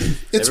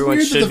 It's Everyone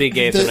weird that should be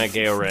gay if they're not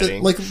gay already.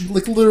 Like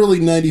literally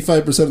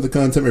 95% of the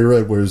content we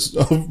read was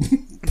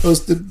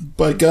posted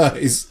by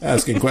guys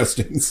asking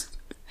questions.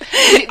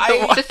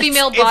 The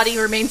female body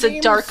remains a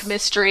dark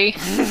mystery.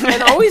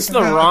 And always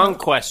the wrong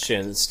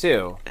questions,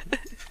 too.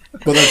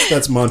 Well,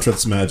 that's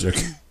Montreth's magic.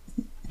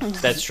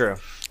 That's true.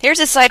 Here's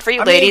a side for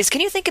you, ladies.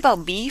 Can you think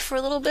about me for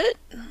a little bit?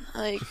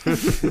 Like,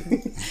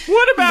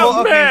 What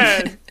about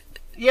men?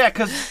 Yeah,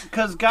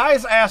 because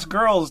guys ask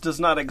girls does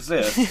not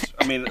exist.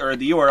 I mean, or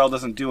the URL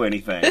doesn't do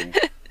anything.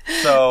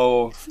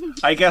 So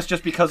I guess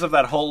just because of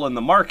that hole in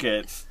the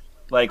market,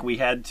 like we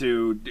had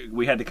to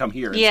come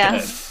here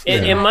instead.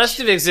 It must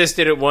have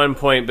existed at one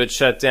point, but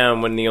shut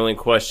down when the only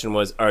question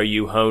was, "Are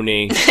you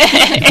honey?"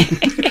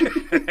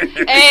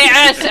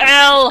 ASL.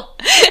 Oh,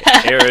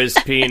 Here is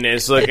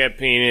penis. Look at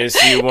penis.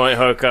 You want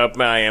hook up?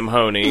 I am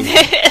honey.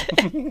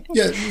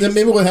 Yeah, then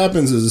maybe what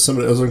happens is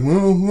somebody, I was like,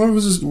 well, what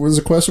was this? Was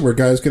a question where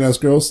guys can ask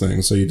girls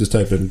things? So you just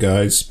type in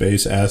guys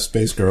space ask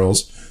space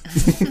girls,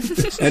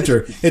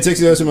 enter. It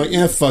takes you to I'm like,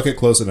 yeah, fuck it,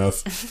 close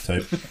enough.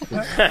 Type.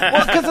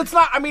 Well, because it's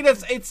not. I mean,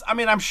 it's. I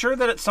mean, I'm sure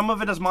that some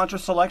of it is mantra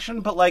selection,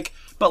 but like,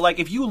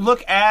 if you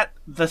look at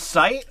the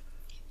site,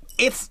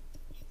 it's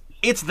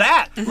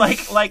that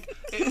like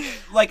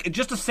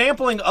just a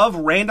sampling of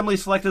randomly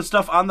selected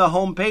stuff on the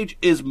homepage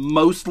is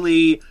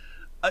mostly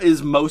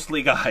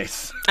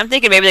guys. I'm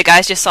thinking maybe the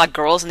guys just saw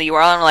girls in the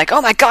URL and were like,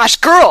 oh my gosh,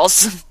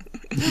 girls!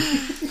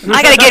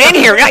 I gotta get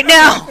in here right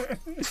now!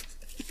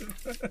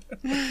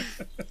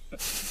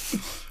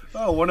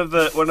 Oh, one of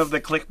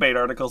the clickbait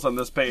articles on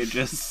this page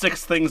is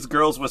 6 things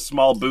girls with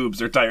small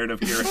boobs are tired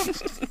of hearing.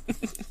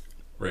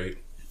 Right.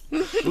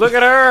 Look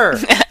at her.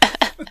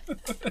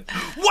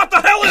 What the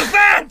hell is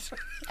that?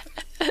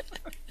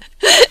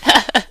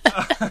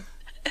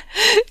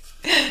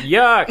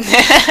 Yuck.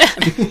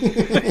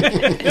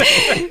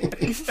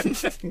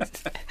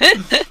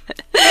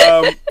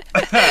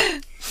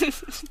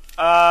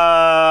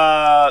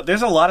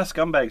 There's a lot of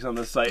scumbags on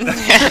this site.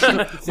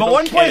 But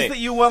one place that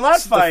you will not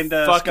find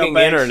fucking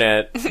scumbags,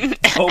 internet.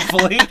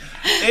 hopefully,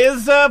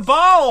 is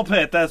Ball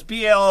Pit. That's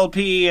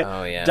BLP.it.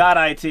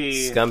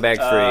 Scumbag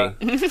free.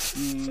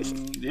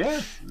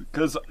 Yeah,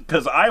 because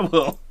I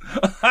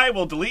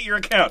will delete your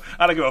account.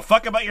 I don't give a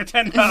fuck about your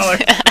 $10.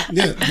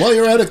 Yeah, while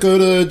you're at it, go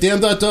to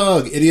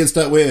damn.dog,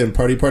 idiots.win,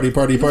 party,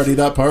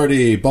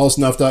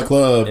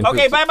 ballsnuff.club.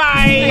 Okay,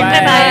 bye-bye.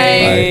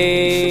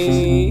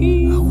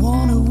 Bye. I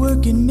wanna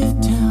work in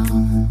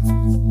Midtown,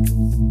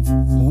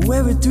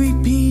 wear a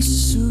 3-piece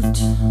suit.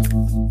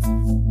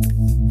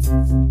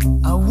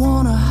 I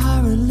wanna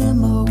hire a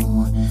limo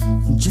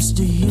just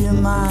to hear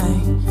my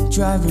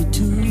driver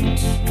toot.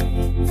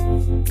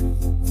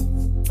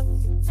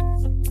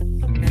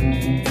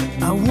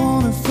 I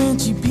want a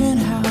fancy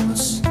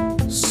penthouse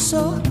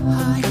so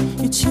high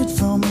it's hid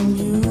from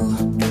view.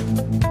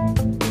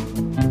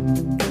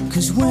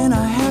 'Cause when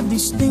I have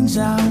these things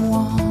I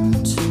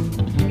want,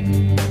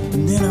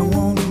 then I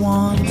won't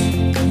want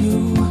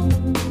you.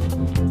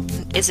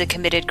 Is it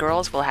committed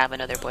girls will have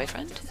another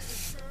boyfriend?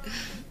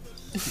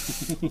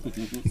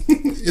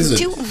 Is a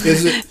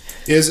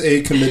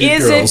committed girls?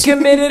 Is it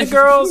committed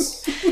girls?